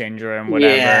for the Syndra and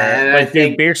whatever. Yeah, and but I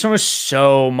think Bjergsen was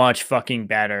so much fucking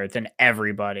better than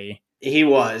everybody. He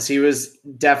was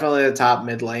definitely the top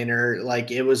mid laner.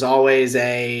 Like, it was always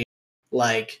a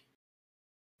like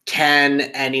can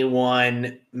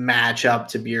anyone match up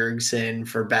to Bjergsen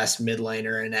for best mid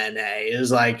laner in NA? It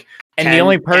was like, and the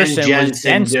only person was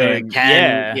Jensen do it?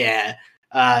 Jensen.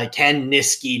 Can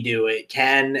Niski do it?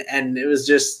 And it was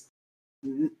just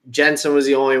Jensen was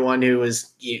the only one who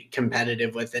was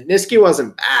competitive with it. Niski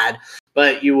wasn't bad,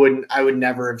 but I would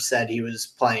never have said he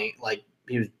was playing like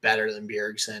he was better than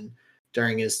Bjergsen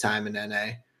during his time in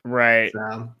NA. Right.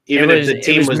 So even if the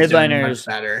team was doing much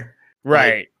better,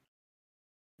 right? Like,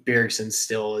 Bjergsen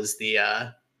still is the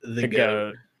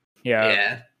GOAT.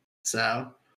 Yeah.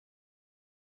 So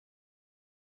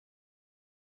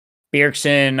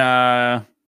Bjergsen,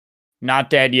 not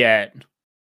dead yet.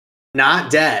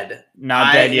 Not dead.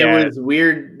 Not dead yet. It was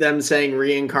weird them saying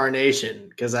reincarnation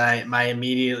because my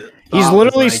immediate he's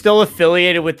literally still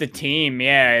affiliated with the team.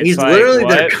 Yeah, he's like, literally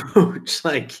their coach.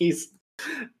 Like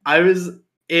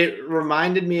it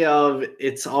reminded me of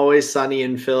It's Always Sunny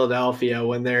in Philadelphia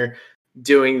when they're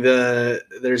doing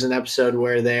there's an episode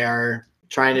where they are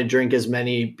trying to drink as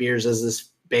many beers as this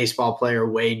baseball player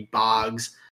Wade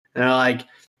Boggs. And they're like,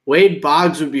 Wade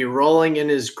Boggs would be rolling in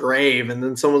his grave, and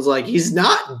then someone's like, he's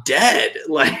not dead.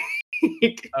 Like,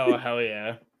 oh hell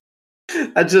yeah.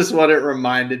 That's just what it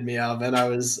reminded me of. And I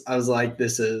was like,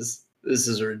 this is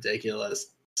ridiculous.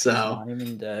 So not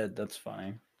even dead. That's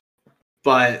funny.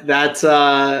 But that's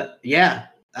yeah.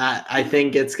 I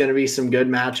think it's gonna be some good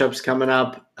matchups coming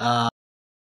up.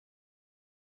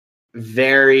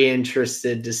 Very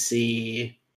interested to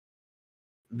see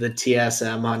the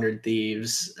TSM 100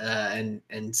 Thieves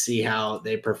and see how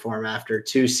they perform after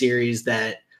two series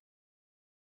that,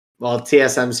 well,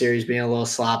 TSM series being a little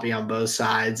sloppy on both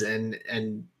sides and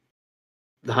the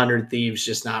 100 Thieves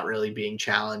just not really being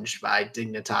challenged by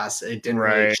Dignitas. It didn't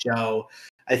really show,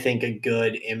 I think, a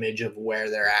good image of where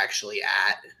they're actually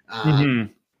at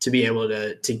to be able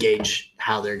to gauge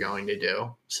how they're going to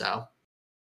do. So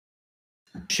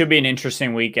should be an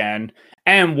interesting weekend.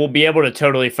 And we'll be able to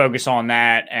totally focus on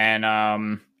that and,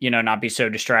 not be so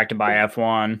distracted by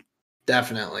F1.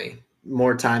 Definitely.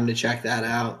 More time to check that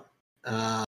out.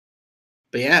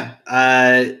 But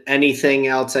yeah, anything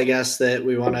else, I guess, that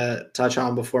we want to touch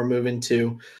on before moving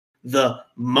to the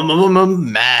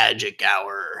Magic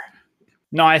Hour?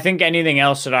 No, I think anything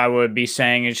else that I would be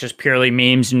saying is just purely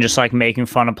memes and just like making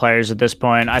fun of players at this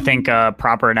point. I think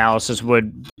proper analysis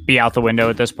would be out the window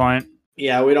at this point.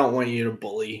 Yeah, we don't want you to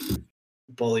bully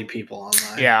people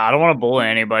online. Yeah, I don't want to bully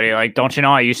anybody. Like, don't you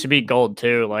know I used to be gold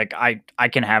too? Like, I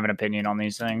can have an opinion on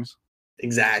these things.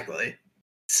 Exactly.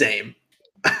 Same.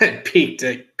 I peaked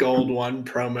at gold 1,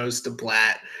 promos to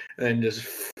plat, and then just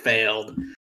failed.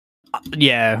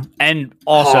 Yeah, and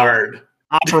also hard.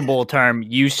 Operable term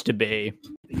used to be.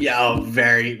 Yeah,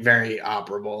 very, very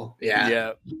operable. Yeah.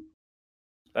 Yeah.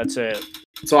 That's it.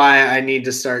 That's why I need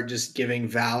to start just giving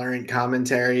Valorant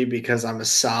commentary because I'm a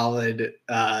solid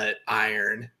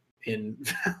iron in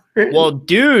Valorant. Well,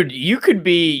 dude, you could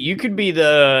be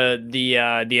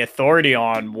the authority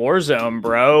on Warzone,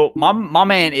 bro. My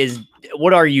man is,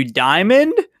 what are you,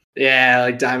 Diamond? Yeah,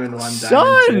 like Diamond 1,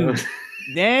 Son! Diamond 2.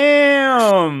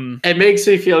 Damn. It makes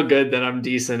me feel good that I'm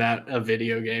decent at a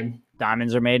video game.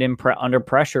 Diamonds are made under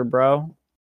pressure, bro.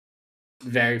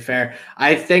 Very fair.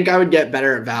 I think I would get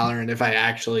better at Valorant if I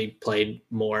actually played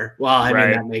more. Well, I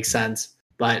mean, that makes sense,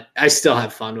 but I still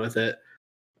have fun with it.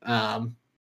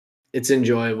 It's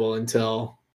enjoyable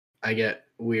until I get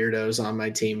weirdos on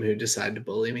my team who decide to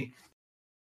bully me.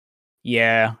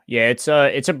 Yeah, it's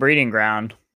a breeding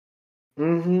ground.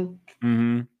 Mm-hmm.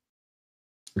 Mm-hmm.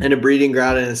 And a breeding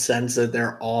ground in a sense that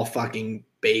they're all fucking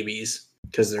babies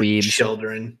because they're Weebs.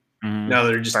 Children. Mm-hmm. No,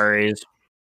 they're just furries.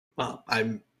 Well,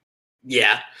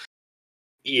 yeah.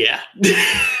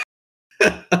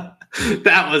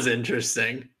 That was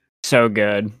interesting. So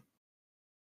good.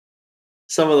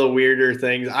 Some of the weirder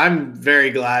things. I'm very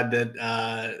glad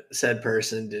that said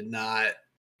person did not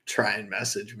try and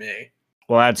message me.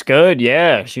 Well, that's good.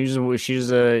 Yeah, yep,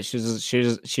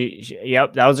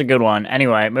 that was a good one.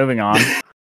 Anyway, moving on.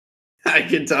 I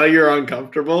can tell you're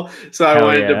uncomfortable, so I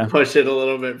wanted to push it a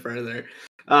little bit further.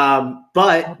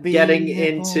 But getting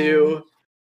into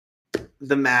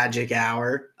the Magic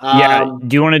Hour.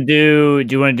 Do you want to do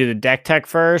the deck tech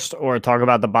first or talk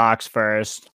about the box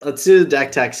first? Let's do the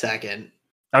deck tech second.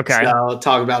 Okay. So I'll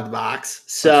talk about the box.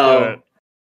 So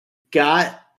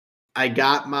I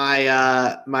got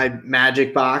my my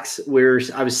Magic box.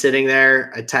 I was sitting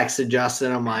there. I texted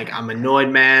Justin. I'm like, I'm annoyed,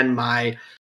 man. My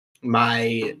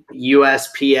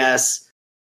USPS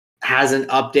hasn't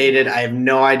updated. I have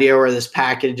no idea where this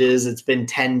package is. It's been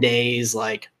 10 days.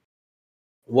 Like,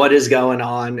 what is going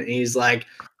on? And he's like,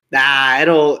 nah,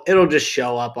 it'll just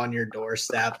show up on your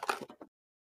doorstep.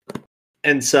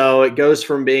 And so it goes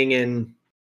from being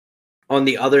on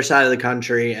the other side of the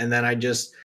country, and then I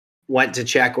just went to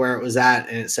check where it was at,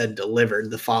 and it said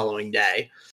delivered the following day.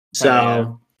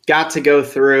 So got to go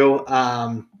through.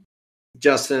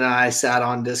 Justin and I sat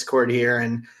on Discord here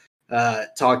and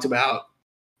talked about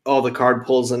all the card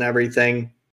pulls and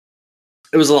everything.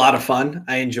 It was a lot of fun.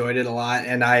 I enjoyed it a lot,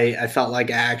 and I felt like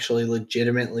I actually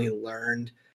legitimately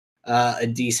learned a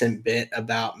decent bit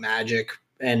about Magic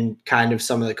and kind of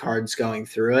some of the cards going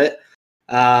through it.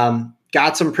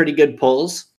 Got some pretty good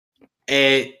pulls.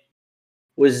 It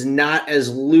was not as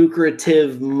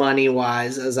lucrative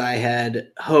money-wise as I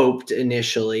had hoped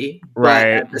initially, but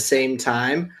at the same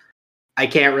time, I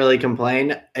can't really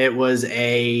complain. It was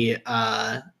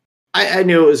I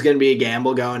knew it was going to be a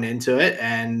gamble going into it,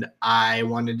 and I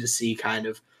wanted to see kind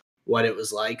of what it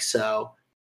was like. So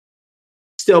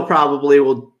still probably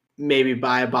will maybe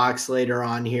buy a box later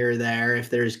on here or there if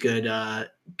there's good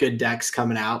decks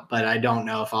coming out, but I don't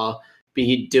know if I'll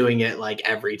be doing it like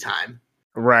every time.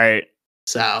 Right.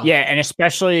 So yeah, and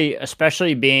especially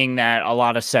being that a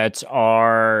lot of sets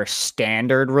are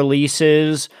standard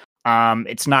releases,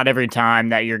 it's not every time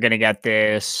that you're going to get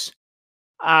this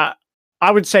I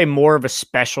would say more of a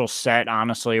special set,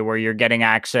 honestly, where you're getting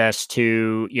access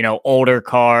to, older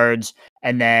cards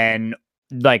and then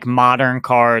like modern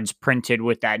cards printed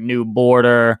with that new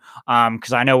border.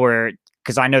 Because I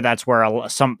know that's where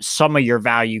some of your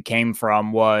value came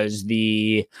from was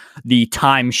the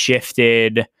time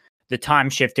shifted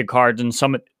cards and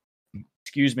some of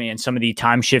the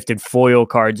time shifted foil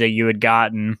cards that you had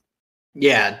gotten.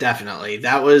 Yeah, definitely.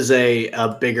 That was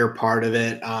a bigger part of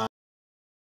it.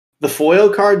 The foil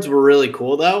cards were really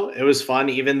cool, though. It was fun.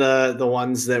 Even the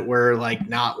ones that were like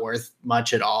not worth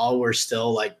much at all were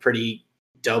still like pretty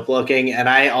dope looking. And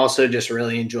I also just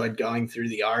really enjoyed going through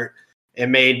the art. It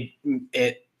made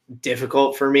it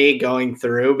difficult for me going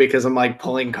through because I'm like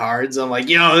pulling cards. I'm like,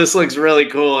 this looks really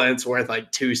cool, and it's worth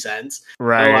like 2 cents.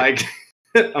 Right.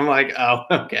 I'm like, oh,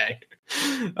 okay.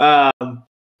 But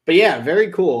yeah,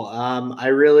 very cool.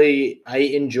 I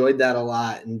enjoyed that a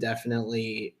lot, and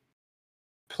definitely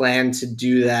plan to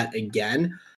do that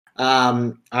again.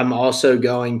 I'm also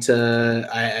going to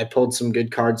I pulled some good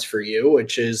cards for you,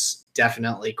 which is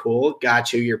definitely cool.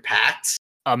 Got you your packs.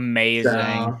 Amazing.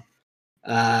 So,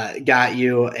 got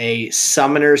you a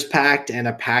Summoner's Pact and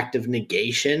a Pact of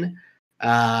Negation.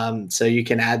 So you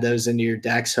can add those into your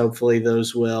decks. Hopefully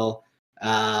those will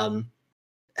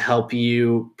help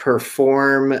you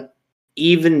perform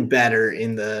even better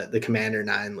in the Commander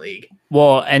 9 League.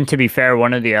 Well, and to be fair,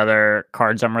 one of the other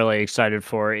cards I'm really excited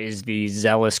for is the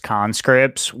Zealous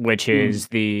Conscripts, which is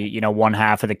the, one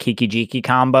half of the Kiki-Jiki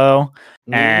combo.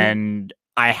 And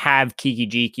I have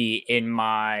Kiki-Jiki in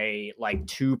my like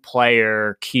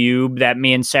 2-player cube that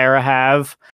me and Sarah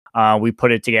have. We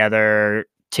put it together.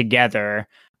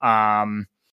 And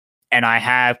I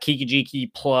have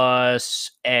Kiki-Jiki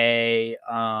plus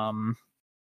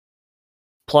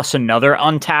another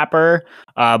untapper,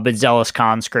 but Zealous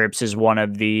Conscripts is one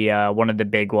of the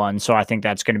big ones. So I think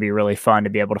that's going to be really fun to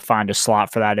be able to find a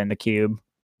slot for that in the cube.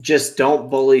 Just don't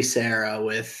bully Sarah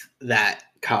with that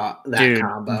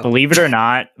combo. Believe it or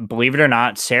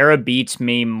not, Sarah beats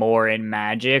me more in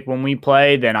Magic when we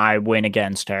play than I win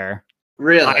against her.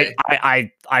 Really?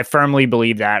 I firmly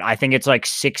believe that. I think it's like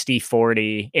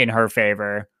 60-40 in her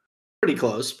favor. Pretty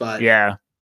close, but yeah.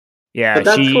 But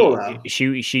that's cool, though.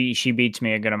 She beats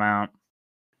me a good amount.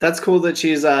 That's cool that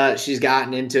she's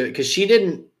gotten into it, because she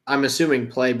didn't, I'm assuming,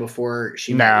 play before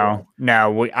she No.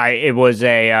 It was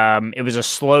a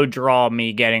slow draw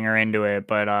me getting her into it,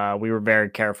 but we were very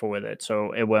careful with it,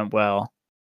 so it went well.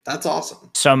 That's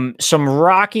awesome. Some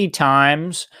rocky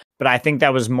times, but I think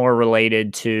that was more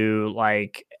related to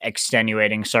like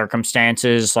extenuating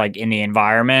circumstances like in the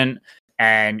environment,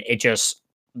 and it just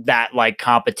that like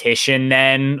competition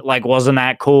then like wasn't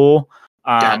that cool.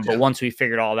 Gotcha. But once we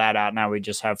figured all that out, now we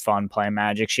just have fun playing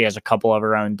Magic. She has a couple of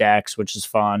her own decks, which is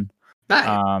fun.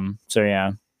 Nice. So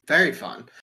yeah, very fun.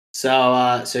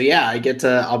 So yeah,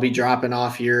 I'll be dropping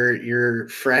off your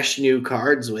fresh new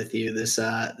cards with you this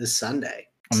Sunday.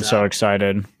 I'm so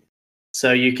excited.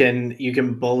 So you can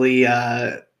bully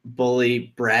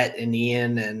Brett and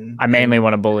Ian, and I mainly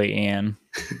want to bully Ian.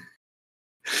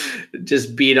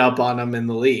 Just beat up on them in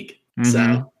the league.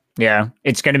 So yeah,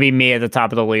 it's going to be me at the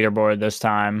top of the leaderboard this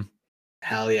time.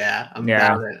 Hell yeah, I'm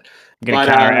about it. I'm going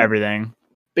to counter everything.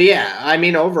 But yeah, I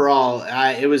mean, overall,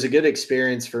 it was a good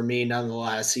experience for me,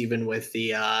 nonetheless. Even with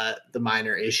the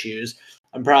minor issues,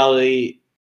 I'm probably,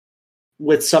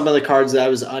 with some of the cards that I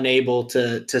was unable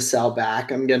to sell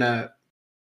back, I'm gonna,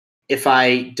 if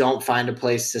I don't find a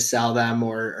place to sell them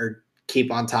or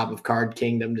keep on top of Card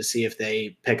Kingdom to see if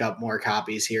they pick up more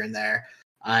copies here and there.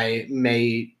 I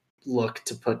may look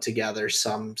to put together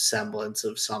some semblance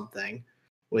of something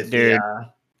with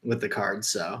the cards.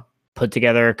 So put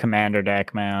together a commander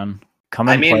deck, man. Come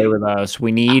and play with us.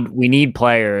 We need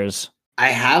players. I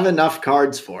have enough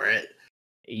cards for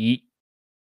it.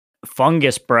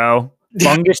 Fungus, bro.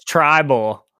 Fungus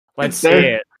tribal. Let's see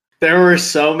it. There were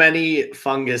so many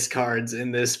fungus cards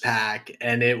in this pack,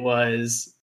 and it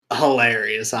was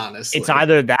hilarious, honestly. It's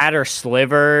either that or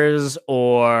slivers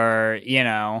or,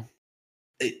 Yeah,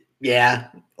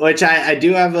 which I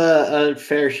do have a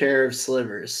fair share of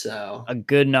slivers, so. A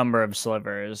good number of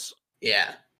slivers.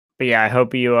 Yeah. But yeah, I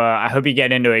hope you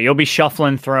get into it. You'll be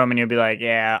shuffling through them and you'll be like,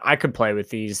 yeah, I could play with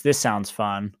these. This sounds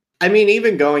fun. I mean,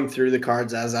 even going through the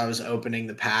cards as I was opening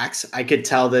the packs, I could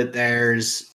tell that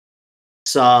there's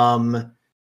some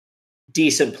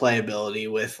decent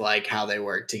playability with like how they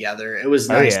work together. It was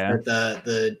nice that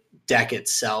the deck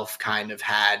itself kind of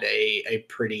had a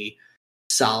pretty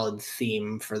solid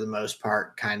theme for the most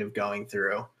part kind of going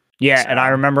through. Yeah, and I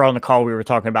remember on the call we were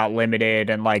talking about limited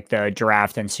and like the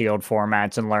draft and sealed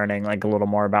formats and learning like a little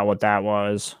more about what that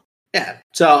was. Yeah.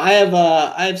 So I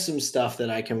have some stuff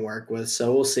that I can work with.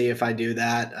 So we'll see if I do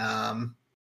that.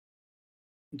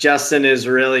 Justin is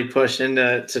really pushing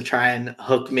to try and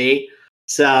hook me.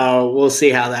 So we'll see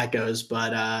how that goes.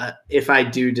 But if I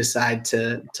do decide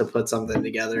to put something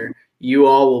together, you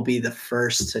all will be the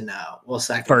first to know. Well,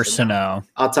 second first to know.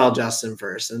 I'll tell Justin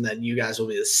first, and then you guys will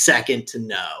be the second to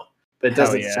know. But it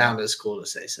doesn't sound as cool to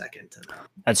say second to know.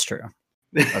 That's true.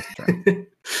 That's true.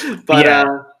 But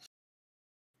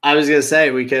I was gonna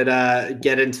say we could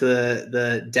get into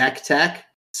the deck tech.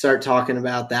 Start talking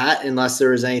about that, unless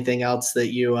there was anything else that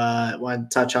you want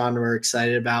to touch on or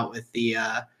excited about with the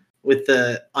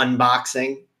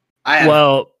unboxing. I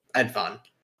had fun.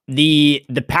 The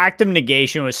Pact of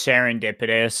Negation was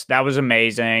serendipitous. That was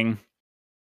amazing.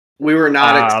 We were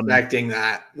not expecting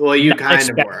that. Well, you kind of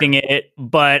were expecting it,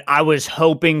 but I was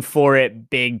hoping for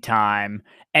it big time.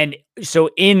 And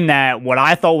so in that, what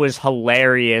I thought was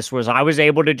hilarious was I was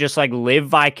able to just like live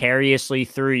vicariously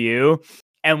through you.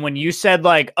 And when you said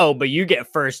like, oh, but you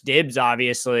get first dibs,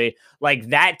 obviously, like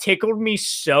that tickled me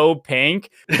so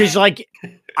pink because like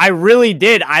I really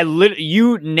did.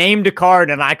 You named a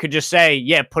card and I could just say,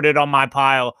 yeah, put it on my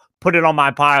pile. Put it on my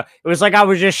pile. It was like I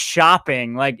was just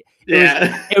shopping. Like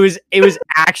it was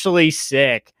actually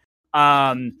sick.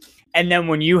 And then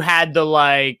when you had the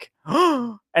like,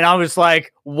 and I was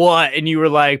like, what? And you were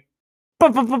like, I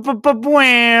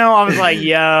was like,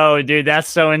 yo, dude, that's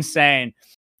so insane.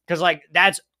 Because, like,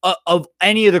 that's of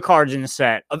any of the cards in the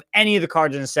set,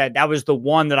 that was the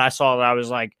one that I saw that I was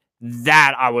like,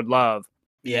 that I would love.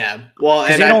 Yeah. Well,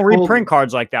 and they don't reprint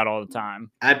cards like that all the time.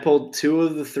 I pulled 2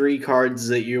 of the 3 cards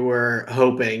that you were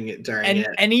hoping during it.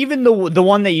 And even the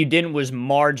one that you didn't was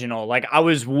marginal. Like, I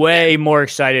was way more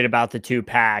excited about the 2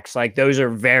 packs. Like, those are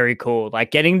very cool.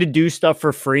 Like, getting to do stuff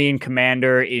for free in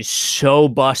Commander is so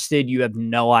busted, you have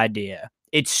no idea.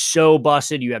 It's so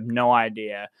busted, you have no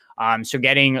idea. So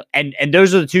getting and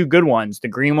those are the 2 good ones, the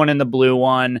green one and the blue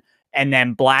one, and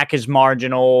then black is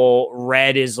marginal,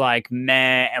 red is like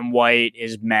meh, and white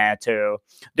is meh too.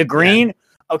 The green,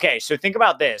 okay, so think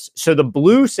about this. So the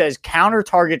blue says counter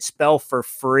target spell for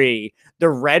free.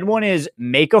 The red one is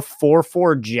make a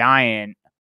 4/4 giant.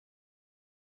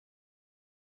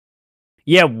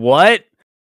 Yeah, what?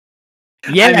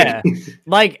 Yeah,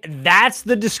 like that's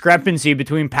the discrepancy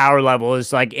between power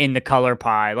levels, like in the color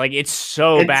pie. Like it's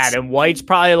bad, and white's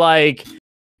probably like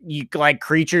you like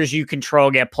creatures you control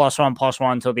get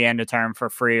 +1/+1 until the end of turn for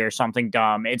free or something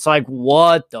dumb. It's like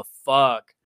what the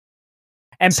fuck.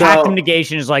 And Pact of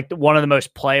Negation is like one of the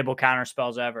most playable counter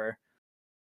spells ever.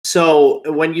 So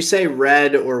when you say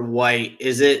red or white,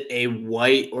 is it a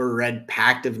white or red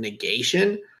Pact of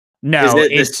Negation? No, is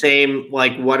it the same?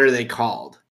 Like what are they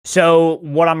called? So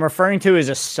what I'm referring to is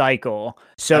a cycle.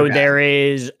 So there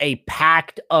is a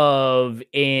pact of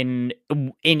in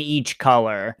each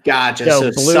color. Gotcha.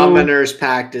 So Summoner's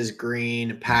Pact is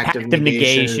green. Pact of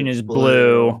Negation is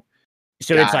blue.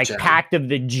 So it's like Pact of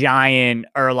the Giant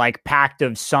or like Pact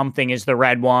of something is the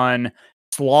red one.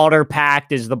 Slaughter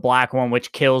Pact is the black one,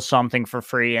 which kills something for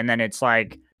free. And then it's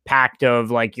like Pact of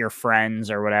like your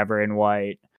friends or whatever in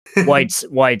white. White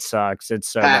sucks. It's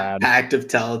so bad. Pact of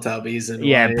Teletubbies and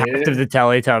white. Pact of the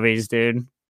Teletubbies, dude.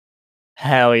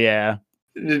 Hell yeah.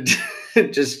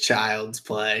 Just child's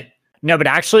play. No, but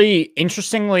actually,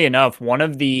 interestingly enough, one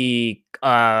of the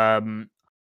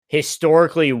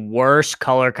historically worst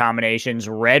color combinations,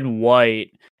 red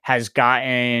white, has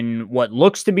gotten what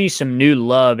looks to be some new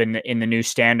love in the new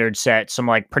standard set. Some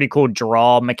like pretty cool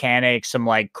draw mechanics, some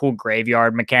like cool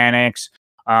graveyard mechanics.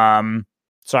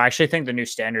 So I actually think the new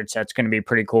standard set's going to be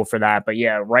pretty cool for that. But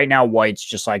yeah, right now white's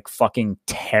just like fucking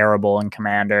terrible in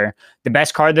Commander. The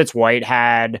best card that white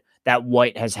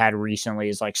has had recently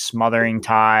is like Smothering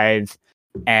Tithe,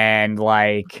 and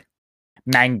like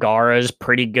Mangara's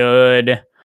pretty good.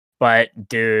 But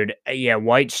dude, yeah,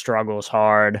 white struggles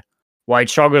hard. White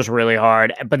struggles really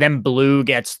hard, but then blue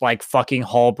gets like fucking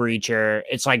Hull Breacher.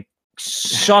 It's like,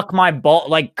 suck my ball.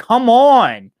 Like, come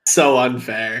on. So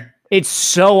unfair. It's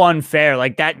so unfair.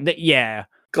 Like yeah.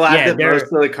 Glad that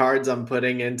most of the cards I'm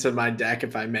putting into my deck,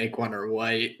 if I make one, are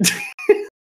white.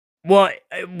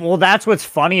 Well, that's what's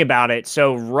funny about it.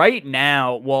 So right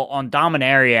now, well, on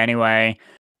Dominaria anyway,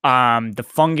 the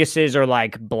funguses are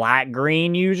like black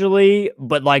green usually,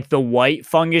 but like the white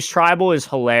fungus tribal is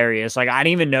hilarious. Like I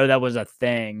didn't even know that was a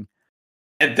thing.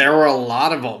 And there were a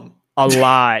lot of them. A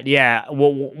lot, yeah.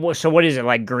 Well, so what is it,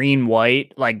 like green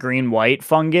white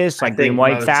fungus, like green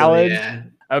white phallid? Yeah,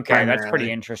 okay, primarily. That's pretty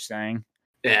interesting.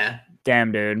 Yeah.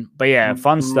 Damn, dude. But yeah,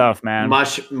 fun stuff, man.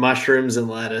 Mushrooms and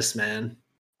lettuce, man.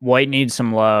 White needs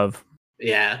some love.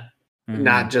 Yeah.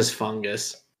 Not just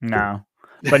fungus. No.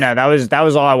 But no, that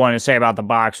was all I wanted to say about the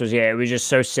box. Was it was just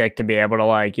so sick to be able to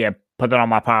like put that on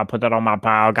my pile.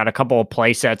 Got a couple of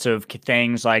play sets of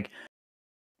things. Like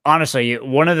honestly,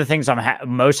 one of the things I'm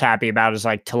most happy about is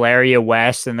like Teleria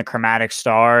West and the Chromatic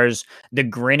Stars, the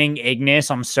Grinning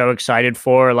Ignis. I'm so excited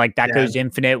for. Like that goes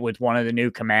infinite with one of the new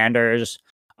commanders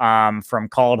from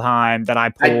Kaldheim that I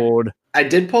pulled. I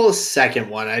did pull a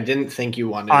second one. I didn't think you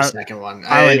wanted a second one.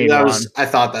 I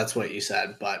thought that's what you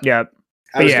said, but yep.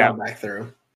 I was going back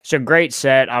through. So great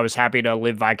set. I was happy to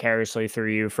live vicariously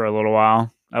through you for a little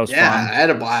while. That was fun. I had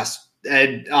a blast.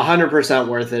 100%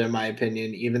 worth it in my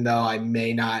opinion, even though I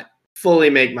may not fully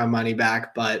make my money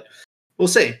back, but we'll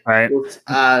see. All right.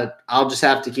 I'll just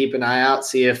have to keep an eye out,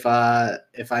 see if I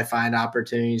find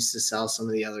opportunities to sell some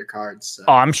of the other cards. So.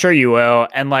 Oh, I'm sure you will.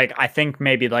 And like I think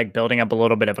maybe like building up a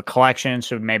little bit of a collection,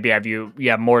 so maybe you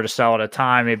have more to sell at a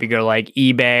time. Maybe go like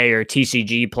eBay or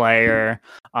TCG Player,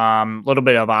 little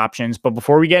bit of options. But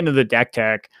before we get into the deck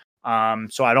tech,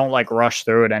 so I don't like rush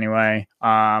through it anyway.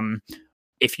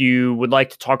 If you would like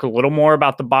to talk a little more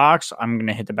about the box, I'm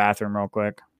gonna hit the bathroom real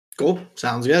quick. Cool,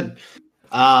 sounds good.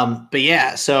 But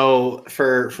yeah, so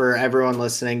for everyone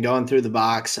listening, going through the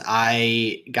box,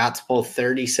 I got to pull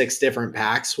 36 different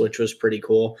packs, which was pretty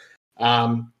cool.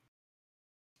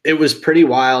 It was pretty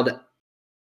wild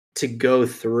to go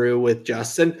through with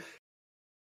Justin.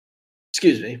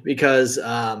 Excuse me, because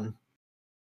I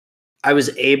was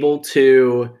able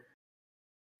to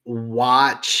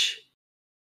watch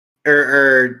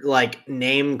or like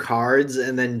name cards,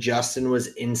 and then Justin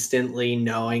was instantly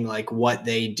knowing like what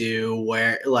they do,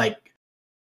 where like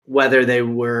whether they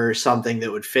were something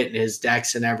that would fit in his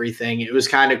decks and everything. It was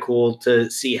kind of cool to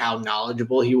see how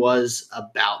knowledgeable he was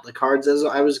about the cards as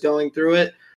I was going through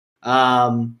it.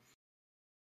 And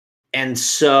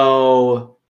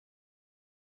so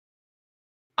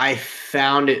I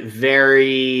found it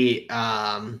very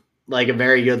like a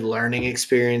very good learning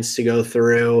experience to go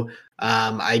through.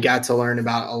 I got to learn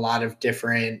about a lot of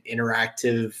different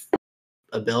interactive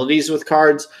abilities with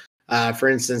cards. For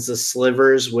instance, the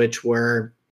slivers, which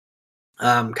were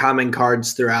common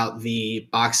cards throughout the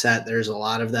box set. There's a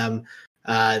lot of them.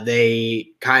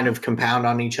 They kind of compound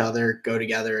on each other, go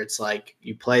together. It's like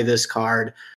you play this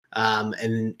card,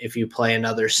 and if you play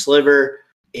another sliver,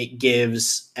 it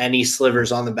gives any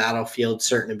slivers on the battlefield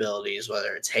certain abilities,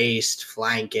 whether it's haste,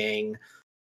 flanking,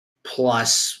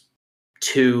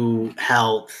 +2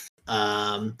 health,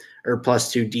 or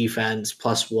 +2 defense,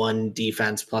 +1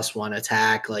 defense, +1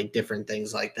 attack, like different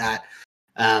things like that.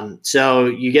 So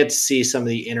you get to see some of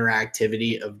the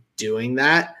interactivity of doing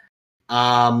that.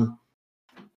 I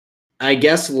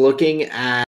guess looking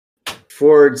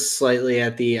forward slightly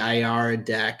at the Ayara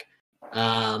deck,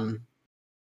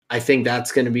 I think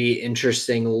that's going to be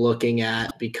interesting looking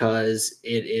at because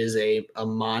it is a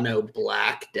mono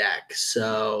black deck.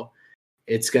 So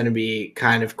it's going to be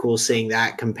kind of cool seeing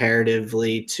that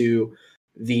comparatively to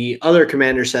the other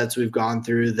commander sets we've gone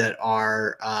through that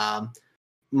are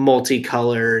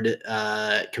multicolored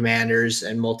commanders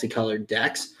and multicolored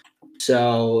decks.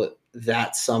 So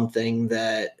that's something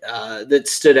that that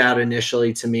stood out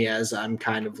initially to me as I'm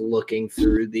kind of looking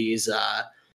through these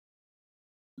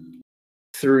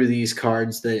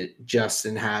cards that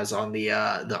Justin has on the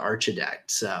Archa deck.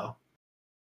 So,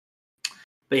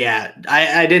 but yeah,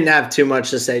 I didn't have too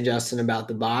much to say, Justin, about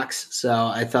the box. So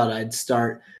I thought I'd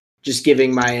start just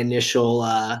giving my initial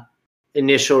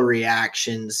initial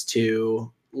reactions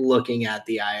to looking at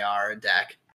the Ayara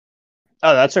deck.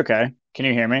 Oh, that's okay. Can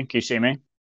you hear me? Can you see me?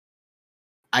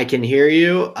 I can hear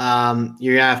you.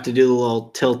 You're gonna have to do the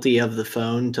little tilty of the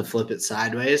phone to flip it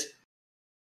sideways.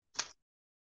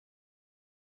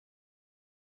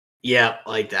 Yep,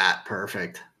 like that.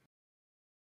 Perfect.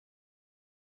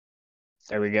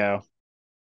 There we go.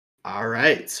 All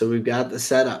right, so we've got the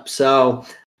setup. So,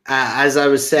 as I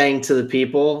was saying to the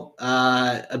people,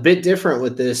 a bit different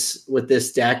with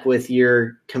this deck, with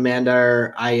your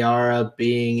Commander Ayara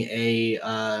being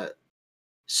a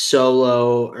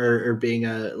solo or being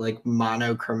a like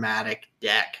monochromatic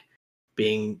deck,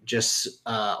 being just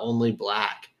only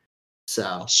black.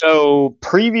 So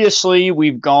previously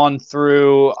we've gone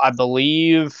through, I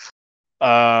believe,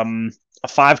 a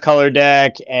 5-color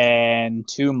deck and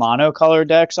 2 monocolor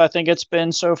decks. I think it's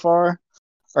been so far,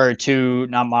 or 2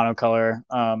 not monocolor,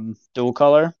 dual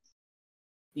color.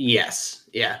 Yes,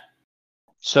 yeah.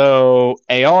 So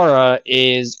Ayara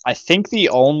is, I think, the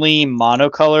only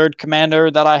monocolored commander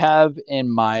that I have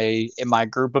in my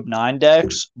group of 9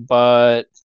 decks, but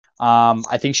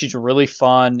I think she's really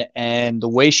fun, and the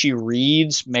way she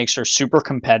reads makes her super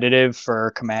competitive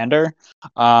for commander.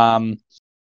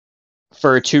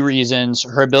 For 2 reasons.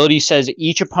 Her ability says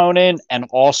each opponent, and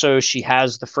also she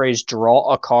has the phrase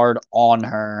draw a card on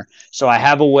her. So I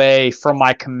have a way from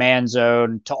my command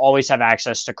zone to always have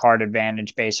access to card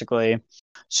advantage, basically.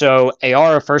 So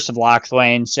Ayara, First of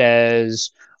Locthwain,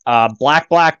 says black,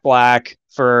 black, black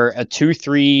for a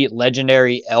 2/3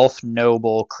 legendary elf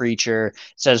noble creature. It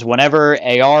says whenever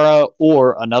Ayara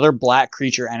or another black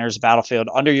creature enters the battlefield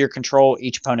under your control,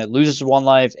 each opponent loses 1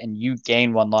 life and you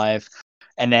gain 1 life.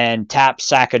 And then tap,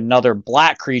 sack another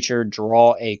black creature,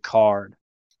 draw a card.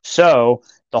 So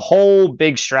the whole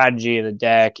big strategy of the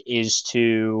deck is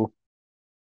to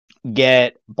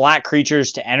get black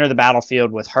creatures to enter the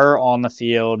battlefield with her on the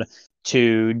field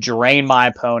to drain my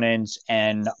opponents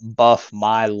and buff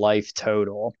my life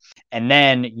total. And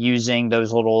then using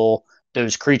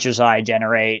those creatures I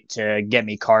generate to get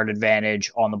me card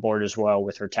advantage on the board as well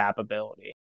with her tap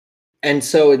ability. And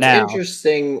so it's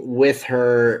interesting with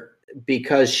her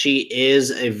because she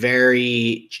is a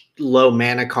very low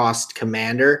mana cost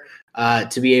commander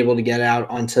to be able to get out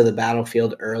onto the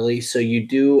battlefield early. So you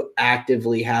do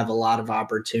actively have a lot of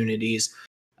opportunities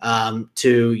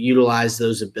to utilize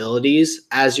those abilities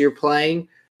as you're playing,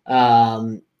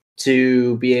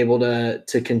 to be able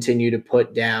to continue to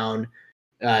put down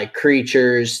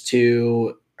creatures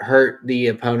to hurt the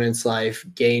opponent's life,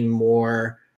 gain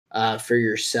more for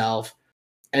yourself.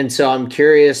 And so I'm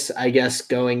curious, I guess,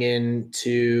 going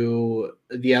into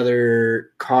the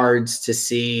other cards to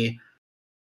see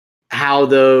how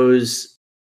those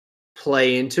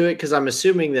play into it, because I'm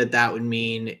assuming that would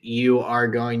mean you are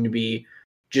going to be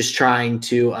just trying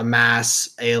to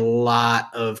amass a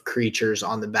lot of creatures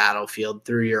on the battlefield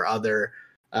through your other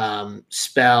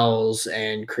spells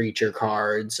and creature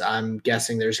cards. I'm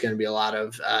guessing there's going to be a lot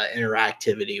of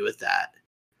interactivity with that.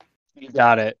 You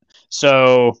got it.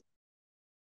 So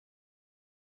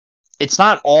it's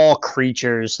not all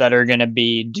creatures that are going to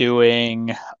be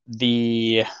doing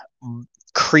the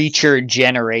creature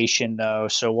generation, though.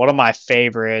 So one of my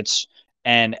favorites,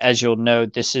 and as you'll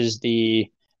note, this is the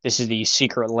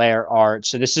Secret Lair art.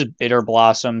 So this is Bitter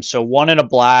Blossom. So 1 and a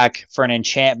black for an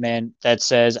enchantment that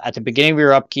says at the beginning of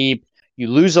your upkeep, you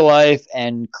lose a life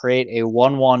and create a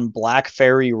 1/1 black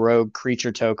fairy rogue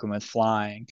creature token with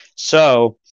flying.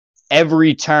 So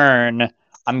every turn,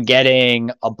 I'm getting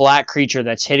a black creature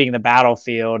that's hitting the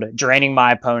battlefield, draining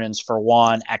my opponents for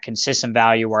 1 at consistent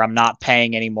value where I'm not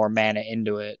paying any more mana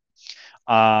into it.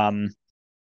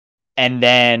 And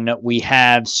then we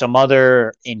have some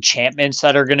other enchantments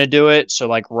that are going to do it. So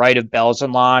like Rite of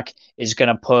Belzenlok is going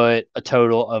to put a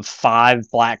total of 5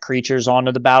 black creatures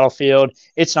onto the battlefield.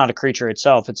 It's not a creature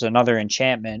itself. It's another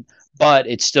enchantment, but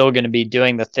it's still going to be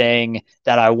doing the thing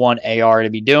that I want AR to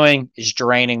be doing, is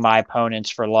draining my opponents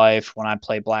for life when I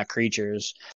play black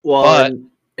creatures. Well,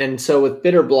 and so with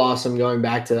Bitter Blossom, going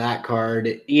back to that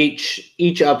card,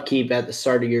 each upkeep at the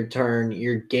start of your turn,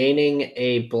 you're gaining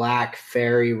a black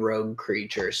fairy rogue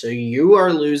creature. So you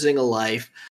are losing a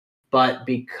life, but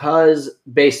because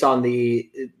based on the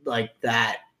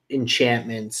that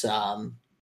enchantment's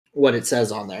what it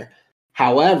says on there.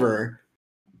 However,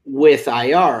 with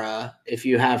Ayara, if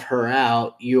you have her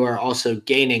out, you are also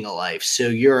gaining a life. So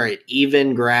you're at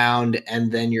even ground,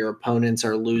 and then your opponents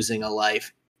are losing a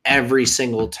life every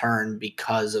single turn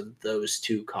because of those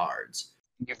 2 cards.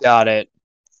 You got it.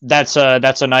 That's a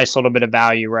nice little bit of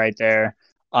value right there.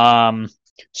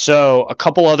 So a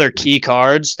couple other key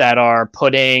cards that are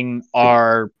putting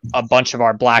a bunch of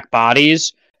our black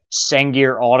bodies.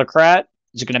 Sengir Autocrat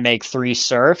is going to make 3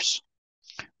 serfs.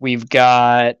 We've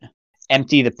got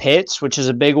Empty the Pits, which is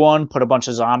a big one. Put a bunch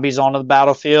of zombies onto the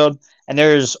battlefield. And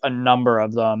there's a number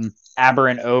of them.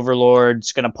 Aberrant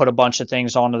Overlord's going to put a bunch of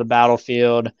things onto the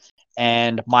battlefield.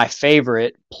 And my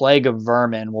favorite, Plague of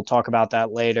Vermin, we'll talk about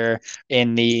that later,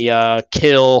 in the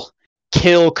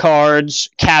kill cards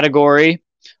category.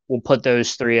 We'll put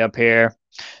those 3 up here.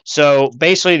 So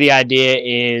basically the idea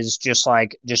is just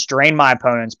drain my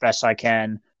opponents best I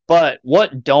can. But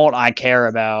what don't I care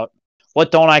about?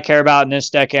 What don't I care about in this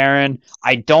deck, Aaron?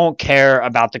 I don't care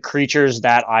about the creatures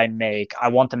that I make. I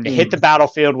want them to hit the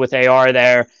battlefield with AR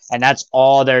there, and that's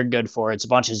all they're good for. It's a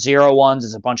bunch of 0/1s,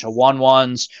 it's a bunch of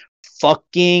 1/1s.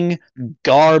 Fucking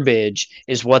garbage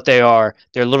is what they are.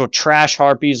 They're little trash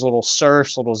harpies, little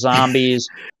serfs, little zombies.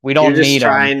 We don't You're just need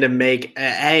trying to make.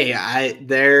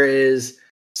 There is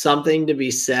something to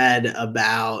be said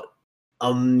about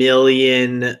a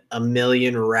million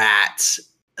rats.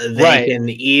 They can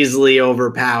easily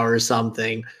overpower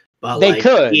something, but they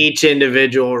could. Each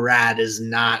individual rat is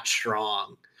not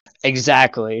strong.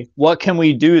 Exactly. What can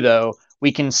we do though?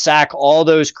 We can sack all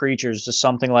those creatures to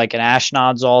something like an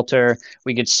Ashnod's Altar.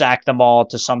 We could sack them all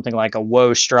to something like a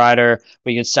Woe Strider.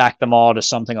 We could sack them all to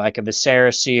something like a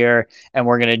Viscera Seer. And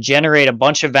we're going to generate a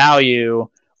bunch of value,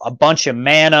 a bunch of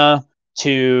mana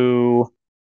to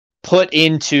put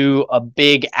into a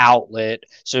big outlet.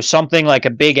 So something like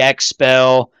a big X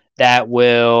spell that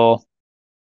will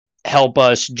help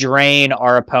us drain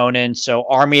our opponents. So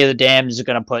Army of the Damned is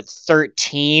going to put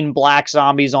 13 black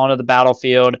zombies onto the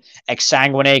battlefield.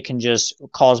 Exsanguinate can just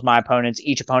cause my opponents,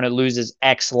 each opponent loses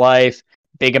X life.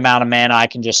 Big amount of mana, I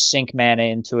can just sink mana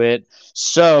into it.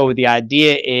 So the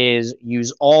idea is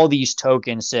use all these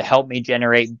tokens to help me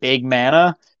generate big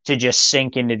mana to just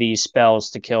sink into these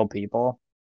spells to kill people.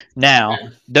 Now,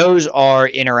 those are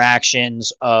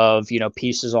interactions of,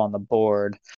 pieces on the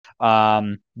board.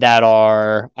 That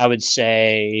are, I would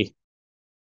say,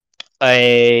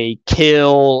 a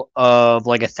kill of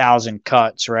like 1,000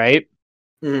 cuts, right?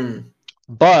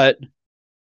 But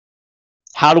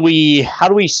how do we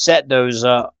set those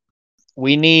up?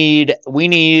 We need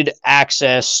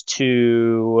access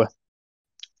to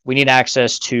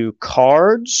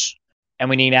cards, and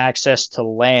we need access to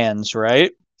lands,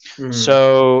 right?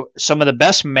 So some of the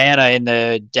best mana in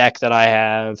the deck that I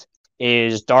have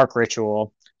is Dark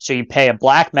Ritual. So you pay a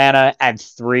black mana, add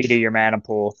 3 to your mana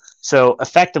pool. So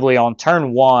effectively on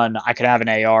turn 1, I could have an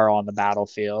AR on the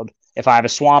battlefield. If I have a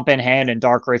swamp in hand and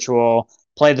Dark Ritual,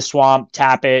 play the swamp,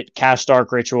 tap it, cast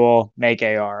Dark Ritual, make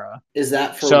AR. Is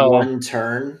that for one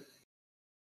turn?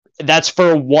 That's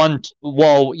for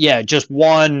just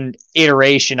one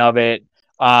iteration of it.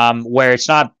 Where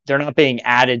they're not being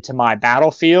added to my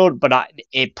battlefield, but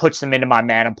it puts them into my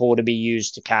mana pool to be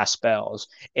used to cast spells.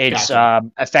 It's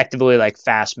effectively like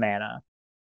fast mana.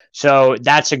 So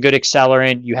that's a good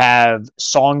accelerant. You have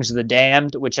Songs of the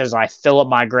Damned, which as I fill up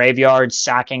my graveyard,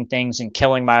 sacking things and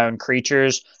killing my own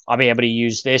creatures, I'll be able to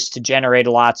use this to generate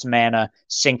lots of mana,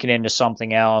 sink it into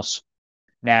something else.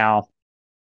 Now,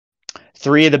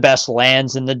 3 of the best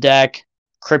lands in the deck.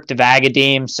 Crypt of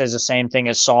Agadeem says the same thing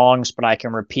as Songs, but I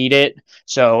can repeat it.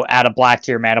 So add a black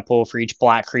to your mana pool for each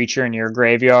black creature in your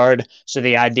graveyard. So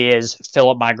the idea is fill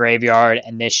up my graveyard,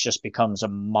 and this just becomes a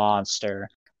monster,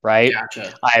 right?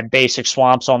 Gotcha. I have basic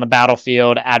swamps on the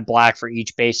battlefield. Add black for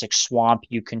each basic swamp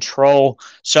you control.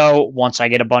 So once I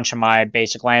get a bunch of my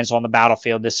basic lands on the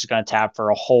battlefield, this is going to tap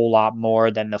for a whole lot more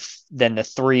than the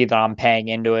 3 that I'm paying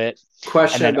into it.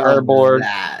 Question and then about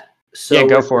that. So yeah,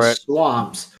 go for it.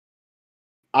 Swamps.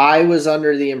 I was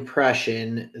under the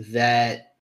impression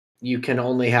that you can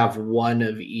only have 1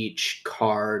 of each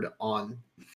card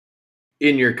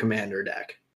in your commander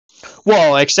deck.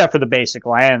 Well, except for the basic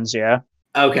lands, yeah.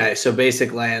 Okay, so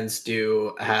basic lands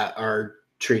are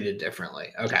treated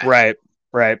differently. Okay.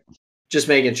 Right. Just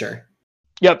making sure.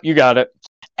 Yep, you got it.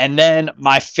 And then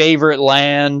my favorite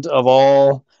land of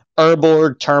all,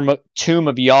 Urborg, Tomb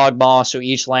of Yawgmoth. So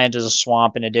each land is a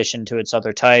swamp in addition to its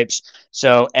other types.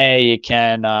 So it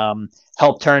can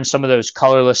help turn some of those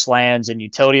colorless lands and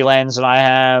utility lands that I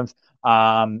have.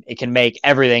 It can make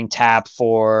everything tap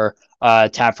for a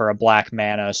black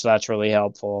mana. So that's really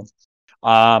helpful.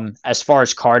 As far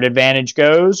as card advantage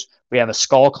goes, we have a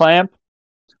Skull Clamp,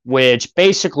 which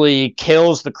basically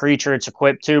kills the creature it's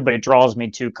equipped to, but it draws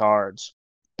me 2 cards.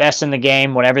 Best in the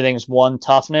game when everything's 1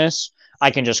 toughness. I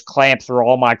can just clamp through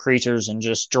all my creatures and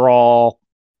just draw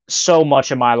so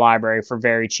much of my library for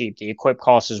very cheap. The equip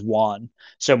cost is 1.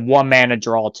 So 1 mana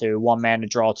draw 2, 1 mana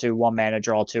draw 2, 1 mana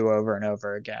draw 2 over and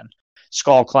over again.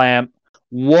 Skull Clamp,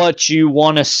 what you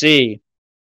want to see.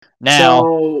 Now,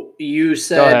 so you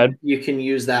said you can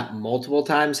use that multiple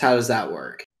times. How does that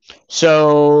work?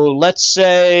 So let's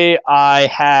say I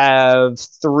have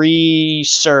 3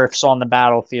 serfs on the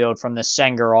battlefield from the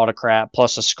Senger Autocrat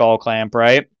plus a Skull Clamp,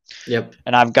 right? Yep.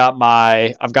 And I've got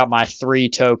my 3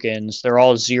 tokens. They're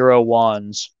all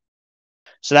 0/1s.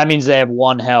 So that means they have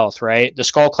 1 health, right? The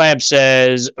Skull Clamp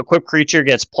says equipped creature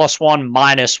gets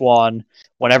 +1/-1.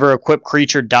 Whenever equipped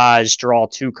creature dies, draw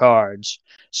 2 cards.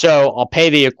 So I'll pay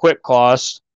the equip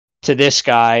cost to this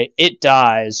guy. It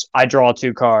dies. I draw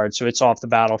 2 cards, so it's off the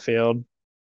battlefield.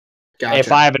 Gotcha.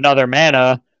 If I have another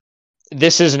mana,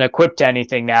 this isn't equipped to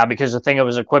anything now because the thing it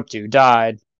was equipped to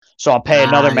died. So I'll pay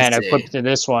another mana equipped to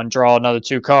this one, draw another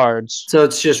 2 cards. So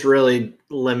it's just really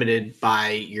limited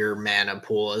by your mana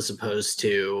pool as opposed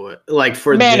to like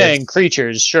for mana and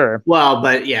creatures, sure. Well,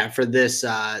 but yeah, for this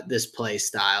this play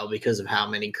style, because of how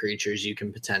many creatures you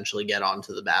can potentially get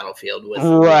onto the battlefield with.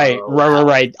 Right.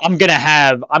 I'm gonna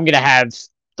have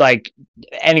like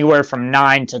anywhere from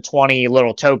 9 to 20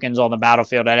 little tokens on the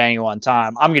battlefield at any one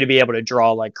time. I'm gonna be able to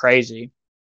draw like crazy.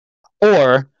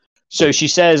 Or so she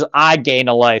says I gain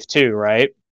a life too, right?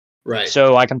 Right.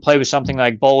 So I can play with something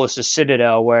like Bolas'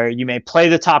 Citadel, where you may play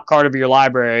the top card of your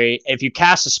library. If you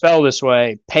cast a spell this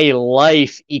way, pay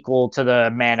life equal to the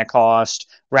mana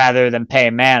cost rather than pay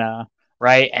mana,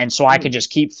 right? And so I can just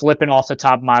keep flipping off the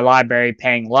top of my library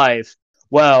paying life.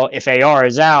 Well, if AR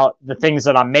is out, the things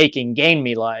that I'm making gain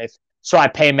me life. So I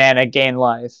pay mana, gain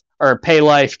life, or pay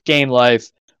life, gain life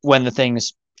when the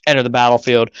things enter the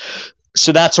battlefield.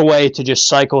 So that's a way to just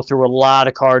cycle through a lot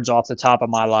of cards off the top of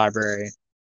my library.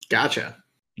 Gotcha.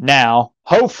 Now,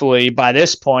 hopefully, by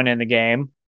this point in the game,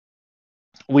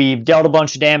 we've dealt a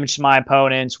bunch of damage to my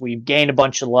opponents. We've gained a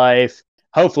bunch of life.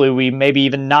 Hopefully, we maybe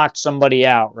even knocked somebody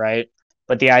out, right?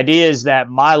 But the idea is that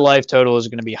my life total is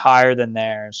going to be higher than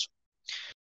theirs.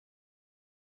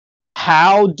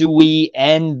 How do we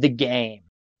end the game,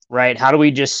 right? How do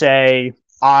we just say,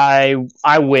 I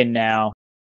win now,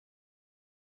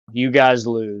 you guys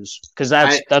lose? Because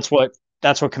that's what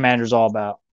Commander's all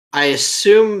about. I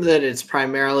assume that it's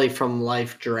primarily from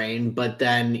life drain, but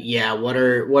then yeah, what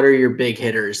are your big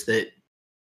hitters that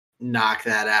knock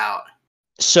that out?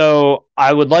 So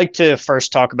I would like to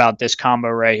first talk about this combo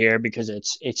right here because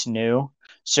it's new.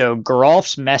 So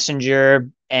Geralf's Messenger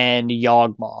and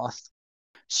Yawgmoth.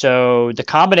 So the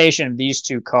combination of these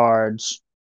 2 cards,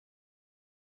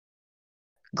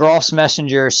 Geralf's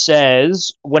Messenger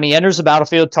says, when he enters the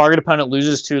battlefield, target opponent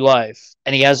loses 2 life,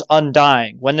 and he has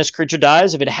Undying. When this creature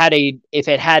dies, if it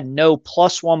had no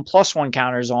 +1/+1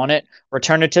 counters on it,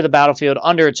 return it to the battlefield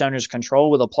under its owner's control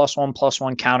with a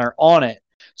 +1/+1 counter on it.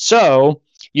 So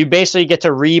you basically get to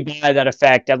rebuy that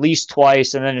effect at least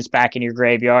twice, and then it's back in your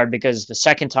graveyard because the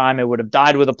second time it would have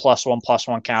died with a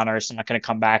 +1/+1 counter. It's not going to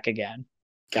come back again.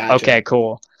 Gotcha. Okay,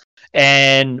 cool.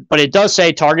 But it does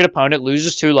say target opponent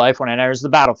loses 2 life when it enters the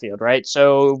battlefield, right?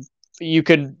 So you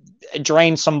could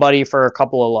drain somebody for a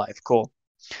couple of life. Cool.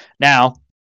 Now,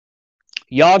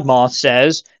 Yawgmoth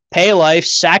says pay life,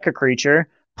 sack a creature,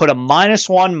 put a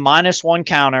 -1/-1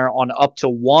 counter on up to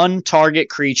 1 target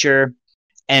creature,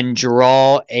 and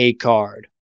draw a card.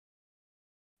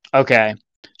 Okay,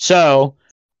 so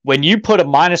when you put a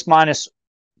 -/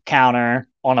 counter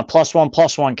on a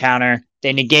 +1/+1 counter,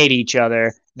 they negate each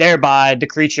other. Thereby, the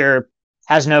creature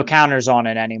has no counters on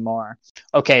it anymore.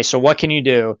 Okay, so what can you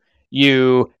do?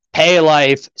 You pay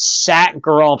life, sack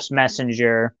Geralf's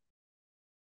Messenger,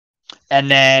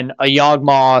 and then a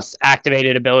Yawgmoth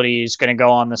activated ability is going to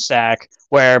go on the stack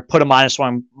where put a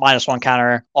 -1/-1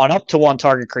 counter on up to 1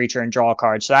 target creature and draw a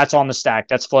card. So that's on the stack.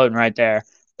 That's floating right there.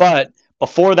 But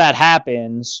before that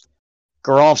happens,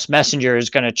 Geralf's Messenger is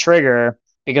going to trigger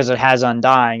because it has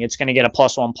Undying. It's going to get a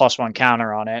 +1/+1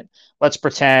 counter on it. Let's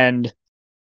pretend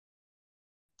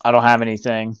I don't have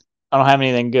anything. I don't have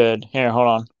anything good. Here, hold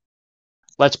on.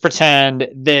 Let's pretend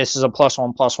this is a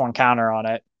 +1/+1 counter on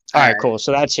it. All right, cool.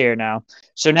 So that's here now.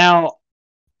 So now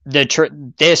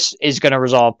this is going to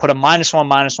resolve. Put a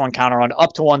 -1/-1 counter on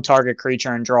up to 1 target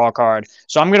creature and draw a card.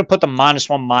 So I'm going to put the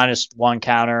 -1/-1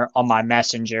 counter on my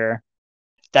Messenger.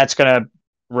 That's going to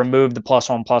remove the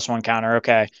 +1/+1 counter.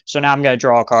 Okay, so now I'm going to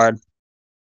draw a card.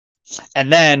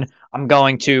 And then I'm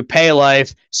going to pay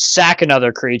life, sack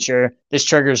another creature. This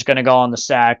trigger is going to go on the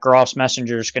stack. Geralf's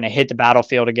Messenger is going to hit the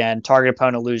battlefield again. Target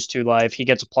opponent loses 2 life. He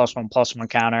gets a +1/+1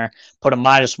 counter. Put a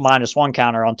 -1/-1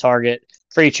 counter on target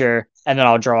creature, and then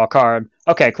I'll draw a card.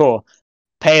 Okay, cool.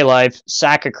 Pay life,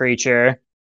 sack a creature.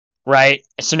 right?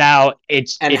 So now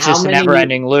it's And it's just a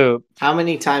never-ending loop. how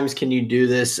many times can you do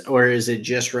this, or is it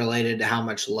just related to how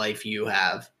much life you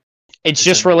have? It's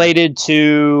just related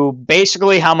to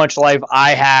basically how much life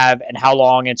I have and how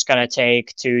long it's going to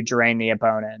take to drain the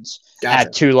opponents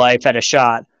at 2 life at a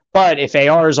shot. But if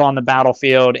AR is on the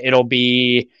battlefield, it'll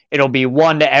be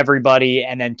 1 to everybody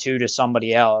and then 2 to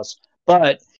somebody else.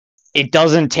 But it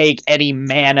doesn't take any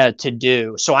mana to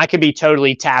do. So I could be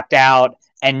totally tapped out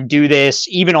and do this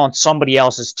even on somebody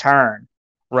else's turn,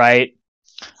 right?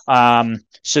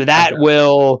 So that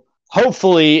will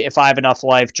hopefully, if I have enough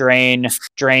life, drain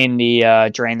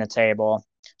the table.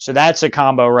 So that's a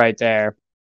combo right there.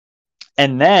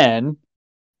 And then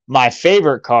my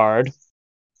favorite card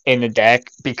in the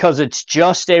deck, because it's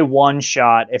just a one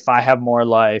shot if I have more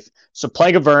life. So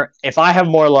Plague of Vermin, if I have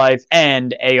more life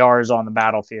and AR is on the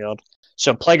battlefield.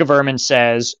 So Plague of Vermin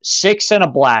says 6 and a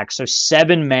black, so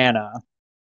 7 mana.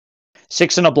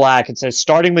 6 and a black. It says,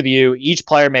 starting with you, each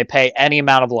player may pay any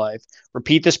amount of life.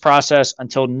 Repeat this process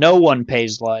until no one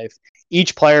pays life.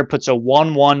 Each player puts a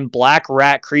 1/1 black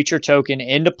rat creature token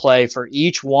into play for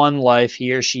each 1 life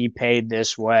he or she paid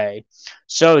this way.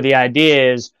 So the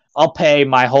idea is I'll pay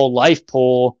my whole life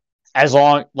pool as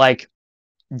long, like,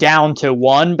 down to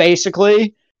 1,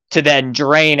 basically, to then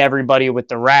drain everybody with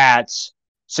the rats.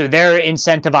 So they're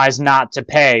incentivized not to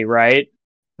pay, right?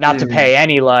 Not to pay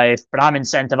any life, but I'm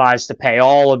incentivized to pay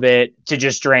all of it to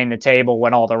just drain the table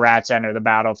when all the rats enter the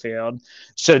battlefield.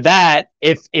 So that,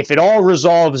 if it all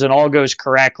resolves and all goes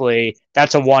correctly,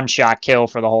 that's a one-shot kill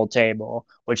for the whole table,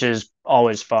 which is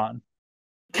always fun.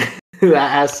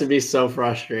 That has to be so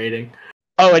frustrating.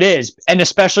 Oh, it is. And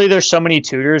especially there's so many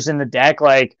tutors in the deck,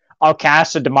 like, I'll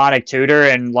cast a demonic tutor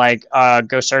and, like,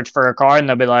 go search for a card, and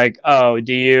they'll be like, oh,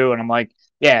 do you? And I'm like,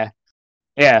 yeah.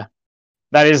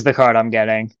 That is the card I'm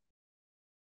getting.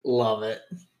 Love it.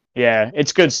 Yeah,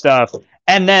 it's good stuff.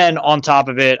 And then on top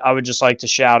of it, I would just like to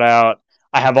shout out,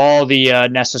 I have all the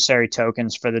necessary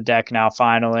tokens for the deck now,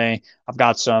 finally. I've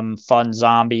got some fun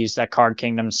zombies that Card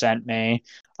Kingdom sent me.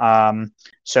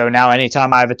 So now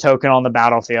anytime I have a token on the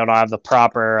battlefield, I have the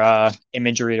proper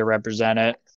imagery to represent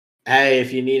it. Hey,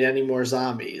 if you need any more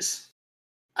zombies,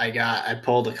 I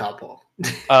pulled a couple.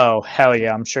 Oh, hell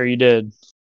yeah, I'm sure you did.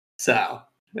 So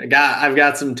I've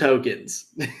got some tokens.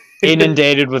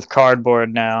 Inundated with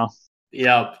cardboard now.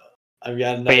 Yep. I've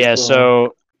got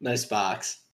a nice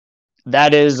box.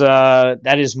 That is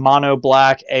mono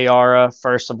black Ayara,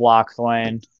 first of block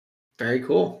flame. Very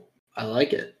cool. I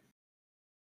like it.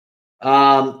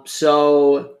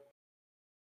 So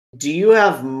do you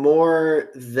have more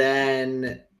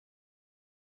than,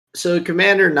 so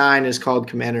Commander 9 is called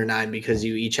Commander 9 because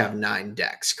you each have 9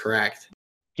 decks, correct?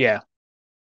 Yeah.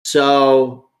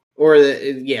 So,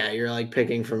 you're like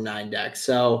picking from 9 decks.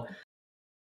 So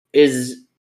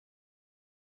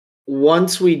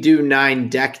once we do 9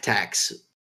 deck techs,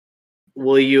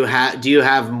 do you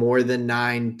have more than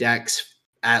 9 decks,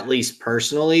 at least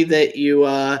personally, that you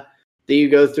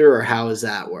go through, or how does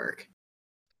that work?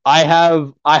 I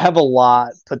have a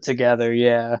lot put together,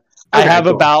 yeah. Okay, I have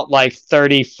cool. About like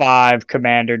 35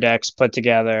 commander decks put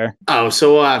together. Oh,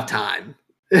 so we'll have time.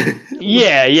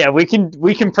 yeah, we can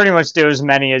pretty much do as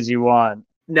many as you want.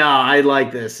 No, I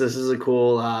like this. This is a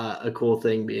cool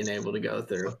thing being able to go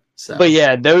through. So, but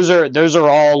yeah, those are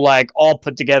all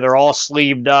put together, all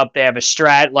sleeved up. They have a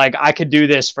strat. Like I could do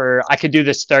this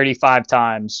 35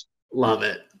 times. Love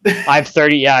it. I have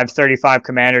 35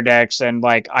 commander decks, and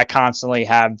like I constantly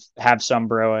have some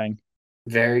brewing.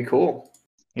 Very cool.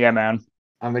 Yeah, man.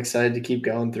 I'm excited to keep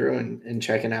going through and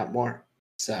checking out more.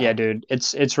 So yeah, dude,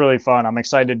 it's really fun. I'm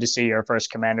excited to see your first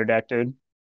commander deck, dude.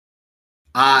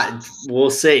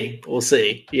 We'll see.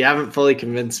 You haven't fully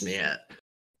convinced me yet.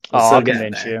 I'll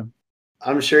convince you.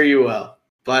 I'm sure you will.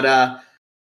 But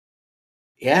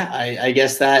yeah, I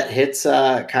guess that hits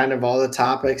kind of all the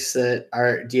topics that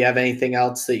are. Do you have anything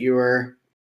else that you were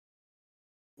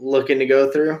looking to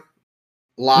go through?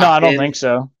 No, I don't think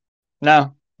so.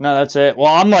 No, that's it.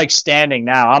 Well, I'm like standing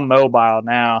now. I'm mobile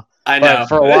now. I know. But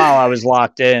for a while, I was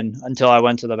locked in until I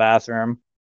went to the bathroom.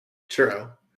 True.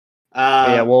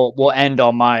 Yeah, we'll end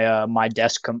on my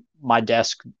desk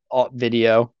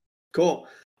video. Cool.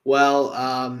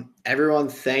 Well, everyone,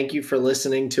 thank you for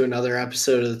listening to another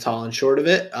episode of The Tall and Short of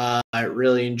It. I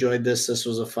really enjoyed this. This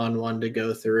was a fun one to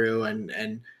go through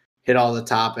and hit all the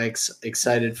topics.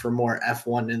 Excited for more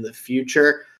F1 in the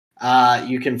future.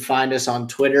 You can find us on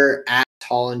Twitter at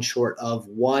Tall and Short of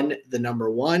 1, the number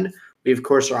 1. We, of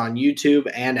course, are on YouTube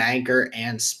and Anchor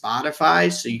and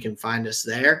Spotify, so you can find us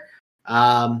there.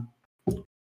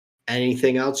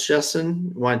 Anything else,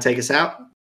 Justin? Want to take us out?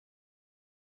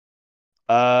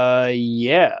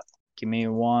 Yeah. Give me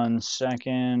 1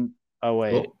 second. Oh,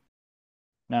 wait. Oh.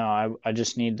 No, I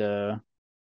just need to.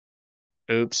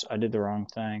 Oops, I did the wrong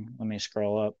thing. Let me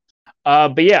scroll up.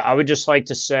 But yeah, I would just like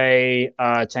to say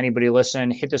to anybody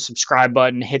listening, hit the subscribe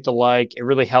button, hit the like. It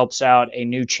really helps out a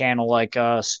new channel like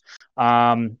us.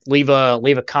 Leave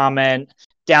a comment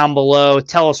down below.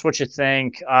 Tell us what you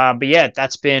think. But yeah,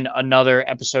 that's been another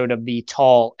episode of the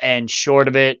Tall and Short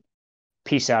of It.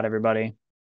 Peace out, everybody.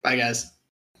 Bye, guys.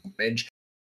 Midge.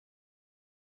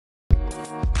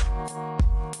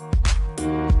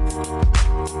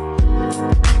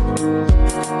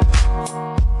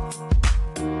 Thank you.